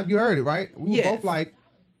first time you heard it, right? We were Yes. both like,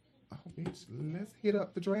 oh, bitch, let's hit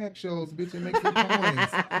up the drag shows, bitch, and make some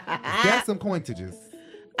coins. That's some cointages.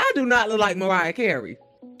 I do not look like Mariah Carey.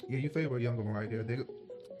 Yeah, you favorite younger Mariah Carey.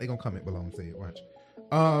 They gonna comment below and say it. Watch.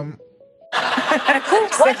 Who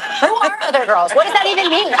are other girls? What does that even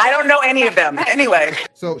mean? I don't know any of them. Anyway.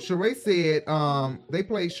 So Sheree said, they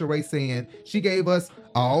played Sheree saying she gave us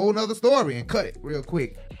a whole nother story and cut it real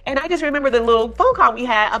quick. And I just remember the little phone call we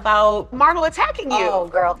had about Marlo attacking you. Oh,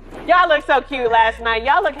 girl. Y'all look so cute last night.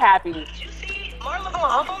 Y'all look happy. Marlo going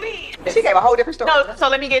off on me. She gave a whole different story. No, so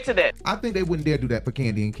let me get to this. I think they wouldn't dare do that for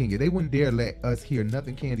Candy and Kenya. They wouldn't dare let us hear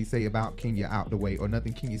nothing Candy say about Kenya out the way or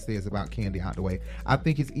nothing Kenya says about Candy out the way. I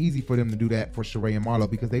think it's easy for them to do that for Sheree and Marlo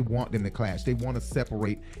because they want them to clash. They want to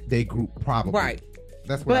separate their group probably. Right.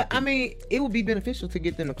 That's what But I mean, it would be beneficial to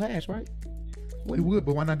get them to clash, right? It would,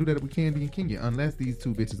 but why not do that with Candy and Kenya? Unless these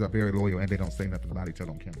two bitches are very loyal and they don't say nothing about each other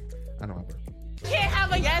on camera. I know I'm perfect. You can't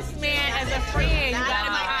have a yes man as a friend. You gotta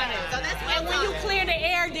be honest. And when you clear the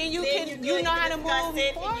air, then you know how to move.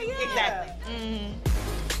 Exactly.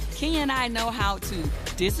 Kenya and I know how to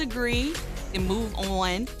disagree and move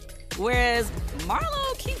on, whereas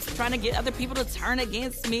Marlo keeps trying to get other people to turn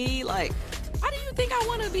against me. Like, why do you think I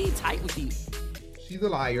want to be tight with you? She's a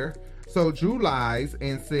liar. So Drew lies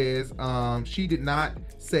and says she did not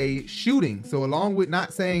say shooting. So along with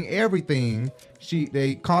not saying everything,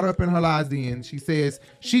 they caught up in her lies then. She says,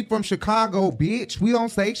 she from Chicago, bitch. We don't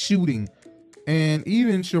say shooting. And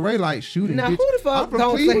even Sheree like shooting. Now, bitch. who the fuck I'm from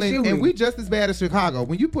don't say Cleveland, shooting? and we just as bad as Chicago.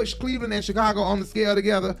 When you push Cleveland and Chicago on the scale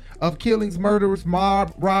together of killings, murderers,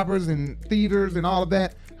 mob robbers, and thievers and all of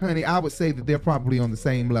that, honey, I would say that they're probably on the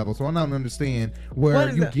same level. So I don't understand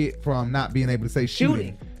where you get from not being able to say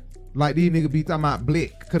shooting. Like these niggas be talking about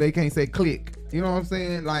blick because they can't say click. You know what I'm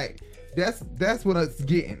saying? Like that's what it's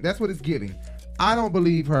getting. That's what it's giving. I don't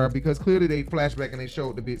believe her because clearly they flashback and they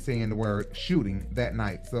showed the bit saying the word shooting that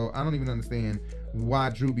night. So I don't even understand why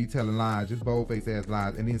Drew be telling lies, just bold-faced ass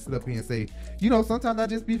lies, and then sit up here and say, sometimes I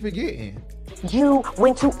just be forgetting. You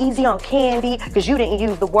went too easy on Candy because you didn't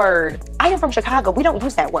use the word. I am from Chicago. We don't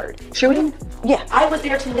use that word. Shooting? Yeah. I was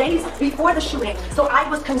there 2 days before the shooting, so I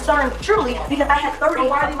was concerned truly because I had 30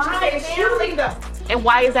 miles shooting. And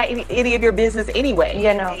why is that any of your business anyway?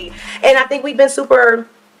 You know. And I think we've been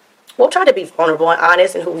we'll try to be vulnerable and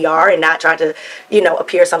honest in who we are and not try to,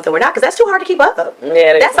 appear something we're not, because that's too hard to keep up.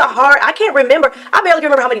 Yeah, that's I can't remember. I barely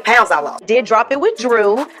remember how many pounds I lost. Did drop it with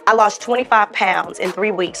Drew. I lost 25 pounds in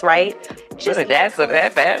 3 weeks, right? That's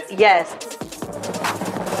that fast? Yes.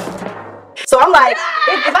 So I'm like,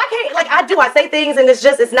 if I can't, like I say things and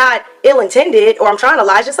it's not ill-intended or I'm trying to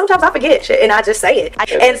lie. Just sometimes I forget shit and I just say it.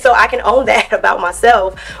 And so I can own that about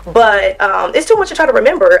myself. But it's too much to try to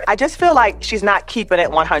remember. I just feel like she's not keeping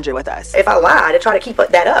it 100 with us. If I lie, to try to keep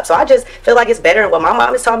that up. So I just feel like it's better. And what my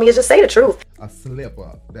mom has taught me is just say the truth. A slip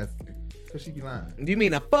up. That's because she be lying. You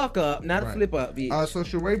mean a fuck up, not a slip up, bitch. So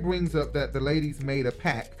Sheree brings up that the ladies made a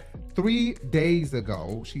pact 3 days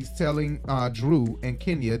ago. She's telling Drew and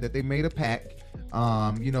Kenya that they made a pact.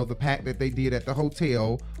 The pact that they did at the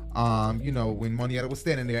hotel. When Monietta was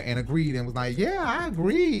standing there and agreed and was like, yeah, I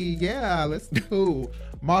agree. Yeah, let's do.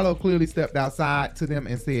 Marlo clearly stepped outside to them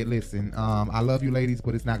and said, listen, I love you ladies,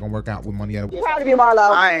 but it's not going to work out with Monietta. I'm proud of you, Marlo.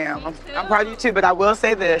 I am. I'm proud of you too, but I will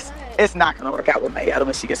say this. It's not going to work out with Monietta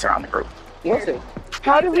when she gets her on the group. We'll see.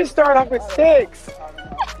 How did we start off with 6?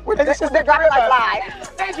 They're dropping like flies.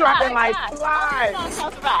 They're dropping like flies.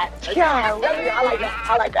 Yeah, I like that.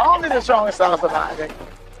 I like that. Only the strongest sauce alive.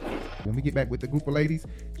 When we get back with the group of ladies,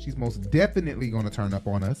 she's most definitely going to turn up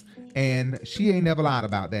on us. And she ain't never lied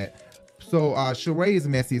about that. So Sheree is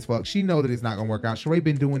messy as fuck. She know that it's not going to work out. Sheree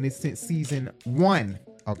been doing this since season 1.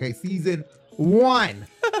 Okay, season 1.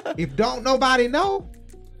 If don't nobody know,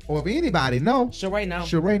 or if anybody know, Sheree knows.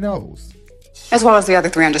 Sheree knows. As well as the other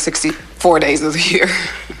 364 days of the year.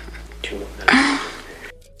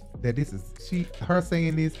 That her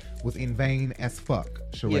saying this was in vain as fuck,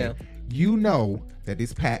 Sheree. Yeah. You know that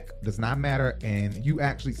this pack does not matter, and you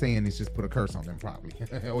actually saying this just put a curse on them probably,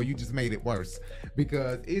 or you just made it worse,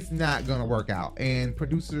 because it's not gonna work out, and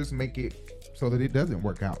producers make it so that it doesn't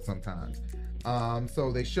work out sometimes.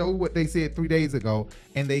 So they show what they said 3 days ago,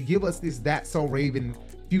 and they give us this That's So Raven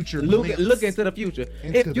future look glimpse. into the future.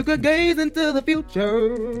 If you could gaze into the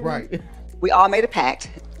future. Right. We all made a pact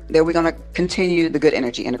that we're going to continue the good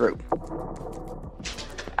energy in the group.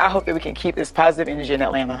 I hope that we can keep this positive energy in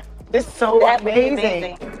Atlanta. This is so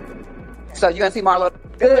amazing. So you're going to see Marlo.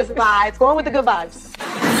 Good vibes. Going with the good vibes.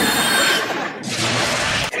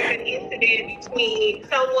 An incident between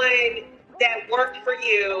someone that worked for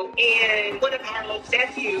you and one of Marlo's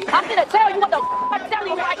nephews. I'm gonna tell you what the I'm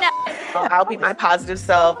telling you right now. I'll be my positive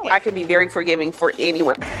self. I can be very forgiving for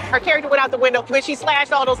anyone. Her character went out the window when she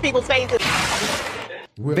slashed all those people's faces.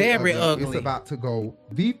 Really Very ugly. It's about to go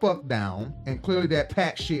the fuck down, and clearly that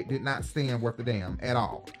pack shit did not stand worth a damn at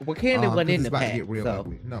all. Well, Candy wasn't in the about pack, to get real so.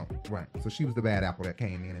 ugly. No, right. So she was the bad apple that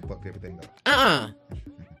came in and fucked everything up.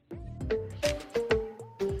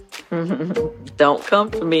 Don't come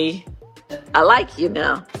for me. I like you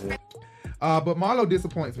now. But Marlo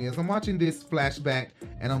disappoints me. As I'm watching this flashback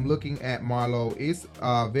and I'm looking at Marlo, it's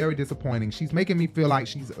very disappointing. She's making me feel like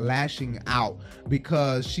she's lashing out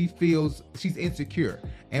because she feels she's insecure.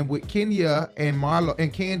 And with Kenya and Marlo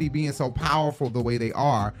and Candy being so powerful the way they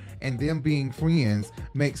are, and them being friends,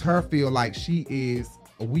 makes her feel like she is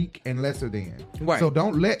weak and lesser than. Right. So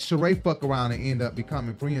don't let Sheree fuck around and end up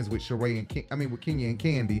becoming friends with with Kenya and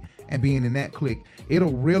Candy and being in that clique.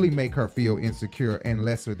 It'll really make her feel insecure and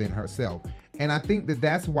lesser than herself. And I think that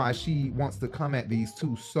that's why she wants to come at these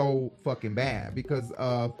two so fucking bad, because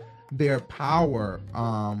of their power,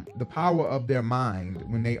 the power of their mind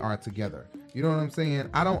when they are together. You know what I'm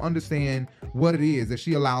saying? I don't understand what it is that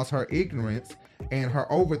she allows her ignorance and her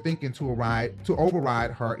overthinking to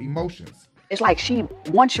override her emotions. It's like she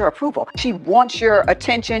wants your approval. She wants your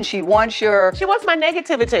attention. She wants my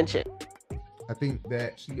negative attention. I think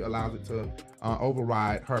that she allows it to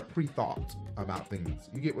override her pre-thought about things.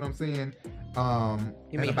 You get what I'm saying?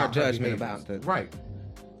 You mean her judgment about the... Right.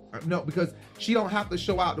 No, because she don't have to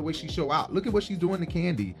show out the way she show out. Look at what she's doing to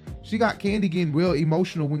Candy. She got Candy getting real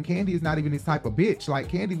emotional when Candy is not even this type of bitch. Like,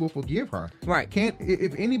 Candy will forgive her. Right.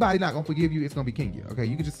 If anybody not gonna forgive you, it's gonna be Kenya. Okay,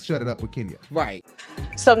 you can just shut it up with Kenya. Right.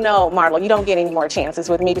 So no, Marlo, you don't get any more chances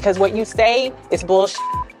with me because what you say is bullshit.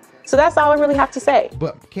 So that's all I really have to say.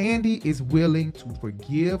 But Candy is willing to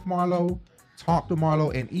forgive Marlo, talk to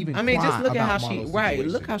Marlo, and even just look at how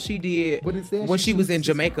Marlo's look how she did but instead when she was in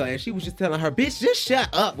Jamaica, and she was just telling her, bitch, just shut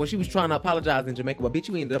up, when she was trying to apologize in Jamaica. But bitch,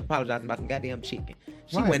 you ended up apologizing about some goddamn chicken.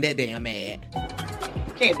 She wasn't that damn mad.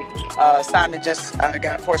 Candy. Simon just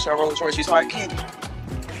got Portia a Rolls Royce. You saw it, Candy?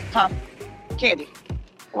 Huh? Candy.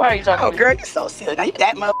 Why are you talking Oh, to me? girl, you're so silly. Now you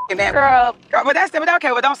that motherfucking man. Girl. But that's it. But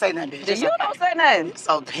okay, well, don't say nothing, bitch. You don't say nothing. You're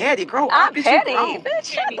so petty, grow up. I'm bitch, petty. You grown. Bitch,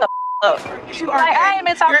 shut the up. You are like, I ain't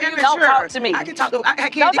been talking to you. Don't talk to me. I can talk to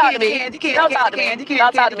Candy. Don't talk to me. Don't talk to me.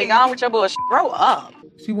 Don't talk to me. Go on with your bullshit. Grow up.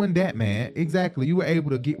 She wasn't that mad. Exactly. You were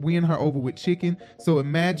able to win her over with chicken. So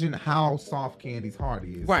imagine how soft Candy's heart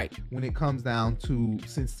is. Right. When it comes down to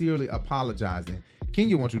sincerely apologizing.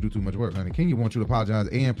 Kenya wants you to do too much work, honey. Kenya wants you to apologize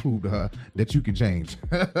and prove to her that you can change.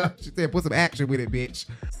 She said, put some action with it, bitch.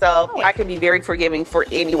 So I can be very forgiving for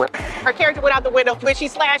anyone. Her character went out the window when she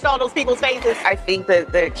slashed all those people's faces. I think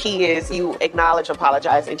that the key is you acknowledge,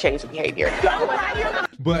 apologize, and change the behavior.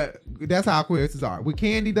 But that's how Aquariuses are. With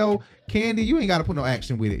Candy, though, Candy, you ain't got to put no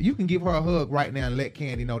action with it. You can give her a hug right now and let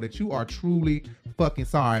Candy know that you are truly fucking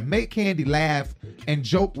sorry. Make Candy laugh and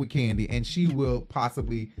joke with Candy, and she will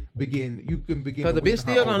possibly begin. You can begin. Because the bitch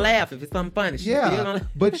still gonna laugh if it's something funny. Yeah,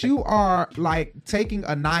 but you are like taking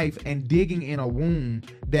a knife and digging in a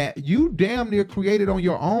wound that you damn near created on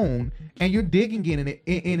your own, and you're digging in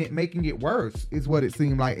it, making it worse, is what it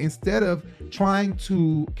seemed like. Instead of trying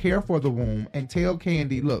to care for the wound and tell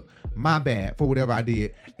Candy, look, my bad for whatever I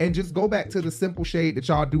did, and just go back to the simple shade that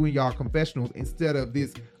y'all do in y'all confessionals instead of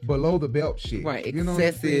this below the belt shit. Right, you know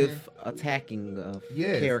excessive attacking of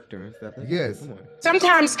character and stuff. Yes.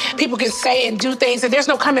 Sometimes people can say and do things and there's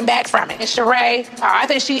no coming back from it. And Sheree, I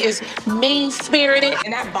think she is mean-spirited.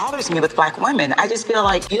 And that bothers me with black women. I just feel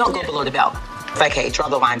like you don't go below the belt. It's like, hey, draw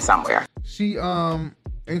the line somewhere. She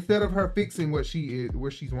instead of her fixing what she is,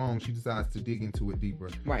 where she's wrong, she decides to dig into it deeper.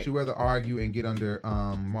 Right. She'd rather argue and get under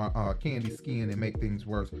Candy's skin and make things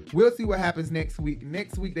worse. We'll see what happens next week.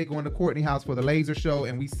 Next week they go into Courtney's house for the laser show,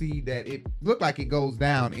 and we see that it looked like it goes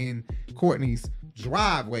down in Courtney's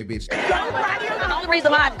driveway, bitch. The only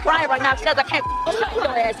reason why I'm crying right now is because I can't shut your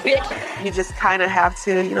ass, bitch. You just kind of have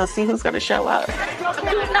to, see who's going to show up.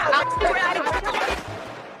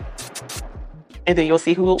 And then you'll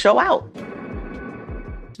see who will show out.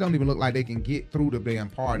 Don't even look like they can get through the damn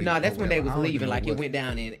party. No, that's when they was leaving, like it went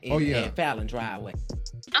down in Fallon driveway.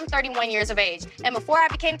 I'm 31 years of age, and before I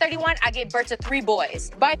became 31, I gave birth to 3 boys.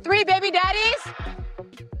 By 3 baby daddies?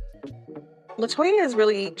 LaToya is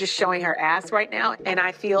really just showing her ass right now, and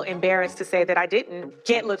I feel embarrassed to say that I didn't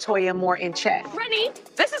get LaToya more in check. Brittany,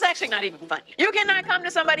 this is actually not even funny. You cannot come to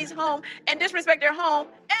somebody's home and disrespect their home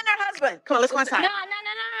and their husband. Come on, let's go inside. No.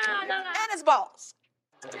 And his balls.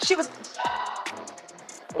 She was...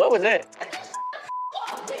 What was it?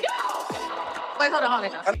 Wait, hold on.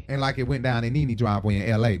 And like it went down in Nene driveway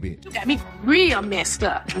in LA, bitch. You got me real messed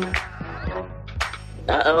up.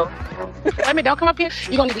 Uh-oh. I mean, don't come up here.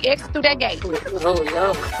 You're going to need to exit through that gate. Oh,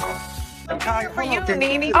 no. For you,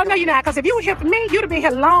 Nene. Oh, no, you're not. Because if you were here for me, you'd have been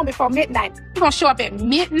here long before midnight. You're going to show up at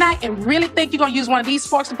midnight and really think you're going to use one of these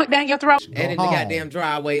forks to put down your throat? And in the goddamn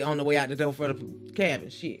driveway on the way out the door for the cabin.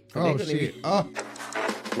 Shit. Oh, shit.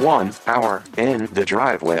 1 hour in the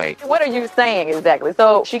driveway. What are you saying exactly?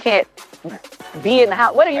 So she can't be in the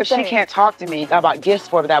house. What are you saying? She can't talk to me about gifts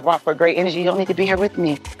for that I brought for great energy. You don't need to be here with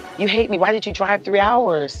me. You hate me. Why did you drive 3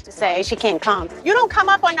 hours? To say she can't come. You don't come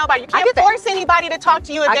up on nobody. You can't force anybody to talk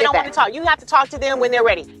to you if they don't want to talk. You have to talk to them when they're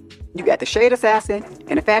ready. You got the shade assassin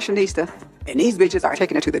and the fashionista, and these bitches are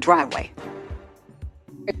taking her to the driveway.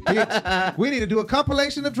 Bitch, we need to do a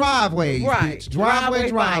compilation of driveways, right? Bitch.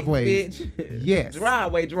 Driveways. Bitch. Yes.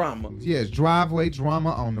 Driveway drama. Yes, driveway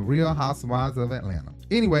drama on the Real Housewives of Atlanta.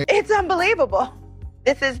 Anyway. It's unbelievable.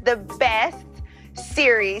 This is the best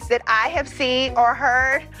series that I have seen or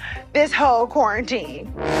heard this whole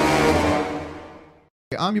quarantine.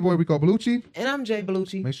 I'm your boy Rico Bellucci. And I'm Jay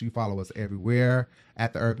Bellucci. Make sure you follow us everywhere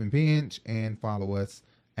at The Urban Binge and follow us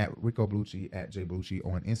at Rico Bellucci, at Jay Bellucci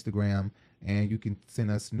on Instagram. And you can send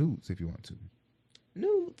us nudes if you want to.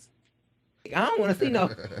 Nudes? I don't want to see no.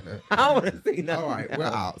 I don't want to see no. All right, we're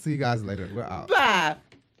out. See you guys later. We're out. Bye.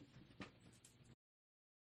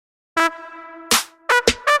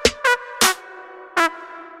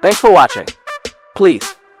 Thanks for watching.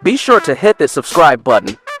 Please, be sure to hit the subscribe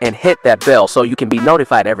button and hit that bell so you can be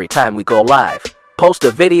notified every time we go live, post a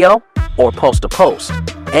video, or post a post.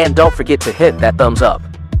 And don't forget to hit that thumbs up.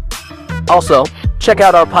 Also, check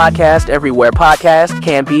out our podcast everywhere podcasts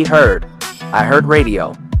can be heard.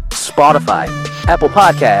 iHeartRadio, Spotify, Apple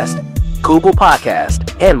Podcast, Google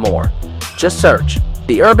Podcast, and more. Just search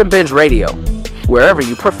The Urban Binge Radio, wherever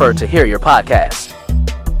you prefer to hear your podcast.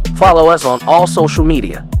 Follow us on all social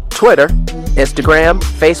media, Twitter, Instagram,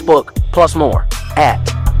 Facebook, plus more, at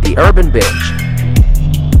The Urban Binge.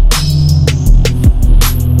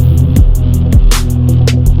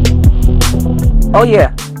 Oh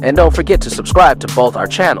yeah, and don't forget to subscribe to both our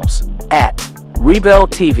channels, at Rebel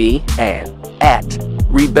TV and at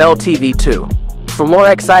Rebel TV 2, for more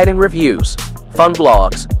exciting reviews, fun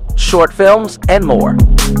blogs, short films, and more.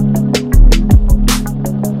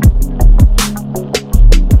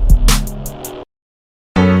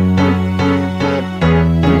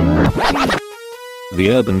 The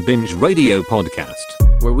Urban Binge Radio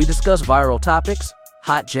Podcast, where we discuss viral topics,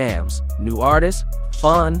 hot jams, new artists,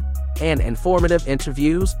 fun, and informative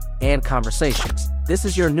interviews and conversations. This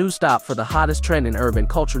is your news stop for the hottest trend in urban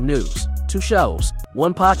culture news. 2 shows,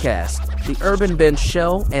 1 podcast, The Urban Binge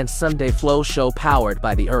Show and Sunday Flow Show, powered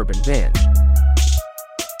by The Urban Binge.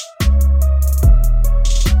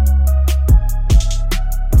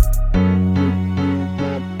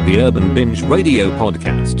 The Urban Binge Radio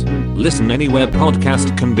Podcast. Listen anywhere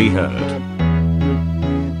podcast can be heard.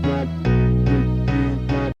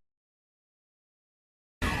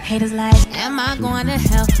 Haters like, am I going to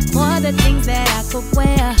hell for the things that I could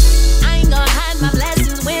wear? I ain't gonna hide my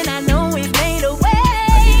blessings when I know He's made a way.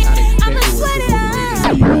 I'ma sweat it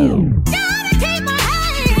out. Gotta keep my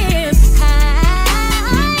hands high.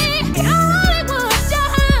 All it was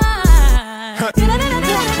just.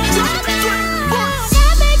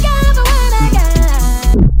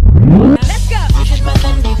 Let's go.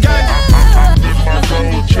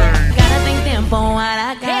 Gotta thank them for what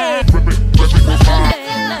I got.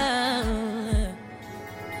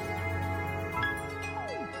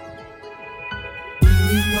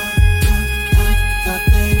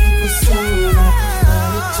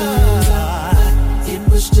 It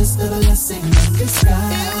was just a blessing in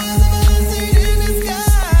disguise.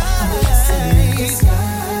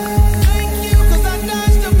 Thank you, 'cause I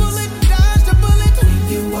dodged a bullet. When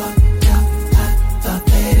you walked out, I thought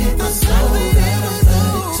that it was over, but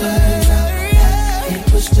it turns out it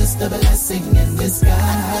was just a blessing in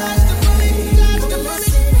disguise.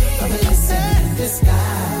 A blessing in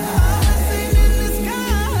disguise.